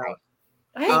 passed out.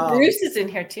 I think Bruce is in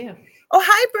here too. Oh,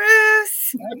 hi,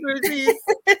 Bruce. Hi, Brucey.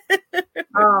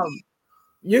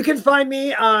 You can find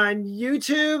me on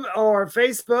YouTube or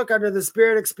Facebook under the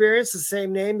Spirit Experience, the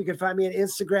same name. You can find me on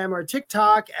Instagram or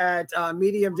TikTok at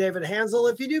Medium David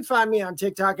Hanzel. If you do find me on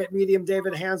TikTok at Medium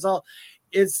David Hanzel,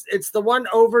 it's the one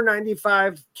over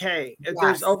 95K. If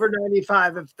there's over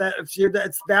 95,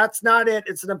 that's not it.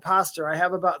 It's an imposter. I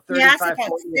have about 35,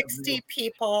 about 60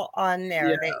 people on there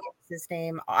that use his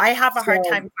name. I have a hard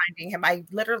time finding him. I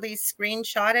literally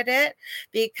screenshotted it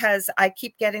because I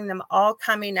keep getting them all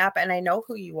coming up, and I know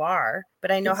who you are,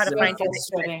 but I know how to find you.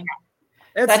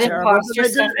 It's terrible.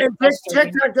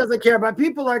 TikTok doesn't care, but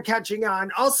people are catching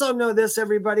on. Also know this,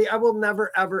 everybody. I will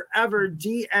never, ever, ever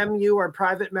DM you or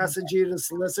private message you to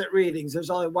solicit readings. There's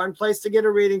only one place to get a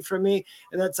reading from me,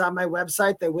 and that's on my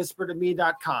website,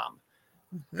 theywhispertome.com.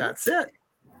 That's it.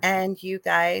 And you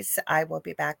guys, I will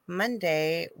be back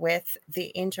Monday with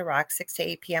the Angel Rock, 6 to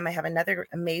 8 p.m. I have another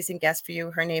amazing guest for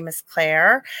you. Her name is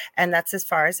Claire, and that's as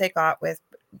far as I got with.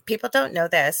 People don't know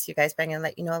this, you guys, but I'm going to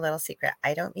let you know a little secret.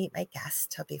 I don't meet my guests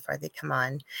till before they come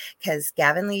on, because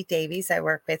Gavin Lee Davies I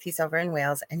work with, he's over in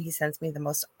Wales, and he sends me the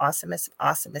most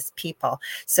awesomest people.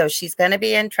 So she's going to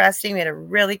be interesting. We had a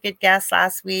really good guest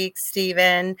last week,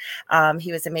 Stephen.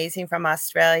 He was amazing from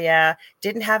Australia.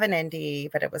 Didn't have an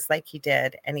NDE, but it was like he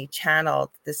did, and he channeled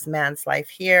this man's life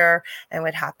here and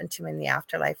what happened to him in the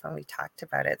afterlife when we talked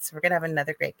about it. So we're going to have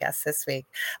another great guest this week.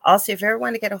 Also, if you ever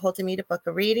want to get a hold of me to book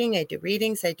a reading, I do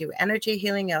readings. I do energy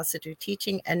healing. I also do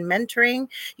teaching and mentoring.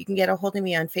 You can get a hold of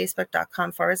me on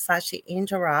facebook.com/the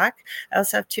Angel Rock. I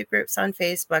also have two groups on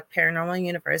Facebook, Paranormal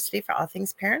University for all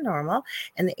things paranormal,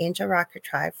 and the Angel Rocker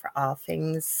Tribe for all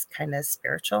things kind of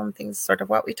spiritual and things sort of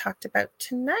what we talked about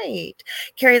tonight.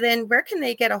 Carrie Lynn, where can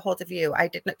they get a hold of you? I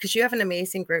didn't, because you have an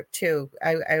amazing group too.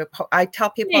 I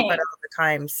tell people about it all the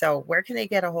time. So where can they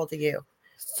get a hold of you?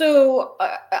 So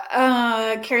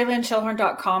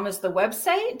CarrieLynnShellhorn.com is the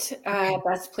website,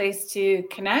 best place to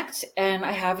connect. And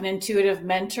I have an intuitive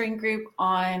mentoring group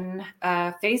on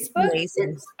Facebook.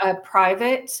 Amazing. It's a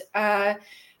private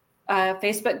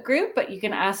Facebook group, but you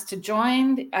can ask to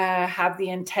join, have the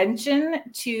intention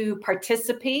to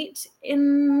participate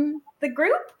in the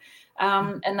group.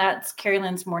 And that's Carrie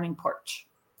Lynn's Morning Porch.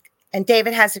 And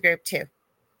David has a group too.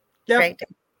 Yep. Right?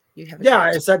 You have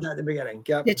I said that at the beginning.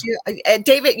 Yep. Did you,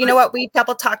 David? You know what? We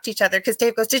double talked to each other because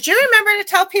Dave goes, "Did you remember to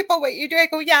tell people what you do?" I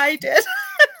go, "Yeah, I did."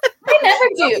 I never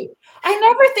do. I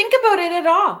never think about it at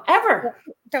all, ever.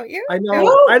 Don't you? I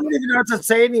know. I don't even know what to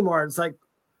say anymore. It's like,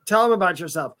 tell them about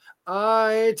yourself.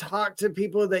 I talk to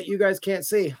people that you guys can't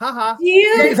see. Haha.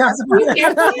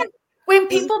 When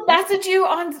people message you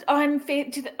on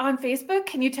Facebook,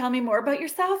 can you tell me more about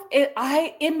yourself?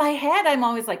 In my head, I'm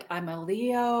always like, I'm a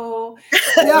Leo.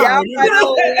 I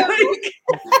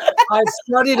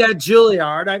studied at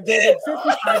Juilliard. I've dated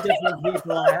 55 different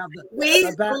people.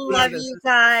 We love you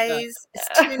guys.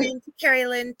 Tune in to Carrie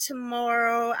Lynn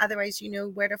tomorrow. Otherwise, you know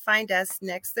where to find us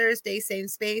next Thursday, same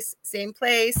space, same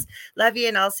place. Love you,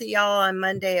 and I'll see y'all on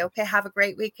Monday. Okay, have a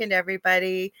great weekend,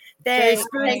 everybody. Thanks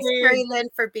Carrie Lynn,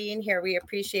 for being here. We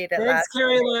appreciate it. Thanks,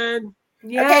 Carrie Lynn.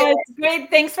 Yeah, okay. It's great.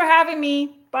 Thanks for having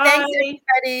me. Bye. Thanks,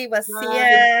 everybody. We'll see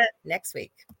you next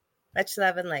week. Much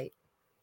love and light.